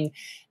pulling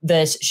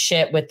this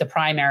shit with the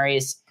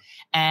primaries,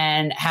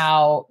 and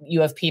how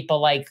you have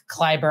people like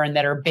Clyburn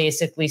that are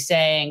basically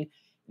saying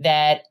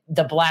that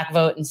the black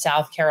vote in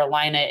South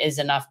Carolina is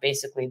enough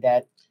basically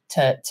that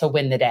to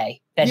win the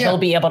day, that he'll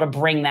be able to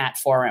bring that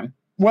for him.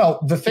 Well,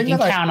 the thing you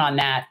can count on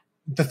that.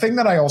 The thing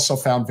that I also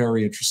found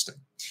very interesting,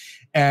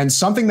 and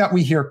something that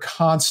we hear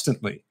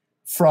constantly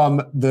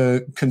from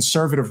the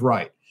conservative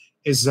right,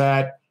 is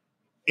that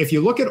if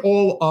you look at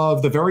all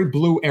of the very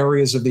blue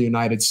areas of the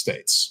United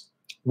States,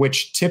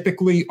 which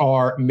typically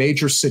are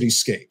major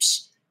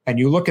cityscapes, and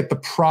you look at the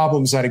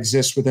problems that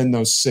exist within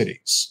those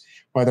cities,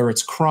 whether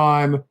it's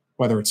crime,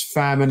 whether it's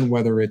famine,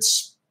 whether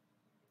it's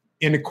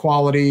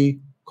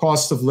inequality,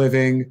 cost of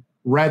living,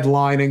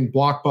 redlining,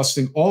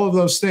 blockbusting, all of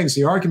those things,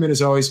 the argument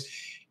is always,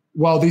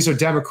 well, these are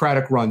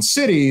Democratic-run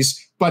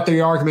cities, but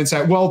the argument's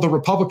that, well, the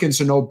Republicans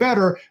are no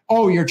better.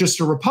 Oh, you're just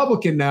a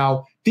Republican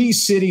now.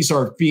 These cities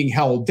are being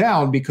held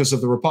down because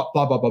of the blah,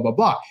 blah, blah, blah,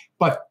 blah.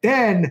 But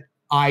then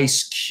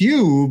Ice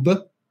Cube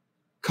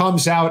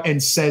comes out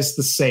and says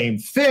the same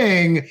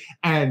thing,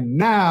 and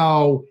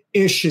now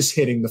ish is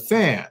hitting the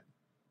fan.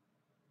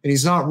 And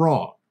he's not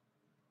wrong.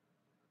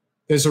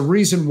 There's a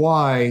reason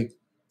why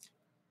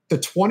the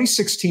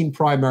 2016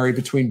 primary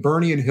between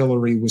Bernie and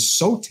Hillary was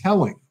so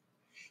telling,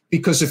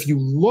 because if you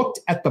looked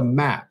at the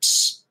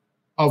maps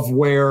of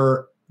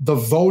where the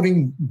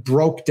voting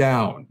broke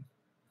down,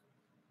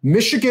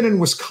 Michigan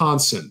and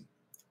Wisconsin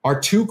are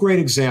two great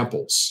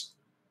examples.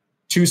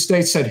 Two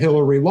states that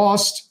Hillary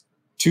lost,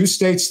 two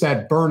states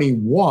that Bernie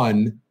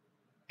won,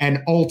 and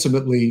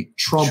ultimately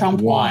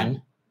Trump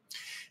won.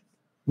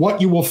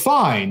 What you will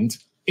find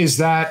is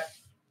that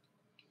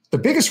the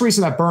biggest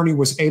reason that Bernie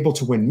was able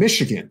to win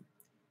Michigan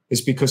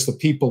is because the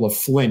people of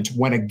Flint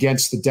went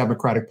against the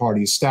Democratic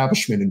Party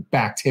establishment and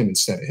backed him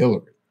instead of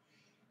Hillary.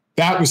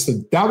 That was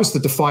the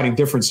defining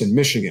difference in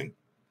Michigan.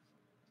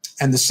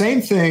 And the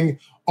same thing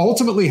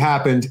ultimately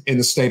happened in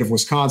the state of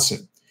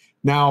Wisconsin.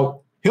 Now,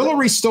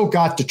 Hillary still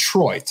got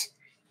Detroit,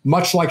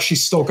 much like she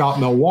still got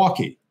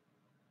Milwaukee,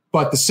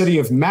 but the city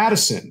of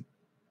Madison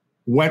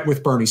went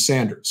with Bernie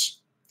Sanders.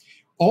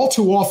 All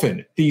too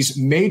often, these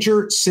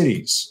major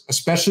cities,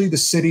 especially the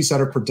cities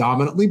that are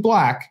predominantly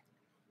black,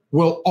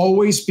 will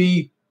always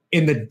be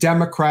in the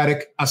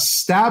Democratic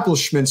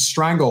establishment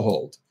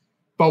stranglehold.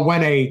 But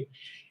when a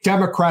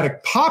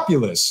Democratic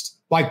populist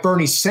like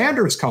Bernie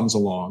Sanders comes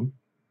along,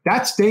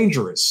 that's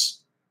dangerous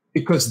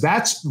because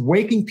that's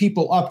waking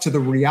people up to the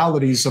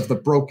realities of the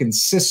broken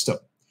system.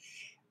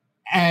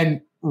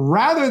 And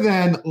rather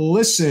than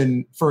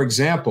listen, for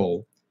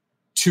example,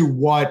 to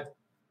what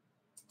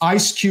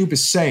Ice Cube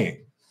is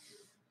saying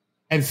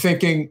and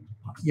thinking,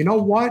 you know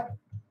what,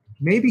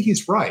 maybe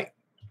he's right.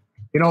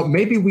 You know,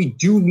 maybe we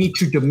do need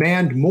to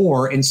demand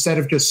more instead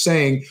of just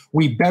saying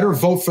we better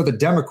vote for the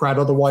Democrat,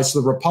 otherwise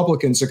the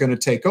Republicans are going to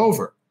take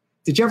over.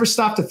 Did you ever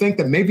stop to think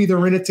that maybe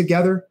they're in it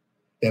together?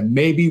 That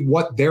maybe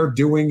what they're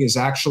doing is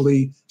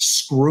actually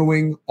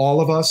screwing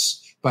all of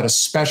us, but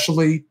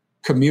especially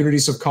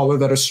communities of color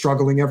that are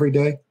struggling every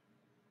day?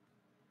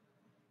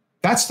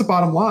 That's the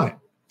bottom line.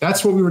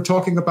 That's what we were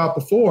talking about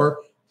before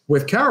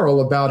with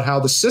Carol about how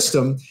the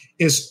system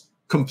is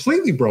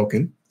completely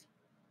broken.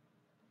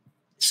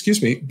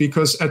 Excuse me,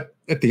 because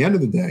at the end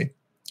of the day,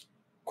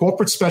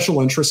 corporate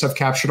special interests have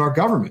captured our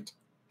government,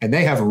 and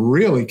they have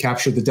really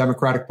captured the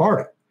Democratic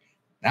Party.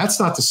 That's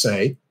not to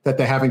say that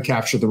they haven't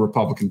captured the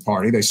Republican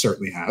Party. They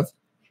certainly have.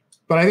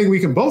 But I think we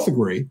can both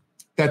agree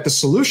that the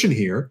solution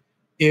here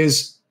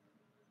is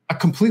a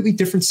completely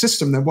different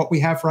system than what we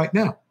have right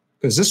now,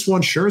 because this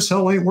one sure as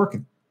hell ain't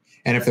working.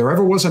 And if there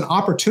ever was an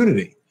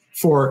opportunity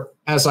for,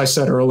 as I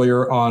said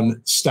earlier on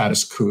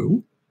status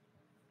quo,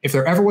 if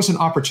there ever was an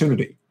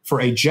opportunity for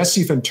a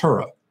Jesse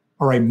Ventura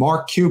or a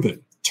Mark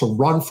Cuban to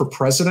run for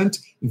president,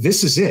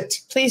 this is it.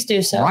 Please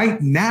do so. Right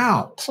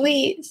now.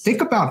 Please.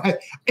 Think about it.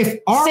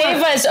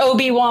 Save us,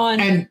 Obi-Wan.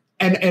 And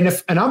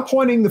I'm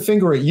pointing the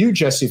finger at you,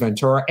 Jesse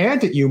Ventura,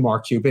 and at you,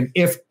 Mark Cuban.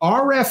 If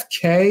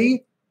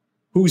RFK,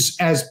 who's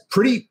as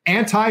pretty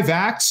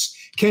anti-vax,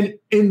 can,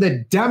 in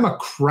the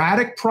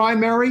Democratic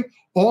primary,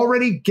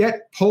 already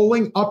get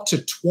polling up to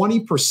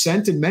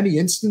 20% in many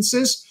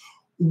instances,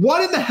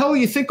 what in the hell do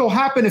you think will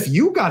happen if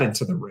you got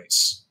into the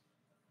race?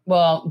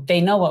 Well,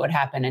 they know what would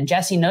happen, and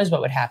Jesse knows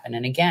what would happen.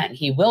 And again,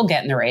 he will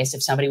get in the race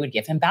if somebody would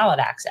give him ballot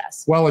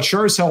access. Well, it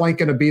sure as hell ain't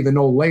going to be the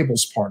No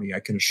Labels Party. I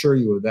can assure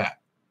you of that.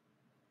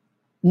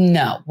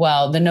 No.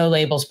 Well, the No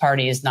Labels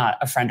Party is not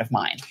a friend of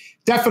mine.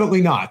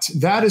 Definitely not.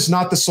 That is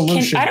not the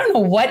solution. I don't know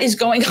what is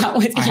going on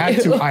with you.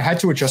 I had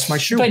to adjust my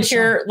shoe. But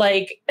you're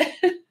like...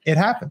 It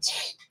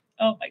happens.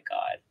 Oh, my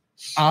God.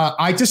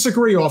 I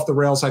disagree off the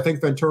rails. I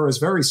think Ventura is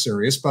very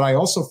serious, but I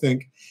also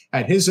think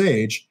at his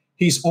age,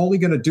 he's only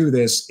going to do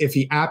this if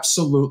he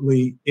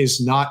absolutely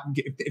is not.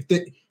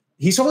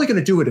 He's only going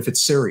to do it if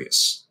it's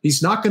serious.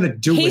 He's not going to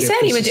do it. He said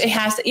he would. He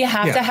has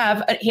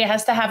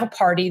to have a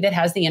party that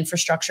has the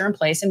infrastructure in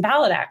place and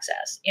ballot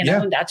access. You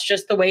know, and that's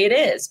just the way it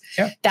is.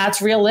 Yeah.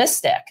 That's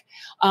realistic.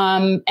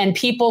 And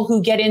people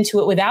who get into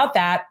it without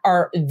that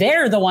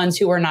they're the ones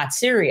who are not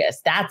serious.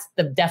 That's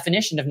the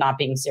definition of not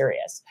being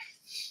serious.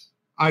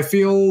 I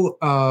feel,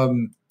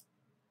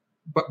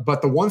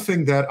 but the one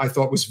thing that I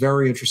thought was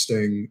very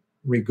interesting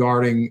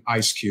regarding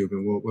Ice Cube,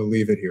 and we'll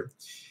leave it here.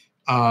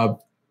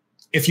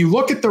 If you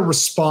look at the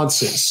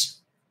responses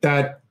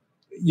that,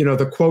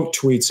 the quote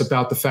tweets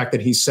about the fact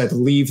that he said,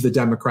 leave the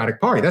Democratic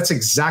Party. That's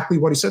exactly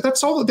what he said. That's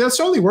the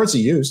only words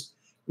he used,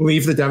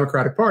 leave the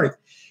Democratic Party.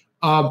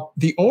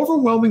 The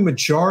overwhelming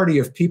majority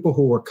of people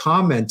who were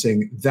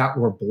commenting that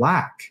were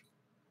black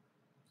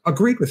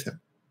agreed with him.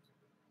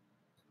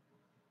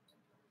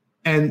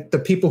 And the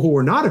people who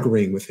were not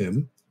agreeing with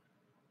him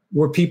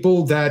were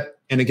people that,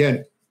 and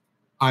again,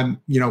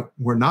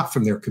 we're not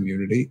from their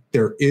community.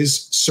 There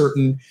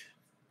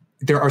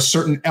are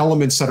certain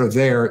elements that are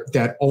there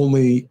that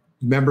only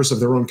members of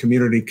their own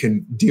community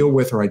can deal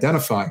with or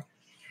identify.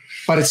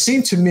 But it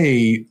seemed to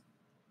me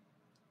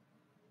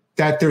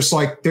that there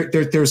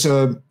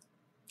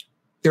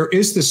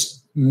is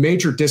this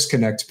major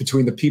disconnect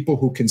between the people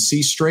who can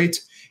see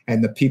straight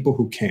and the people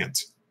who can't.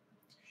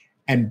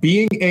 And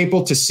being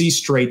able to see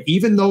straight,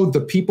 even though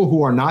the people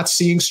who are not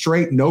seeing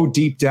straight know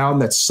deep down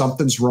that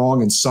something's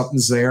wrong and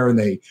something's there, and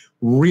they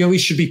really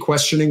should be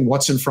questioning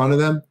what's in front of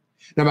them,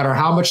 no matter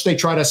how much they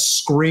try to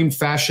scream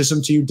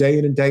fascism to you day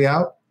in and day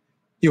out,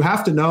 you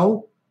have to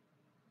know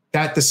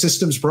that the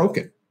system's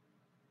broken.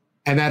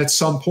 And that at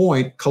some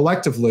point,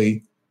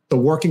 collectively, the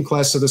working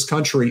class of this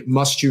country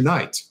must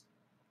unite.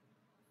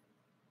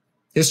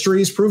 History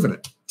has proven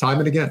it time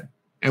and again,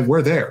 and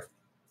we're there.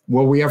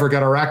 Will we ever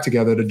get our act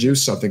together to do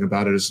something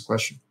about it is the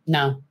question.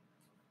 No.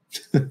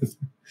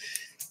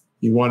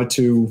 You wanted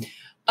to?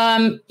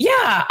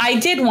 Yeah, I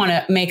did want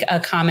to make a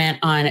comment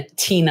on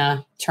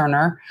Tina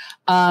Turner.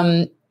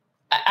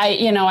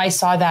 I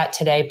saw that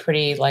today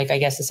I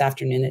guess this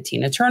afternoon that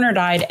Tina Turner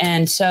died.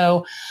 And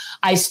so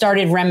I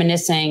started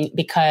reminiscing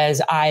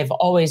because I've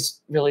always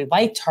really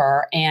liked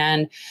her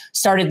and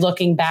started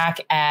looking back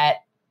at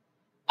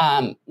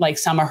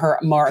some of her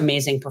more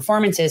amazing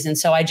performances. And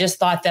so I just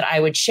thought that I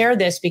would share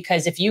this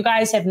because if you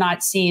guys have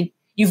not seen,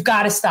 you've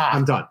got to stop.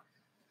 I'm done.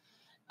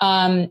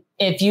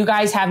 If you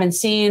guys haven't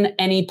seen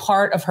any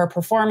part of her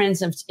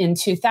performance in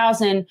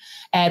 2000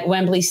 at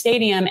Wembley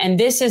Stadium, and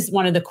this is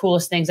one of the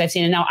coolest things I've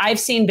seen. And now I've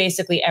seen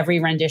basically every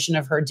rendition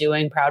of her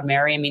doing Proud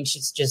Mary. I mean,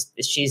 she's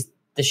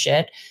the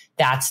shit.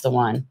 That's the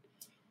one.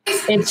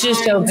 It's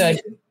just so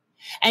good.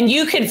 And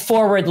you could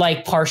forward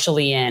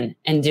partially in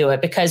and do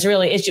it because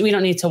really we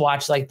don't need to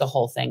watch the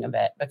whole thing of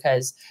it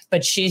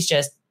but she's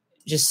just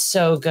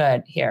so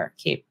good. Here,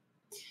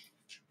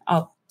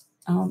 I'll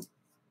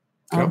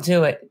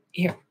do it.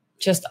 Here,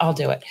 I'll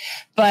do it.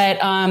 But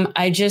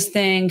I just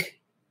think,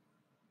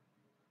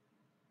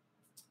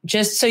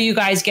 just so you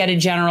guys get a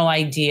general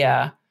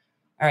idea.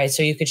 All right,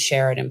 so you could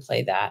share it and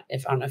play that. I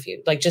don't know if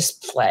you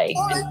just play.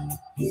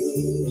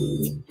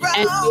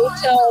 And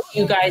tell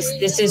you guys,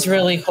 this is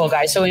really cool,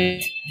 guys. So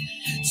we're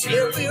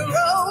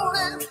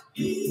rolling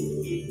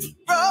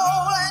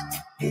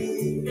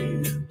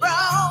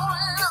on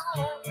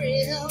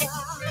real.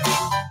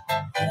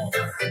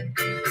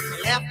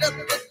 Left up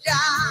the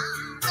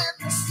job in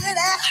the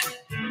city,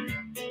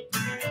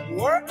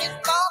 working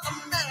for the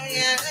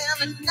man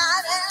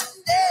night and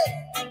day.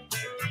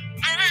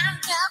 I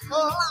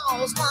never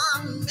lost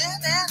 1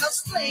 minute of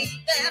sleep.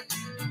 And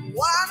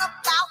what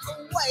about the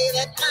way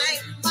that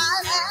things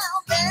might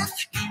have been?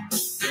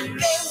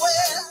 They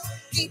will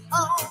keep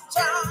on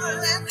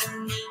turning.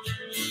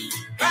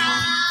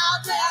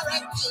 Proud Mary,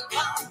 keep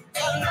on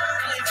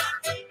turning.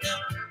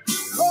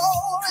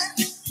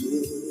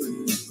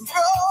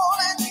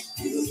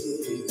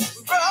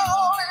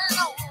 Rolling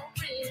on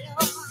real.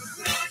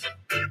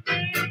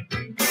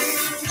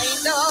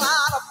 Ain't no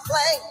other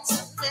place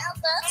in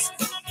Memphis.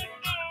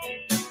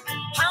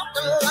 Pumped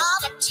a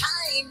lot of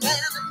time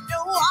down in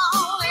New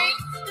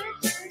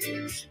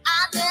Orleans. I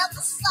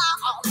never saw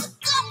the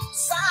good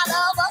side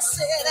of a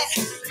city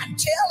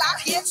until I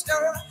hitched a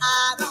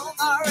ride on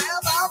the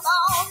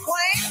Riverboat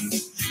Queen.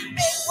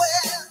 It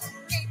will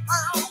keep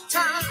on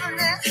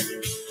turning.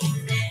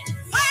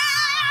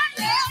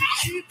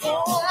 Keep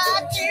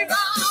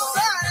on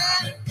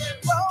running,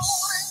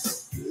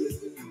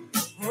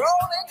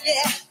 rolling,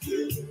 yeah,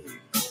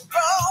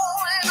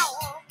 rolling on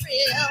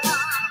real.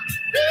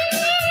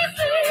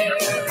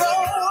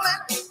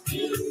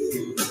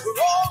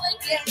 Rolling,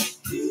 yeah,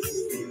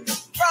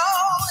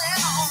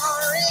 rolling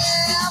on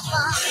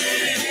river.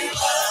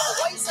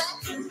 What you say?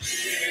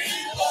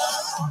 One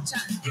more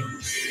time.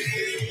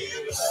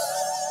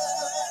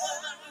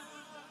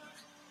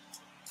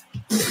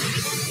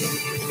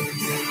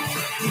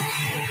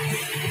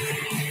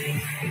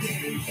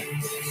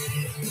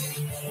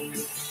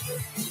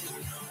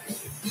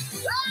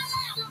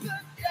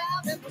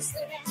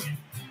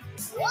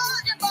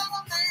 Working for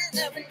a man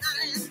every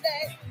night and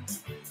day.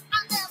 I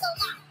never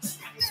liked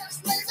this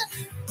living,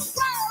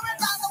 worried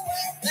about the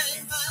way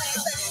things might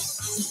be.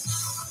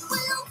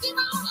 We'll keep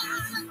on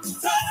running,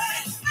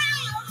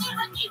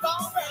 I'll keep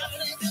on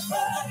running,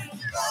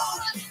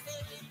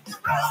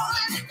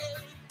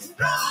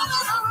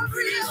 rolling on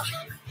real.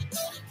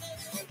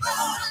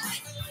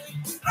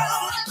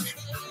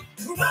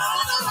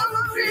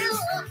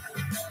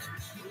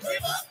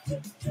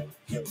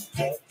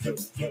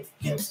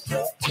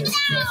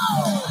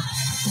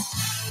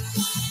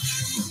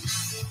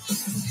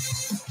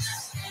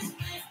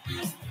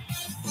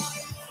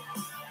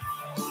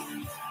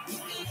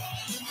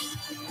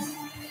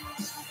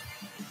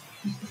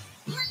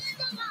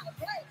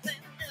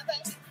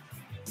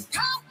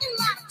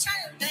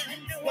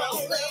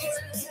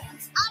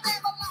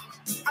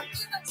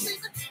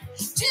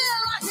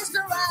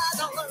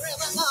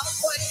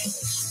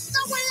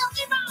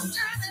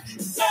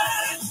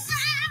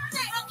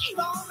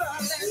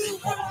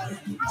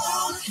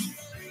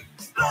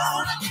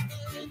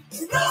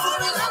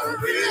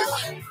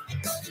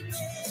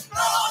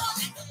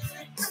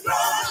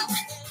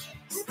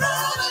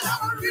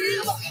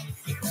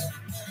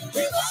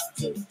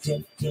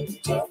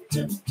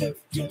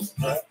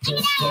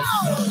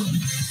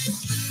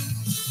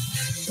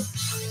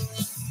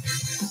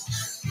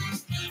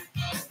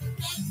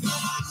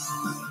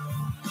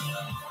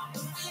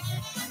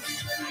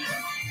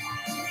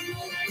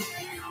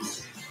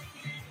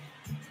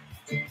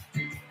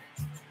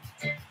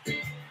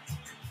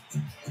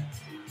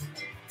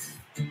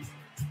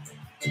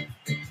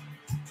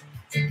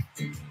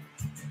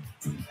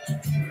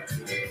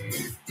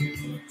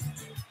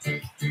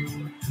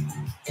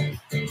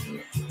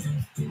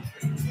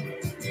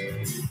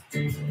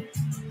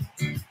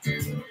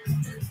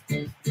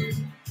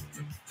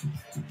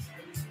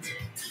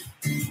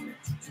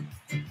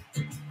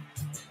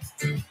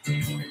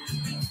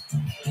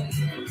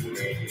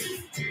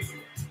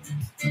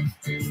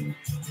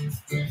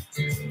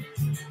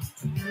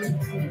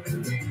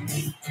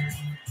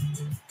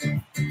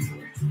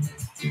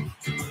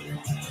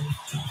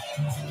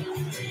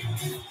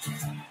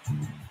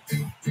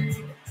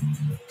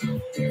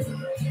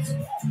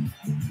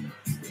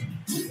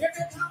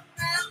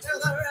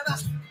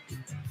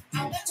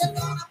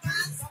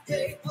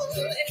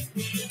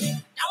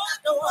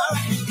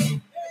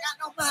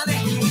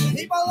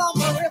 people on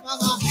the river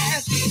gonna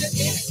ask me to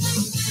get it.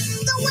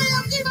 The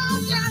wheel keep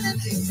on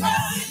turning,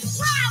 round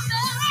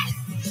Mary,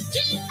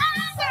 keep on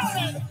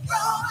turning,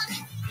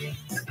 rolling,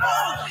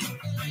 rolling,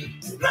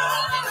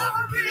 rolling on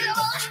the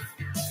river,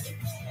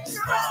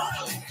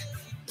 rolling,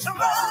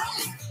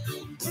 rolling,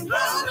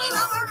 rolling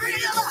on the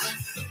river.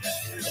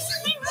 Listen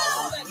me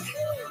rolling,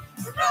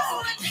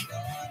 rolling,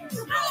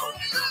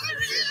 rolling on the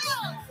river,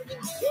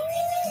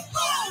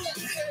 rolling,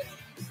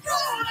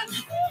 rolling,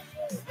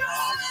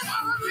 rolling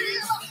on the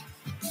river.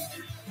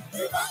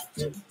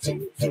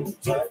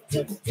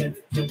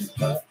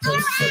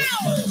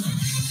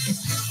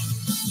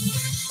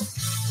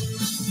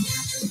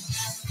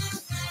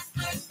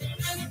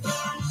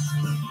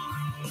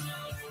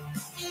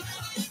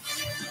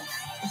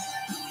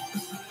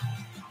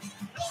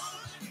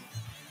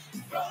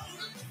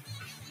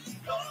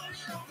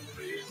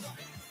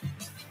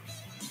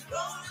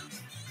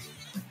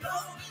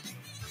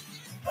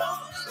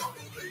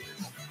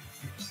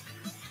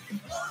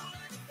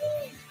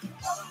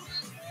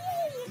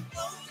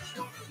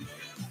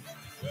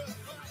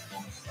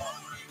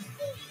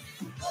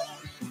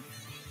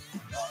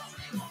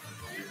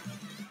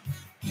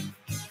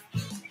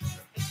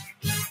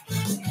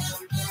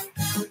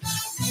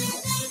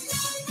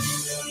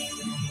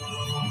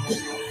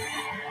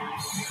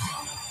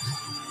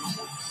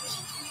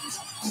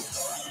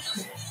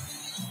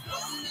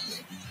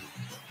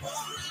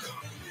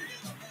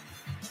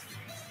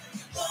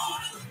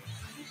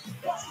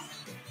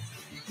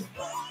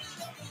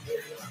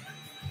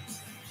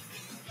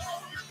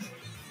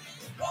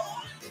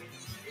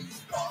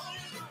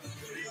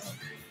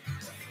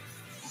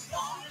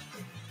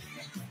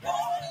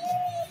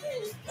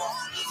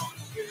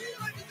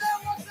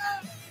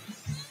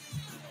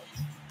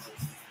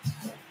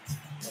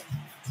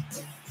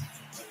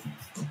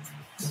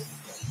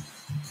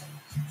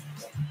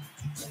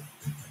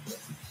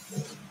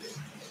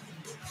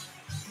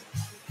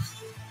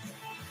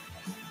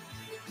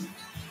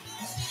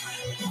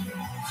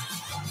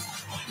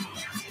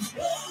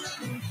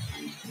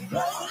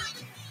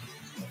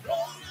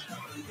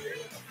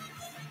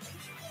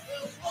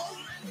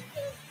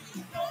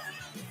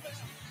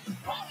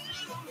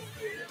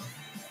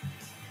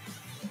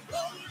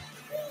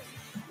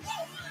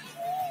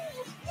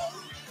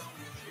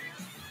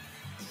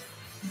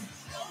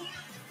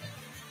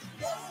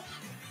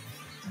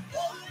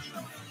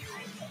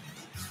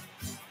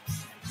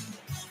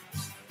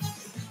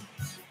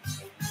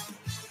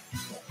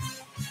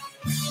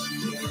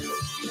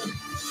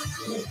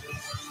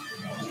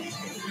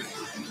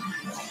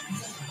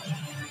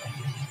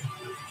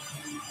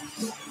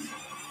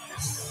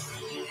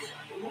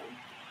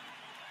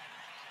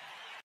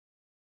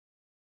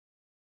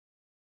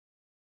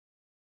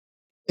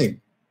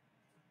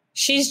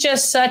 She's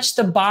just such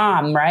the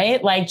bomb,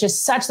 right? Like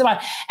just such the bomb.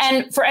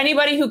 And for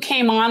anybody who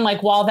came on,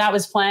 like while that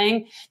was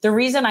playing, the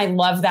reason I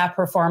love that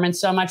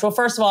performance so much. Well,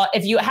 first of all,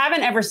 if you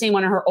haven't ever seen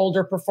one of her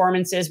older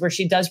performances where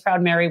she does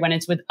Proud Mary when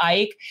it's with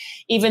Ike,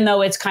 even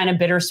though it's kind of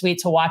bittersweet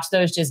to watch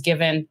those just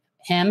given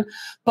him,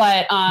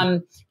 but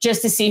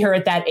just to see her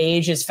at that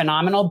age is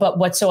phenomenal. But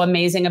what's so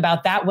amazing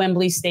about that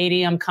Wembley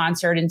Stadium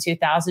concert in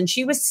 2000,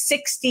 she was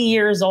 60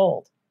 years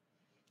old.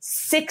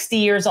 60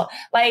 years old.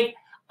 Like,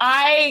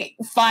 I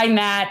find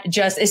that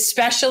just,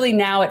 especially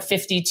now at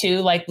 52,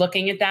 like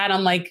looking at that,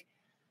 I'm like,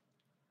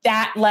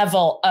 that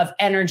level of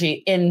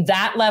energy in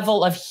that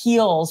level of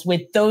heels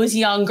with those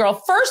young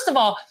girls. First of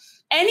all,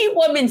 any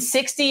woman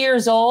 60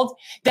 years old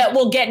that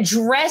will get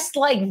dressed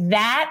like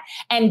that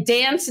and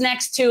dance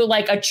next to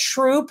like a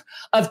troupe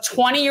of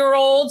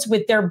 20-year-olds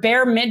with their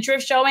bare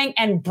midriff showing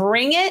and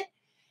bring it,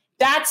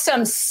 that's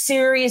some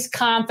serious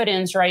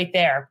confidence right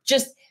there.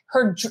 Just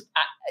her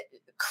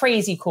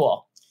crazy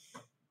cool.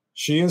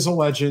 She is a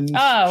legend.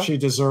 Oh. She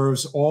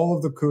deserves all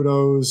of the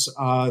kudos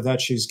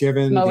that she's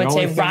given. Mo would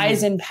say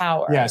rise in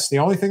power. Yes. The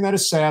only thing that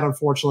is sad,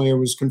 unfortunately, it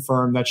was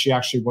confirmed that she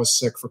actually was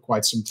sick for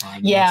quite some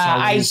time. Yeah,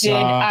 always, I did.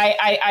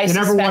 I you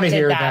never want to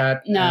hear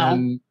that. No.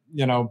 And,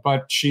 you know,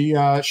 but she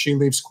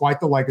leaves quite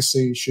the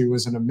legacy. She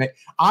was an amazing.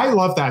 I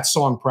love that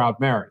song,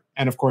 Proud Mary.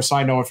 And of course,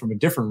 I know it from a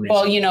different reason.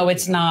 Well, you know,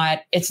 it's not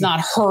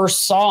her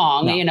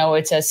song. No. You know,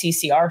 it's a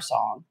CCR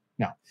song.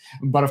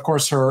 But of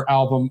course, her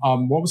album,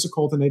 what was it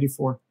called in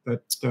 '84?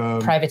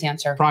 That Private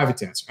Dancer. Private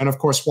Dancer. And of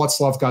course,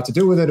 What's Love Got to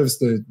Do with It? It was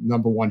the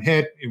 #1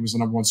 hit. It was the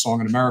 #1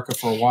 song in America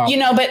for a while. You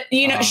know, but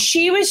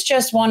she was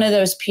just one of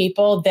those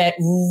people that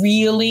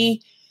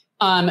really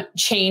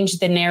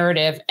changed the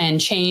narrative and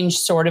changed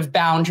sort of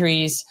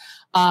boundaries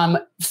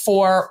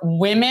for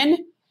women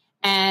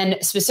and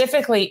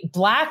specifically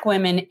Black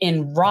women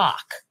in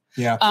rock.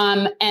 Yeah.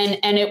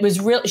 And it was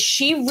real.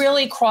 She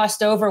really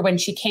crossed over when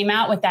she came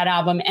out with that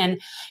album.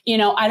 And, you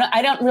know,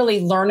 I don't really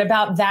learn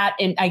about that.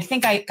 And I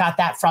think I got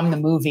that from the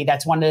movie.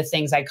 That's one of the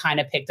things I kind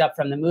of picked up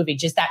from the movie,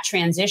 just that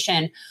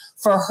transition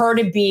for her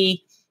to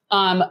be,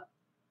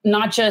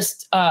 not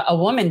just a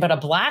woman, but a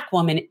Black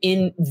woman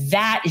in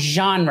that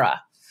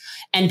genre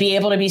and be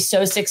able to be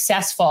so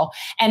successful.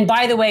 And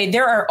by the way,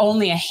 there are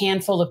only a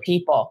handful of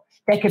people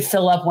that could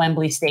fill up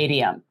Wembley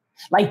Stadium.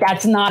 Like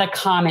that's not a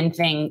common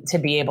thing to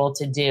be able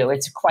to do.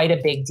 It's quite a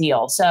big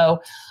deal.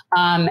 So,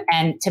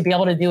 and to be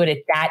able to do it at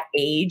that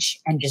age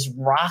and just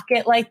rock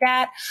it like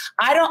that,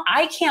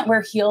 I can't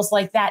wear heels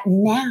like that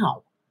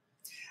now.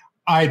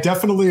 I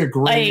definitely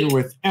agree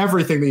with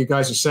everything that you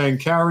guys are saying.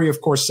 Carrie,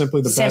 of course,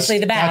 Simply the Best. Simply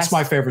the Best. That's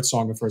my favorite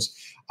song of hers.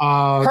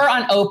 Her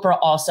on Oprah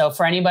also,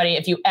 for anybody,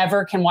 if you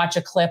ever can watch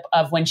a clip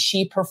of when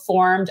she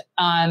performed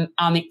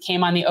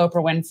came on the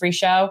Oprah Winfrey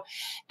Show,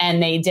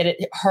 and they did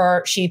it.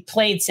 She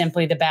played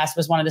Simply the Best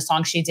was one of the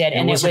songs she did,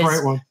 and it was a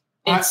great one.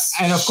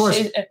 And of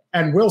course,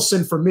 and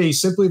Wilson, for me,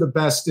 Simply the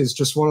Best is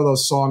just one of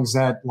those songs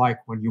that, like,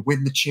 when you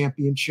win the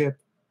championship,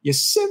 you're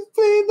simply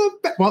the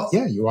best. Well,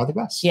 yeah, you are the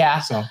best.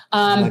 Yeah. So,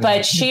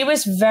 but she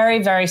was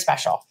very, very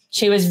special.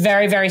 She was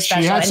very, very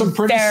special. She had some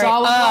pretty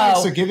solid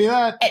nights, so give you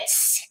that. At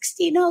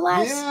 60, no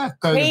less. Yeah.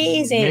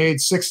 Crazy. Made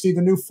 60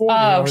 the new 40.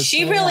 Oh,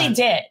 she really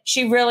did.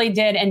 She really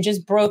did, and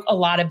just broke a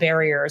lot of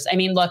barriers. I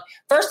mean, look,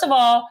 first of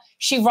all,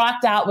 she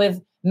rocked out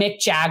with Mick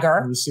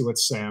Jagger. You see what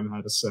Sam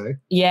had to say.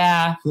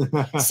 Yeah.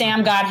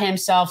 Sam got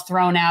himself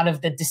thrown out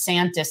of the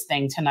DeSantis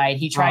thing tonight.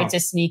 He tried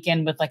to sneak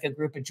in with like a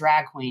group of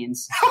drag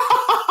queens.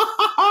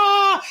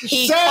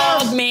 He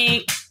called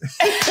me.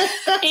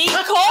 He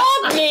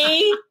called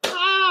me.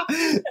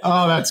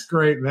 Oh, that's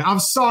great, man. I'm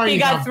sorry. He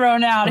got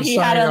thrown out. He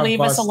had to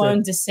leave us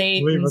alone to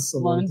Satan. Leave us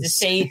alone to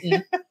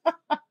Satan.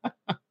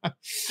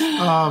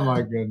 Oh,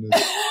 my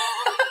goodness.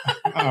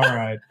 All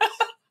right.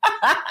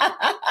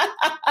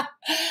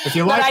 If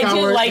you like, but I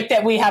do like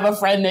that we have a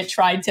friend that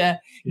tried to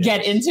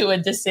get into a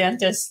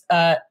DeSantis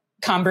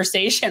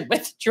conversation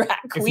with drag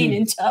queen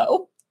in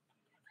tow.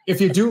 If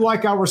you do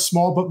like our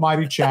small but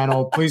mighty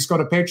channel, please go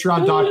to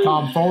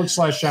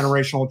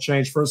patreon.com/generational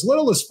change. For as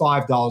little as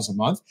 $5 a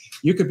month,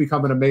 you could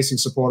become an amazing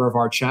supporter of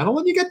our channel,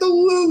 and you get the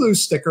Lulu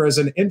sticker as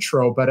an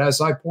intro. But as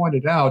I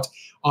pointed out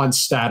on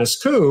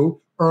Status Coup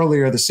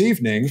earlier this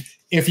evening,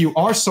 if you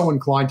are so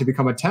inclined to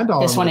become a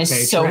 $10 this one is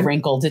patron, so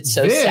wrinkled, it's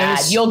so sad.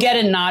 You'll get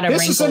a not a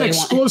wrinkle. This is an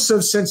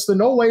exclusive since the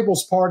No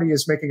Labels Party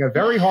is making a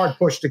very hard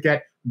push to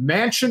get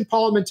Manchin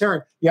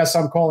parliamentarian. Yes,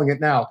 I'm calling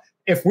it now.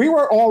 If we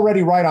were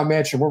already right on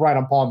Manchin, we're right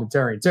on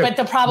parliamentarian too. But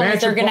the problem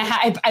is they're going to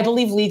have, I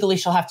believe legally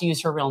she'll have to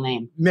use her real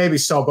name. Maybe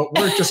so, but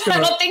we're just going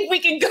to. I don't think we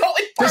can go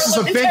with This is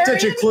a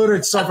vintage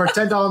included, so for a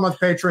 $10 a month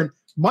patron,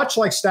 much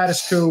like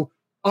Status Coup,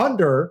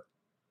 under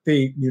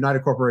the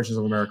United Corporations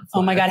of America.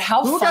 Oh my God,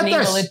 how funny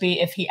will it be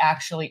if he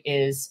actually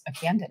is a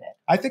candidate?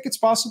 I think it's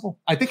possible.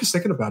 I think he's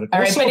thinking about it. All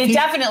right, but it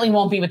definitely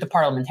won't be with the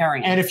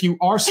parliamentarian. And if you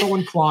are so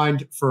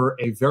inclined for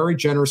a very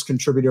generous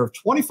contributor of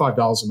 $25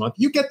 a month,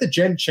 you get the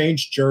Gen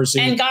Change jersey.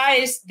 And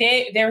guys,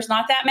 there's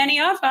not that many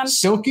of them.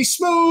 Silky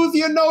smooth.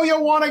 You know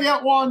you want to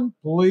get one.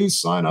 Please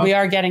sign up. We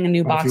are getting a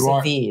new box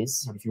of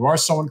these. But if you are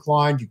so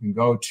inclined, you can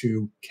go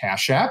to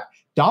Cash App.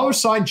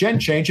 $Gen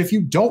Change if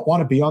you don't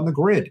want to be on the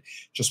grid.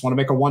 Just want to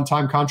make a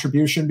one-time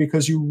contribution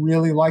because you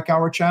really like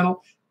our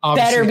channel.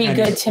 Better be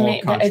good to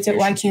me.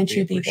 Why can't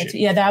you be good to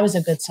me? Yeah, that was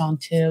a good song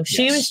too. Yes.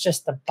 She was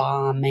just the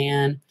bomb,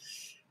 man.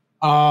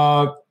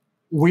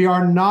 We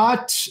are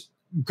not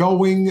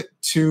going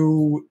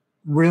to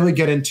really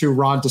get into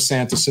Ron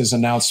DeSantis'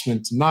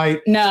 announcement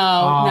tonight.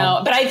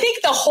 No. But I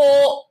think the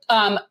whole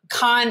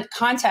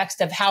context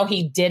of how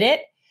he did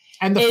it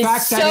and the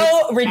fact that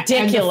so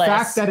ridiculous. And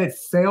the fact that it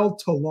failed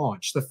to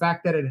launch, the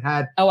fact that it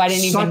had I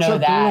didn't even know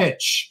such a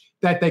glitch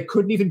that they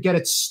couldn't even get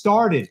it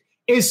started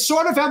is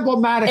sort of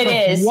emblematic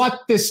of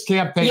what this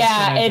campaign is.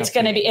 Yeah, it's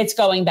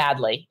going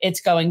badly.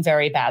 It's going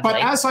very badly.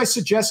 But as I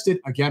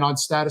suggested again on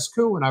Status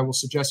Coup, and I will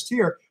suggest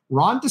here,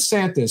 Ron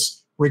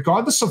DeSantis,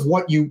 regardless of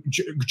what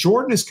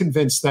Jordan is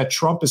convinced that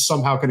Trump is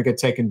somehow going to get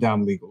taken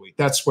down legally.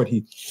 That's what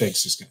he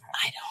thinks is going to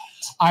happen.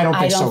 I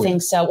don't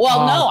think so.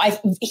 Well, no,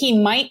 he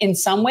might in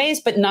some ways,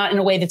 but not in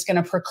a way that's going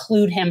to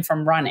preclude him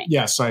from running.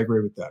 Yes, I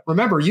agree with that.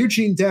 Remember,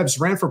 Eugene Debs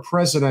ran for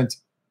president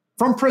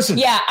from prison.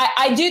 Yeah,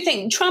 I do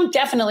think Trump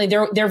definitely,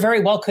 there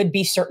very well could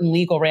be certain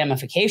legal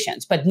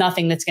ramifications, but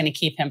nothing that's going to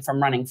keep him from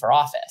running for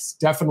office.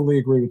 Definitely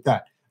agree with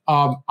that.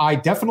 I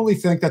definitely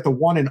think that the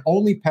one and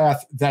only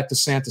path that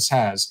DeSantis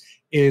has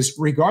is,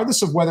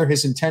 regardless of whether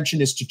his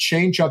intention is to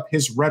change up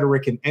his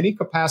rhetoric in any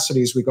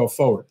capacity as we go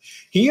forward,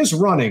 he is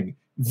running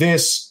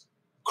this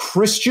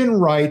Christian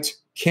right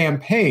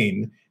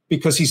campaign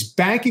because he's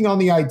banking on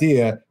the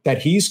idea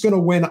that he's going to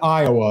win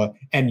Iowa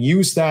and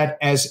use that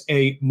as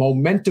a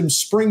momentum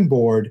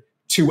springboard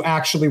to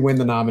actually win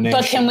the nomination.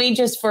 But can we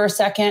just for a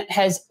second,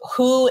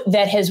 who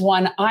that has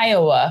won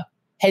Iowa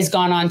has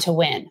gone on to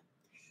win?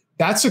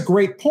 That's a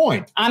great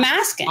point. I'm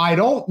asking. I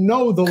don't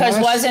know the last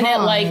time. Because wasn't it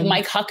like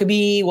Mike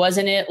Huckabee?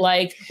 Wasn't it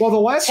like the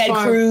last Ted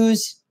time,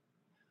 Cruz?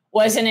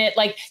 Wasn't it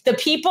like the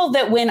people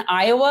that win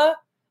Iowa,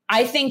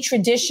 I think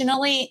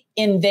traditionally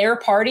in their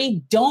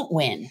party don't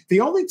win. The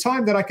only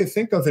time that I could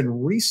think of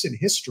in recent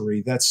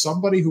history that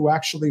somebody who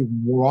actually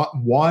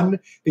won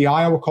the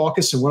Iowa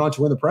caucus and went on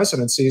to win the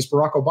presidency is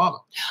Barack Obama.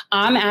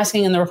 I'm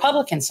asking on the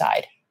Republican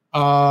side.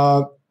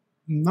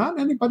 Not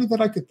anybody that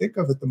I could think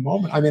of at the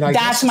moment. I mean,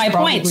 that's my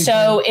point.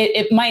 So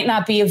it might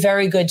not be a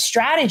very good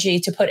strategy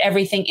to put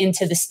everything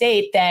into the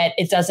state that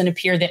it doesn't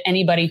appear that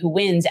anybody who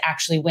wins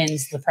actually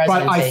wins the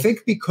presidency. But I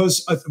think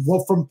because,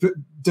 from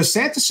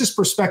DeSantis's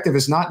perspective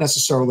is not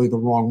necessarily the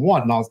wrong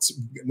one. And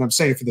I'm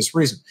saying it for this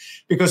reason.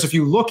 Because if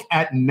you look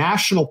at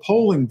national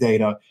polling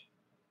data,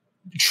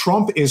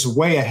 Trump is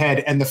way ahead.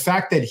 And the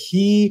fact that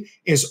the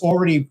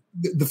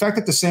fact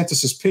that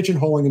DeSantis is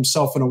pigeonholing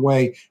himself in a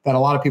way that a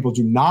lot of people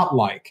do not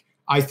like,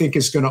 I think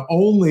is going to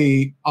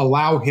only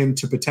allow him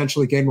to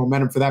potentially gain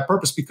momentum for that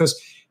purpose, because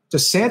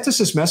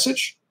DeSantis's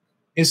message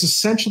is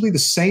essentially the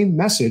same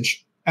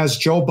message as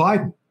Joe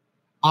Biden.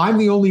 I'm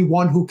the only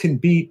one who can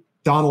beat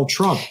Donald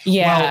Trump.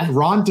 Yeah. Well,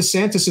 Ron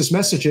DeSantis's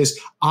message is,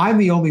 I'm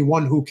the only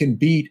one who can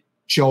beat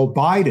Joe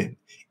Biden.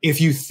 If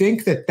you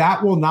think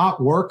that will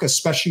not work,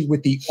 especially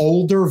with the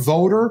older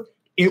voter,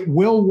 it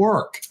will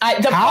work.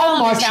 The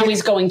problem is now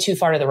he's going too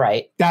far to the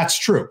right. That's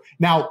true.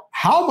 Now,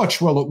 how much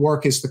will it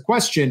work is the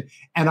question.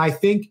 And I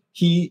think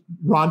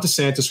Ron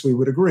DeSantis, we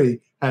would agree,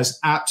 has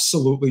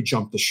absolutely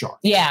jumped the shark.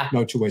 Yeah.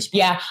 No two ways.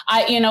 Yeah.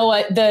 You know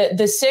what? The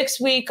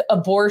 6-week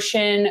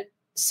abortion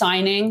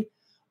signing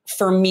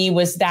for me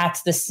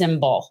that's the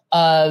symbol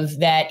of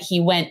that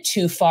he went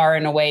too far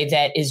in a way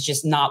that is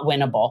just not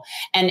winnable.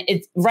 And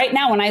it's right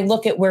now, when I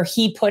look at where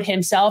he put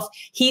himself,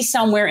 he's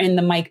somewhere in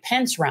the Mike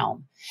Pence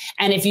realm.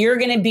 And if you're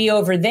going to be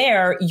over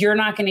there, you're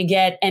not going to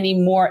get any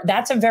more.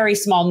 That's a very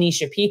small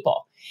niche of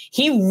people.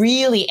 He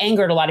really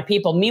angered a lot of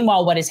people.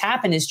 Meanwhile, what has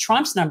happened is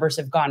Trump's numbers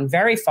have gone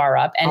very far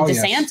up, and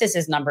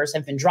DeSantis's numbers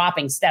have been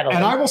dropping steadily.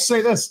 And I will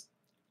say this,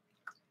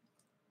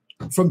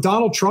 from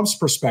Donald Trump's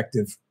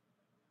perspective,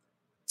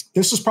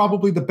 this is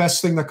probably the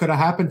best thing that could have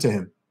happened to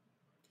him,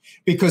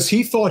 because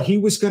he thought he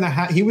was going to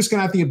have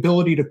the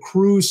ability to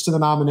cruise to the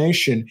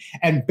nomination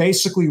and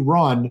basically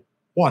run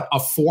a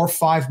 4 or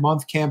 5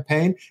 month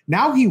campaign.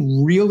 Now he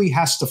really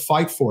has to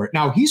fight for it.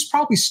 Now he's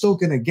probably still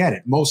going to get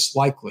it, most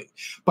likely,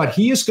 but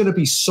he is going to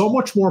be so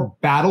much more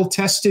battle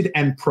tested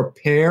and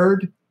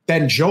prepared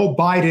than Joe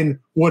Biden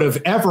would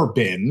have ever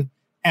been.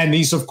 And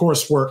these, of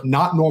course, were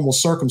not normal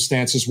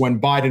circumstances when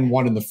Biden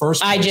won in the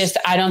first place.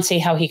 I don't see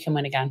how he can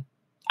win again.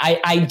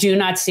 I do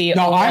not see.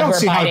 No, I don't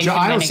see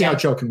how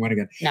Joe can win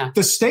again. No.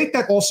 The state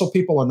that also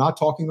people are not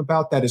talking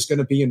about that is going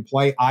to be in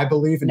play, I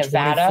believe, in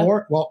Nevada?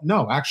 24. Well,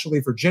 no, actually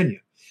Virginia.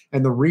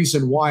 And the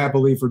reason why I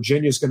believe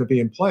Virginia is going to be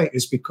in play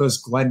is because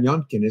Glenn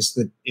Youngkin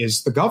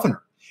is the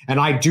governor. And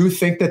I do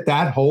think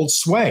that holds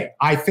sway.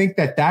 I think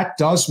that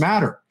does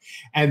matter.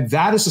 And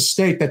that is a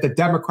state that the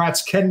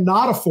Democrats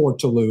cannot afford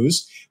to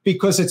lose,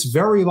 because it's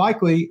very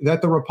likely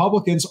that the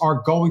Republicans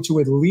are going to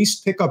at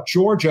least pick up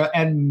Georgia,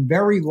 and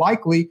very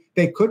likely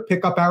they could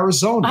pick up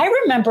Arizona. I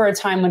remember a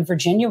time when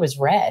Virginia was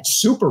red.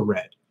 Super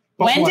red.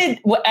 But at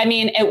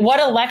what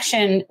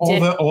election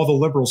all the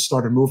liberals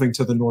started moving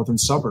to the northern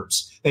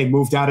suburbs. They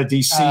moved out of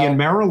D.C. and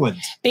Maryland.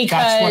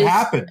 That's what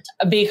happened.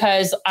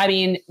 Because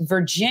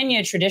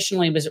Virginia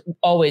traditionally was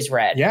always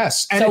red.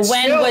 Yes. And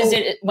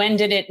when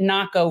did it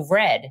not go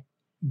red?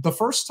 The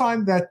first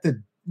time that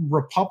the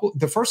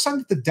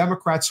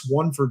Democrats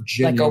won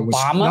Virginia was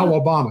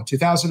Obama,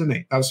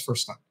 2008. That was the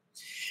first time.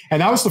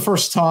 And that was the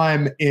first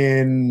time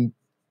in,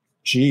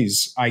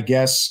 I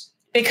guess.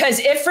 Because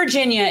if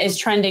Virginia is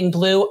trending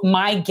blue,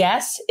 my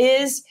guess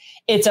is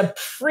it's a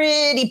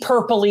pretty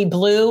purpley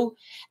blue.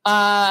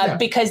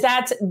 Because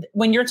that's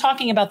when you're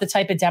talking about the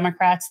type of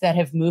Democrats that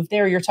have moved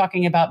there, you're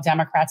talking about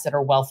Democrats that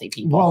are wealthy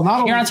people.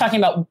 Well, you're not talking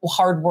about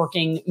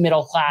hardworking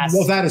middle class.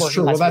 Well, that is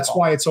true. Well, that's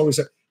why it's always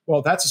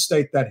that's a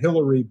state that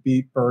Hillary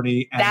beat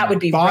Bernie, and that would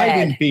be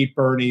Biden red. Beat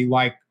Bernie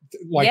like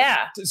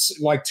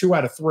 2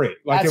 out of 3.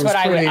 That's what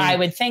I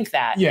would think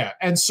that. Yeah.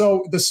 And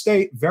so the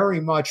state, very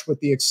much with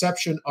the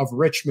exception of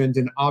Richmond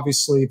and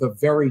obviously the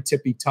very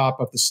tippy top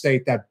of the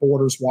state that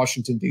borders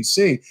Washington,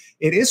 D.C.,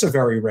 it is a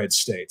very red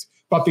state.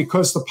 But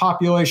because the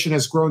population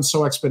has grown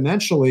so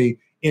exponentially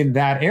in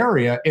that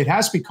area, it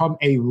has become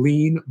a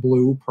lean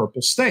blue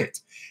purple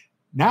state.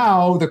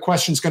 Now the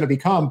question is going to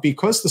become,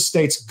 because the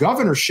state's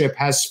governorship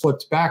has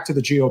flipped back to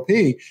the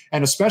GOP,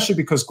 and especially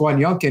because Glenn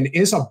Youngkin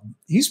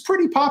he's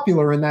pretty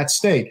popular in that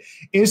state,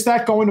 is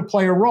that going to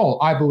play a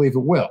role? I believe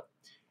it will.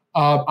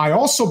 I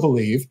also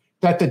believe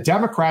that the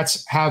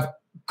Democrats have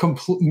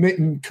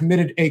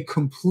committed a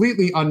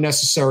completely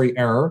unnecessary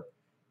error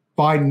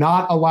by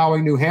not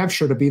allowing New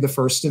Hampshire to be the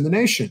first in the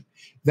nation.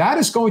 That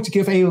is going to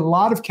give a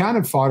lot of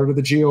cannon fodder to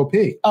the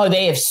GOP. Oh,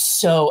 they have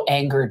so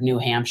angered New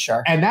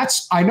Hampshire. And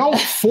I know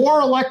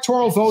 4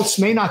 electoral votes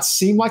may not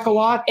seem like a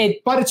lot,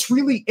 but it's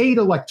really 8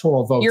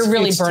 electoral votes. You're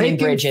really burning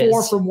bridges.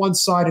 4 from one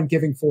side and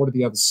giving 4 to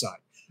the other side.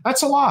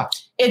 That's a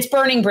lot. It's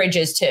burning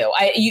bridges too.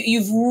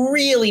 You've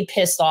really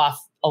pissed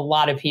off a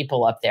lot of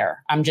people up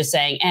there. I'm just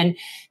saying. And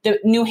the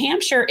New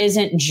Hampshire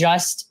isn't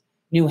just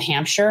New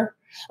Hampshire.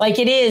 Like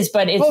it is,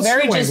 but it's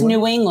very just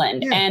New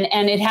England. Yeah.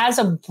 And it has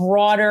a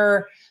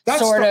broader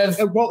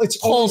it's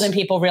pull than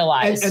people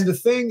realize. And the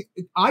thing,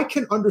 I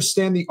can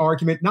understand the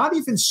argument, not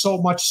even so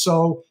much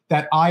so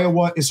that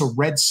Iowa is a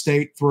red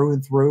state through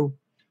and through.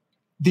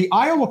 The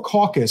Iowa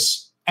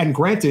caucus, and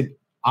granted,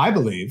 I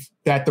believe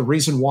that the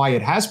reason why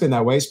it has been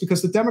that way is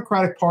because the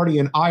Democratic Party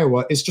in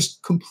Iowa is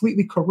just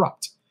completely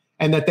corrupt,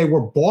 and that they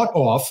were bought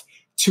off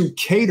to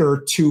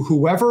cater to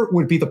whoever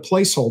would be the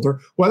placeholder,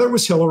 whether it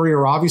was Hillary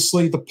or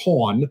obviously the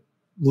pawn,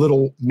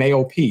 little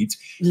Mayo Pete,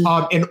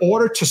 in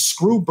order to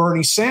screw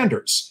Bernie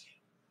Sanders.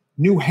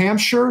 New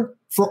Hampshire,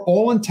 for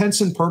all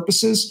intents and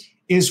purposes,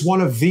 is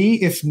one of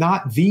the, if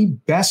not the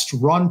best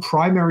run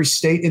primary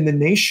state in the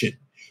nation.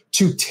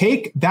 To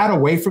take that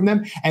away from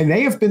them, and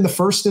they have been the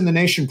first in the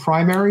nation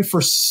primary for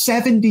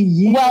 70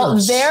 years. Well,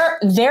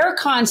 their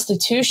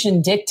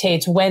constitution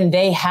dictates when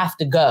they have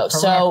to go.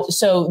 Correct.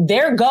 So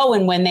they're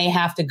going when they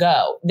have to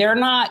go. They're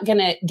not going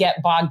to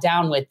get bogged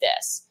down with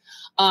this.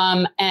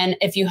 And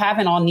if you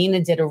haven't,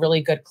 Nina did a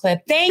really good clip.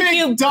 Thank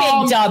you, Big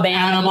Dub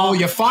Animal.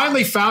 You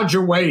finally found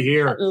your way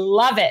here.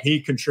 Love it. He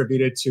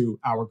contributed to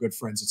our good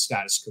friends at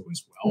Status Quo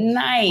as well.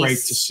 Nice. Great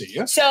to see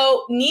you.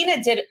 So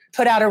Nina did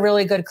put out a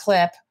really good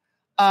clip.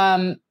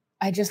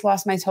 I just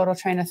lost my total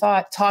train of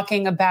thought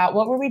talking about,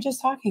 what were we just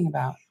talking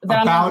about?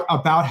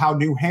 About how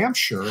New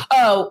Hampshire.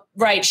 Oh,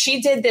 right. She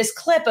did this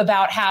clip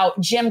about how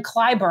Jim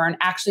Clyburn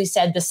actually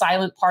said the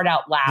silent part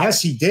out loud.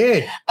 Yes, he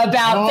did.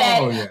 About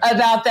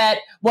that.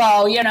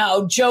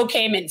 Well, Joe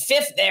came in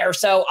fifth there.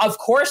 So of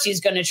course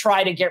he's going to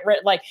try to get rid,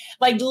 like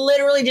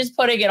literally just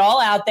putting it all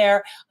out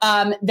there.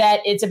 That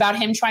it's about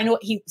him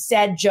he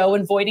said Joe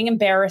avoiding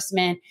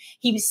embarrassment.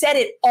 He said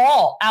it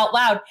all out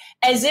loud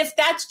as if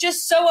that's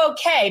just so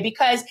okay,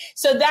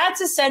 so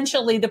that's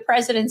essentially the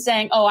president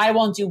saying, oh, I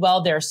won't do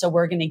well there, so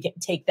we're going to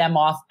take them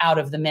out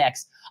of the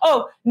mix.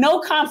 Oh, no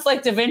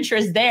conflict of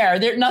interest there.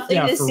 There's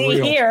nothing to see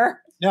real.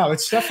 Here. No,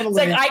 it's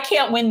definitely. It's like, I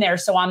can't win there,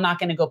 so I'm not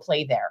going to go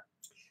play there.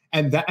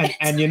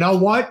 And you know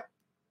what?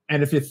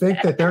 And if you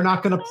think that they're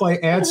not going to play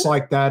ads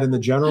like that in the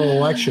general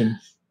election,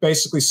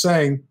 basically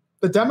saying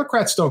the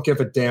Democrats don't give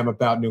a damn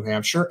about New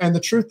Hampshire. And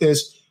the truth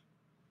is,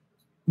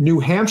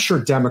 New Hampshire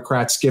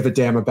Democrats give a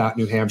damn about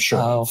New Hampshire.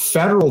 Oh.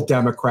 Federal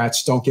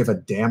Democrats don't give a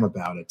damn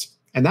about it.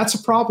 And that's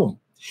a problem.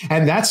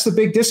 And that's the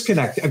big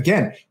disconnect.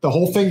 Again, the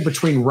whole thing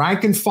between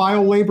rank and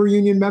file labor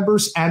union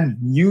members and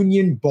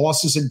union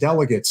bosses and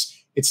delegates.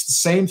 It's the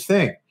same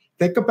thing.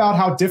 Think about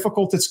how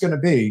difficult it's going to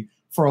be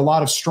for a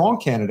lot of strong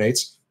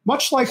candidates,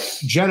 much like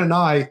Jen and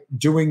I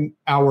doing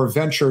our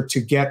venture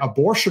to get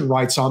abortion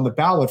rights on the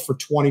ballot for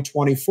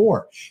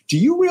 2024. Do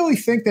you really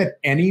think that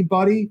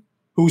anybody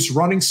who's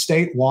running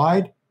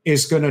statewide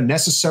is going to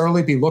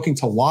necessarily be looking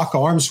to lock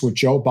arms with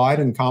Joe Biden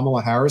and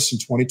Kamala Harris in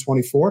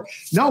 2024?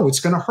 No, it's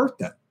going to hurt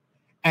them.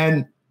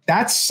 And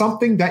that's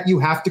something that you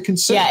have to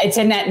consider. Yeah, it's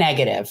a net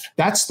negative.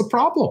 That's the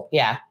problem.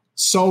 Yeah.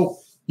 So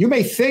you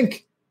may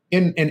think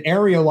in an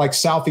area like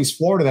Southeast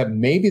Florida that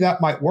maybe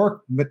that might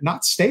work, but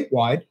not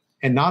statewide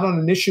and not on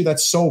an issue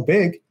that's so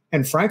big.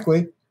 And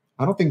frankly,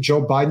 I don't think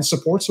Joe Biden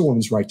supports a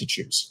woman's right to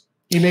choose.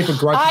 He may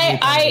begrudgingly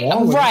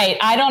right.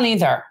 I don't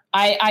either.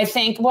 I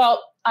think,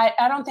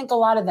 I don't think a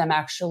lot of them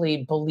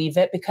actually believe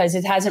it because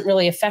it hasn't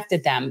really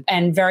affected them.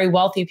 And very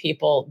wealthy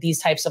people, these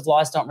types of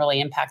laws don't really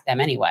impact them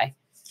anyway.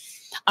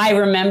 I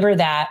remember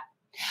that.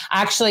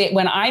 Actually,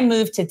 when I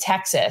moved to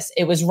Texas,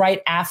 it was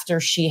right after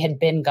she had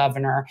been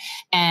governor.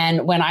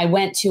 And when I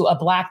went to a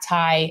black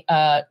tie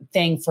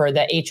thing for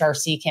the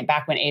HRC camp,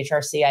 back when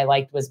HRC I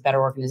liked was a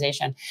better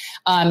organization,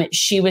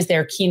 she was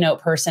their keynote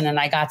person, and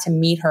I got to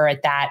meet her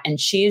at that. And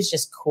she is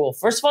just cool.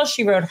 First of all,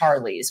 she rode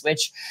Harleys,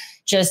 which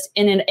just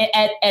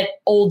at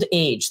old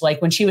age,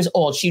 like when she was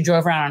old, she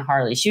drove around on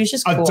Harley. She was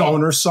just cool. A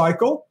donor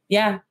cycle?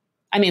 Yeah.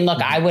 I mean,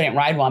 look, I wouldn't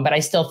ride one, but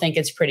I still think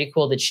it's pretty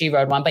cool that she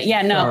rode one. But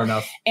yeah,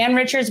 no, Ann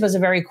Richards was a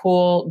very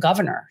cool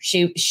governor.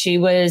 She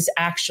was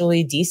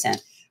actually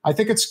decent. I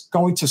think it's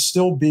going to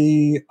still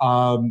be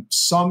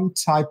some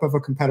type of a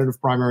competitive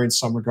primary in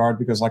some regard,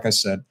 because like I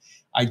said,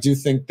 I do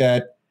think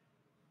that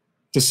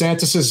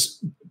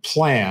DeSantis's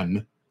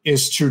plan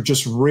is to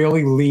just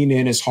really lean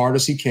in as hard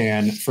as he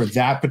can for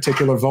that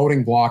particular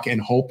voting block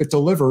and hope it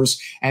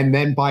delivers. And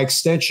then by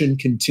extension,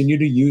 continue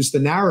to use the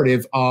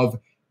narrative of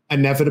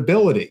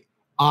inevitability.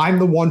 I'm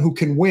the one who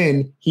can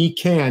win. He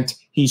can't.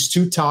 He's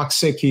too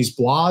toxic. He's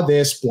blah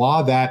this,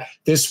 blah that.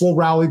 This will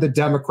rally the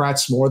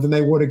Democrats more than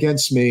they would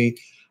against me.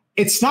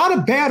 It's not a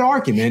bad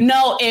argument.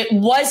 No, it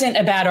wasn't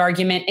a bad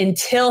argument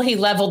until he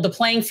leveled the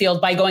playing field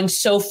by going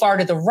so far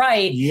to the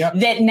right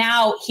that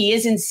now he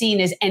isn't seen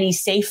as any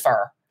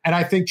safer. And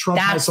I think Trump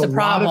has a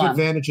lot of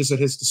advantages at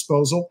his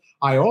disposal.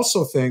 I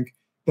also think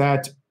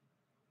that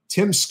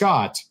Tim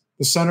Scott,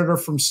 the senator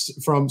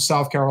from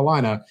South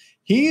Carolina,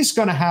 he's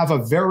going to have a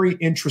very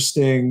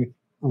interesting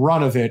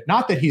run of it.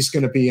 Not that he's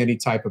going to be any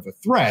type of a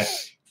threat,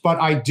 but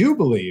I do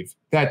believe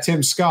that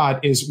Tim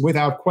Scott is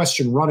without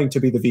question running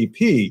to be the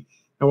VP.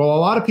 And while a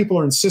lot of people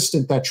are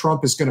insistent that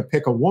Trump is going to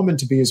pick a woman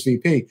to be his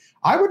VP,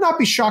 I would not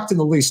be shocked in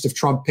the least if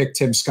Trump picked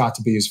Tim Scott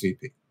to be his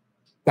VP.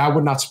 That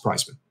would not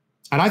surprise me.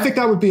 And I think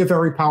that would be a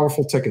very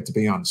powerful ticket, to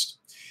be honest.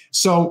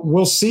 So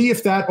we'll see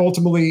if that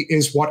ultimately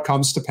is what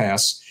comes to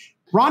pass.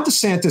 Ron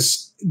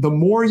DeSantis, the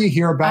more you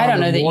hear about I don't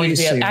know the more that you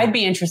see. I'd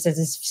be interested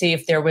to see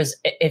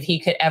if he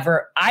could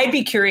ever. I'd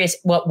be curious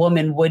what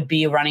woman would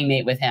be a running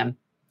mate with him.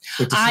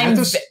 With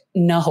DeSantis?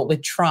 No,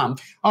 with Trump.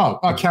 Oh,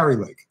 Kari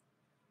Lake.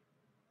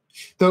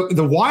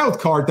 The wild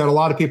card that a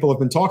lot of people have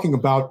been talking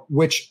about,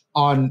 which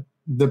on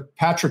the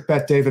Patrick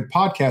Bet David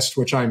podcast,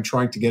 which I'm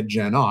trying to get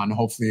Jen on,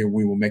 hopefully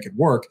we will make it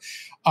work.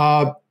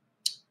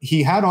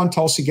 He had on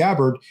Tulsi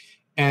Gabbard,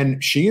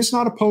 and she is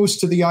not opposed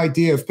to the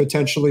idea of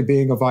potentially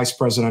being a vice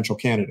presidential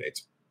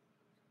candidate.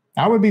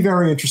 That would be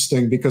very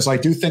interesting because I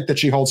do think that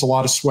she holds a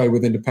lot of sway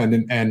with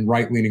independent and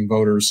right-leaning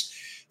voters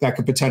that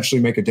could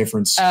potentially make a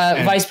difference.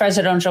 Vice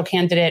presidential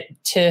candidate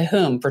to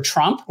whom? For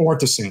Trump? Or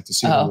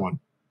DeSantis, either one.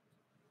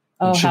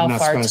 Oh, how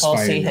far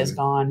Tulsi has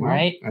gone,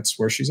 right? That's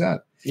where she's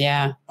at.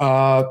 Yeah.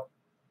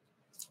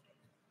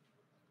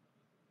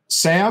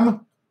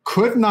 Sam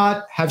could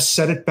not have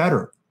said it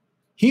better.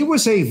 He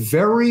was a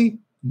very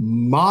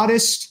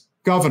modest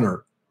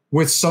governor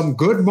with some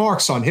good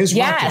marks on his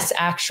record. Yes,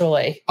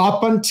 actually.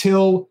 Up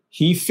until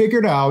he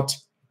figured out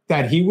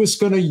that he was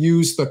going to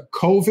use the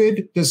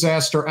COVID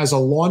disaster as a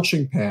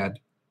launching pad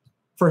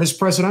for his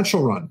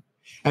presidential run.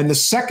 And the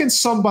second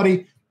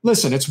somebody,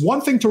 listen, it's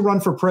one thing to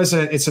run for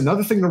president. It's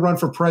another thing to run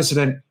for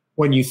president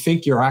when you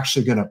think you're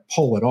actually going to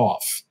pull it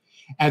off.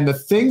 And the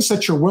things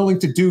that you're willing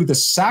to do, the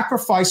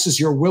sacrifices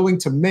you're willing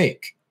to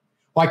make,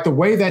 like the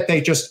way that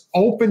they just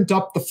opened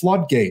up the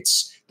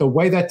floodgates, the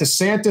way that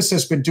DeSantis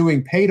has been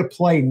doing pay to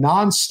play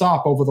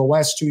nonstop over the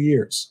last 2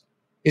 years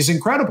is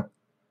incredible.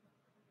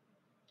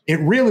 It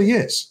really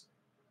is.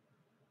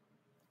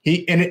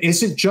 And it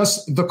isn't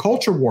just the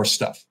culture war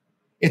stuff.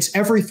 It's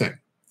everything.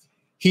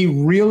 He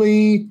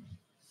really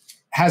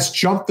has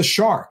jumped the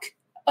shark.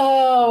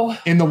 Oh.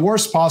 In the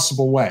worst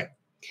possible way.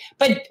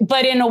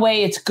 But in a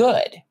way it's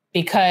good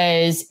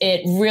because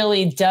it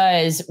really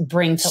does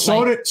bring to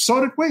light.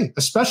 So did we,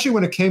 especially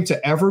when it came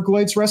to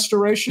Everglades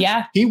restoration.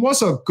 Yeah. He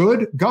was a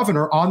good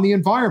governor on the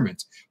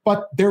environment.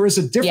 But there is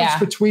a difference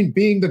between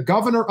being the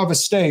governor of a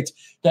state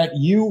that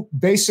you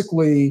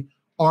basically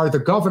are the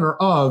governor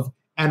of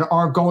and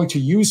are going to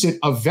use it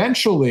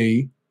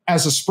eventually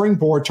as a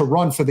springboard to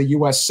run for the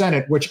U.S.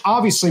 Senate, which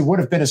obviously would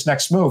have been his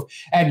next move.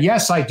 And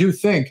yes, I do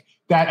think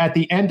that at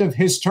the end of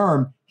his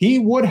term, he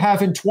would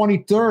have in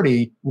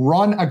 2030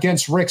 run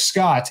against Rick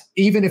Scott,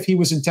 even if he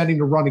was intending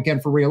to run again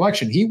for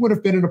re-election. He would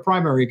have been in a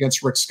primary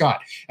against Rick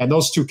Scott, and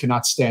those two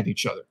cannot stand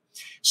each other.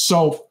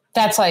 So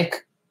that's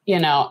like,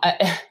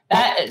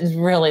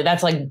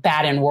 that's like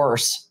bad and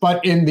worse.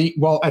 But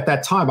at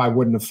that time, I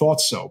wouldn't have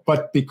thought so.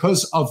 But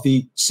because of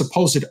the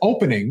supposed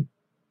opening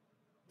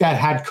that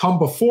had come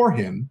before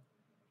him,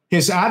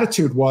 his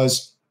attitude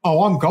was,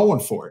 oh, I'm going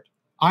for it.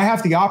 I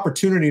have the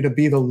opportunity to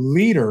be the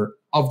leader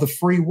of the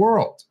free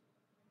world.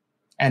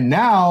 And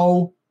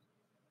now,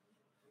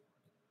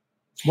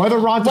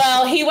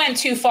 well, he went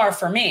too far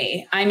for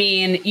me. I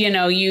mean,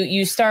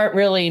 you start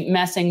really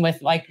messing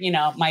with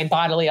my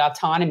bodily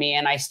autonomy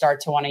and I start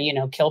to want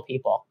to, kill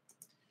people.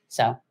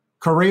 So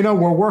Karina,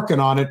 we're working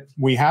on it.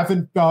 We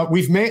haven't,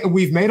 we've made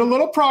a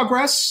little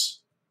progress.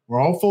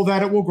 We're hopeful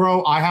that it will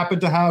grow. I happen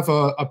to have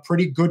a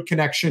pretty good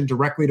connection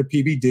directly to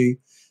PBD.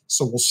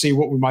 So we'll see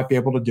what we might be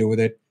able to do with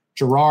it.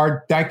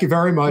 Gerard, thank you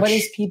very much. What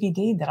is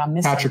PBD that I'm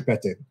missing? Patrick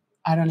Bet David.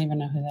 I don't even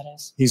know who that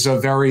is. He's a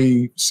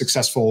very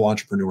successful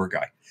entrepreneur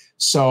guy.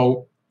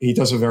 So he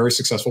does a very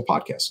successful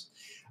podcast.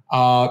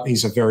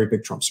 He's a very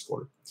big Trump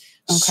supporter.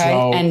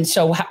 Okay.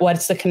 So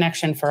what's the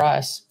connection for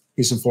us?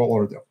 He's in Fort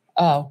Lauderdale.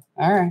 Oh,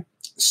 all right.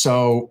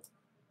 So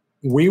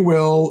we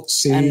will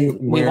see. And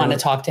we want to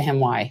talk to him.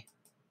 Why?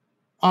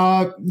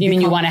 You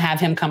mean you want to have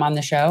him come on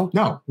the show?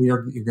 No,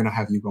 you're going to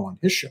have you go on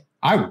his show.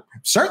 I would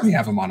certainly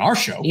have him on our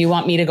show. You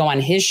want me to go on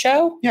his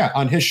show? Yeah,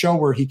 on his show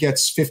where he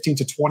gets 15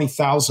 to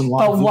 20,000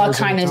 live viewers. But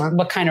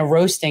what kind of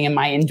roasting am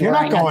I enduring?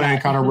 You're not going any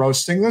kind of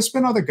roasting. There's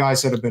been other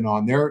guys that have been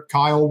on there.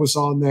 Kyle was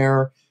on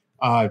there.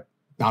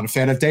 Not a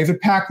fan of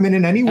David Pakman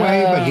in any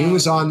way, but he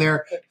was on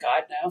there. Good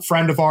God, no.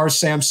 Friend of ours,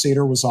 Sam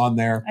Cedar, was on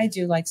there. I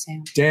do like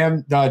Sam.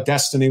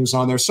 Destiny was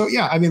on there. So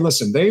yeah, I mean,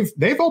 listen,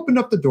 they've opened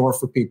up the door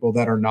for people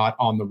that are not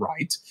on the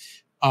right.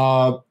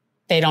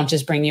 They don't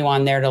just bring you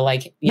on there to not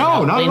at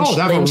all.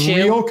 They have a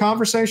real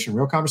conversation,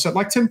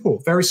 like Tim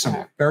Pool. Very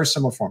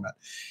similar format.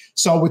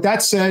 So with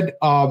that said,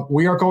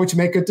 we are going to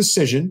make a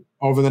decision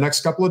over the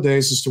next couple of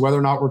days as to whether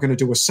or not we're going to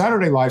do a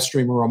Saturday live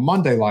stream or a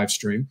Monday live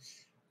stream.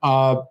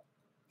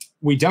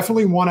 We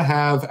definitely want to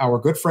have our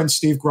good friend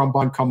Steve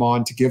Grumbine come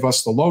on to give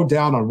us the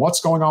lowdown on what's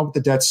going on with the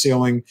debt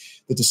ceiling.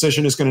 The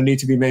decision is going to need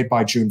to be made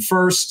by June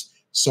 1st.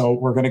 So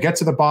we're going to get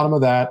to the bottom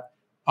of that.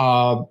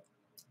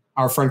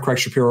 Our friend Craig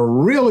Shapiro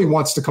really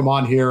wants to come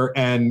on here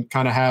and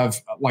kind of have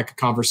like a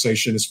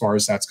conversation as far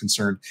as that's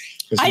concerned.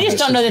 I just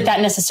don't know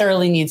that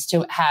necessarily needs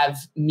to have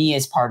me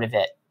as part of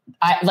it.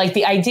 I like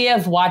the idea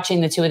of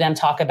watching the two of them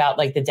talk about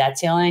like the debt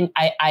ceiling.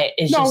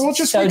 We could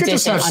just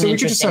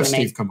have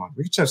Steve come on.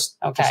 We could just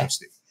have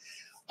Steve.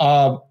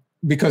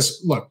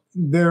 Because look,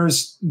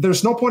 there's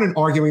no point in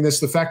arguing this.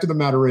 The fact of the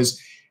matter is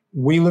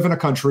we live in a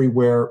country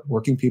where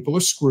working people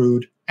are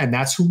screwed, and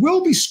that's who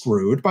will be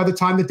screwed by the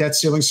time the debt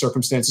ceiling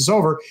circumstance is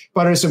over.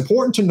 But it's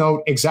important to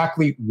note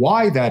exactly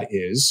why that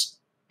is,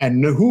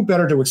 and who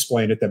better to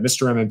explain it than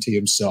Mr. MMT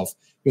himself,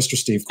 Mr.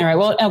 Steve. All right.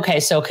 Well, okay.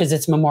 So because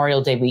it's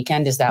Memorial Day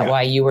weekend, is that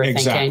why you were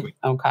thinking?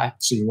 Okay.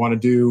 So you want to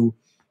do,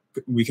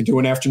 we can do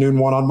an afternoon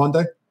one on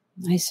Monday?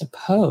 I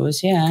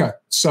suppose, yeah. Okay.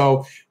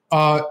 So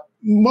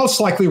most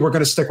likely we're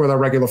going to stick with our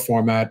regular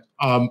format.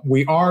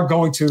 We are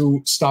going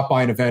to stop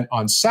by an event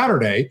on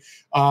Saturday.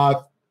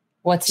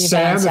 What's the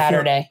event on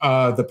Saturday?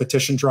 The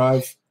petition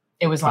drive.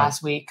 It was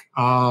last week.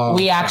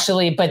 We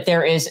actually, but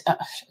there is,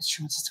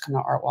 she wants us to come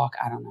to Art Walk.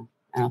 I don't know.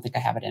 I don't think I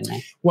have it in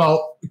me.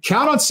 Well,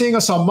 count on seeing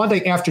us on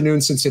Monday afternoon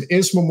since it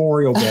is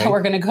Memorial Day.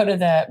 We're going to go to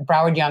the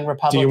Broward Young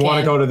Republican. Do you want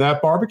to go to that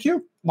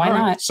barbecue? Why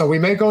not? So we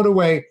may go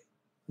to a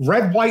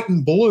red, white,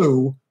 and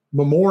blue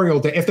Memorial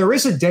Day. If there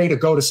is a day to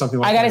go to something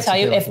like that. I got to tell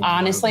you, if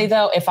honestly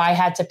though, if I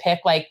had to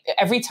pick, like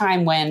every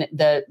time when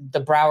the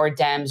Broward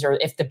Dems or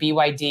if the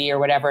BYD or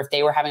whatever, if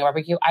they were having a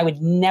barbecue, I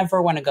would never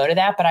want to go to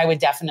that, but I would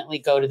definitely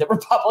go to the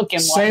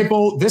Republican one.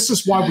 Sable, this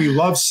is why we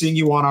love seeing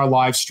you on our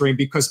live stream,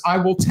 because I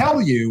will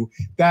tell you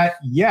that,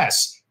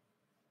 yes,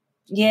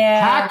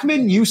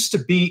 Hackman used to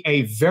be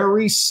a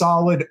very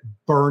solid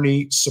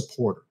Bernie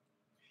supporter,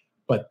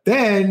 but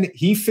then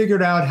he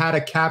figured out how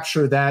to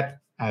capture that,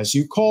 as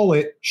you call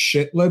it,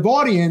 shit-lib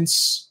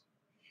audience,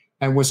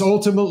 and was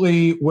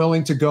ultimately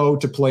willing to go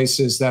to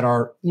places that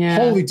are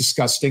wholly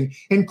disgusting,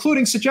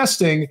 including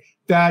suggesting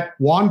that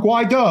Juan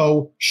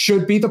Guaido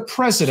should be the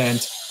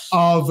president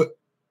of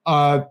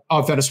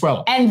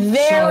Venezuela. And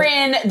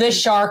therein the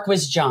shark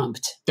was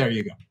jumped. There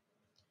you go.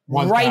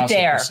 1,000%. Right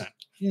there.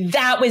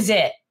 That was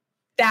it.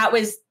 That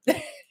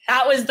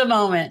was the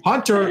moment.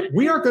 Hunter,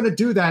 we are going to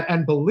do that.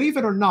 And believe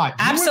it or not,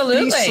 absolutely,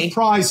 you would be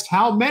surprised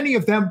how many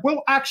of them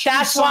will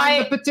actually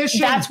sign the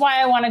petition. That's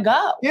why I want to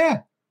go.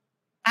 Yeah.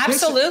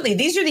 Absolutely.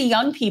 These are the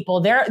young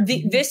people.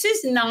 This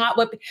is not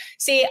what,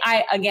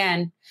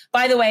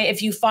 by the way,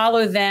 if you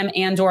follow them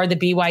and or the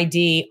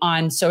BYD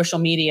on social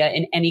media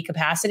in any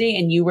capacity,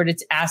 and you were to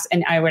ask,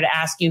 and I were to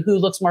ask you who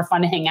looks more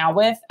fun to hang out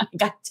with, I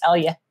got to tell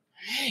you,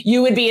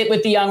 you would be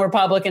with the Young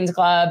Republicans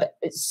Club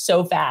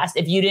so fast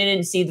if you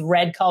didn't see the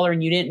red color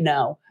and you didn't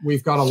know.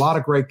 We've got a lot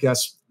of great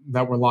guests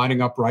that we're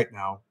lining up right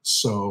now.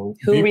 So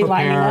who are we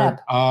lining up?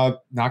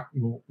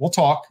 We'll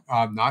talk.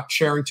 Not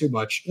sharing too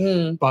much,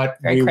 but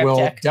we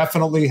will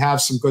definitely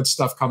have some good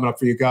stuff coming up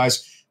for you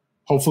guys.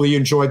 Hopefully you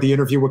enjoyed the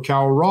interview with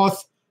Carol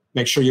Roth.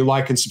 Make sure you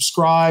like and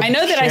subscribe. I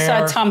know that share.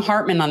 I saw Tom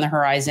Hartman on the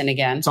horizon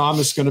again. Tom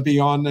is going to be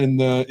on in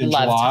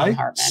July. Tom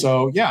Hartman.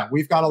 So yeah,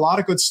 we've got a lot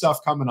of good stuff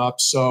coming up.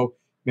 So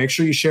make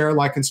sure you share,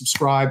 like, and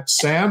subscribe.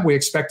 Sam, we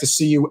expect to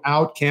see you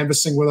out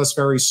canvassing with us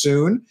very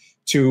soon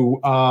to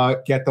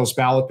get those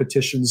ballot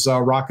petitions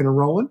rocking and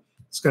rolling.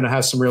 It's going to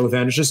have some real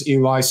advantages.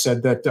 Eli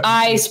said that.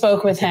 I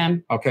spoke with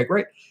him. Okay,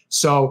 great.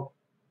 So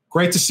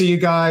great to see you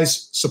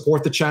guys.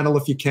 Support the channel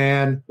if you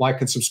can. Like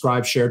and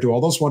subscribe, share, do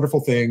all those wonderful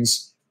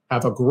things.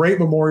 Have a great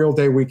Memorial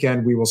Day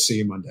weekend. We will see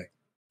you Monday.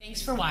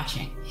 Thanks for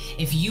watching.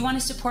 If you want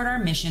to support our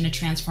mission to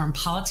transform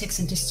politics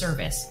into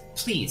service,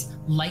 please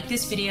like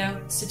this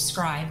video,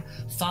 subscribe,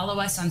 follow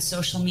us on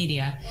social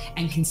media,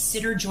 and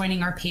consider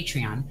joining our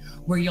Patreon,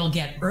 where you'll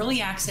get early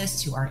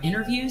access to our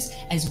interviews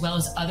as well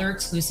as other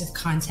exclusive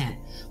content.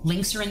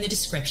 Links are in the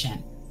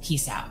description.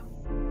 Peace out.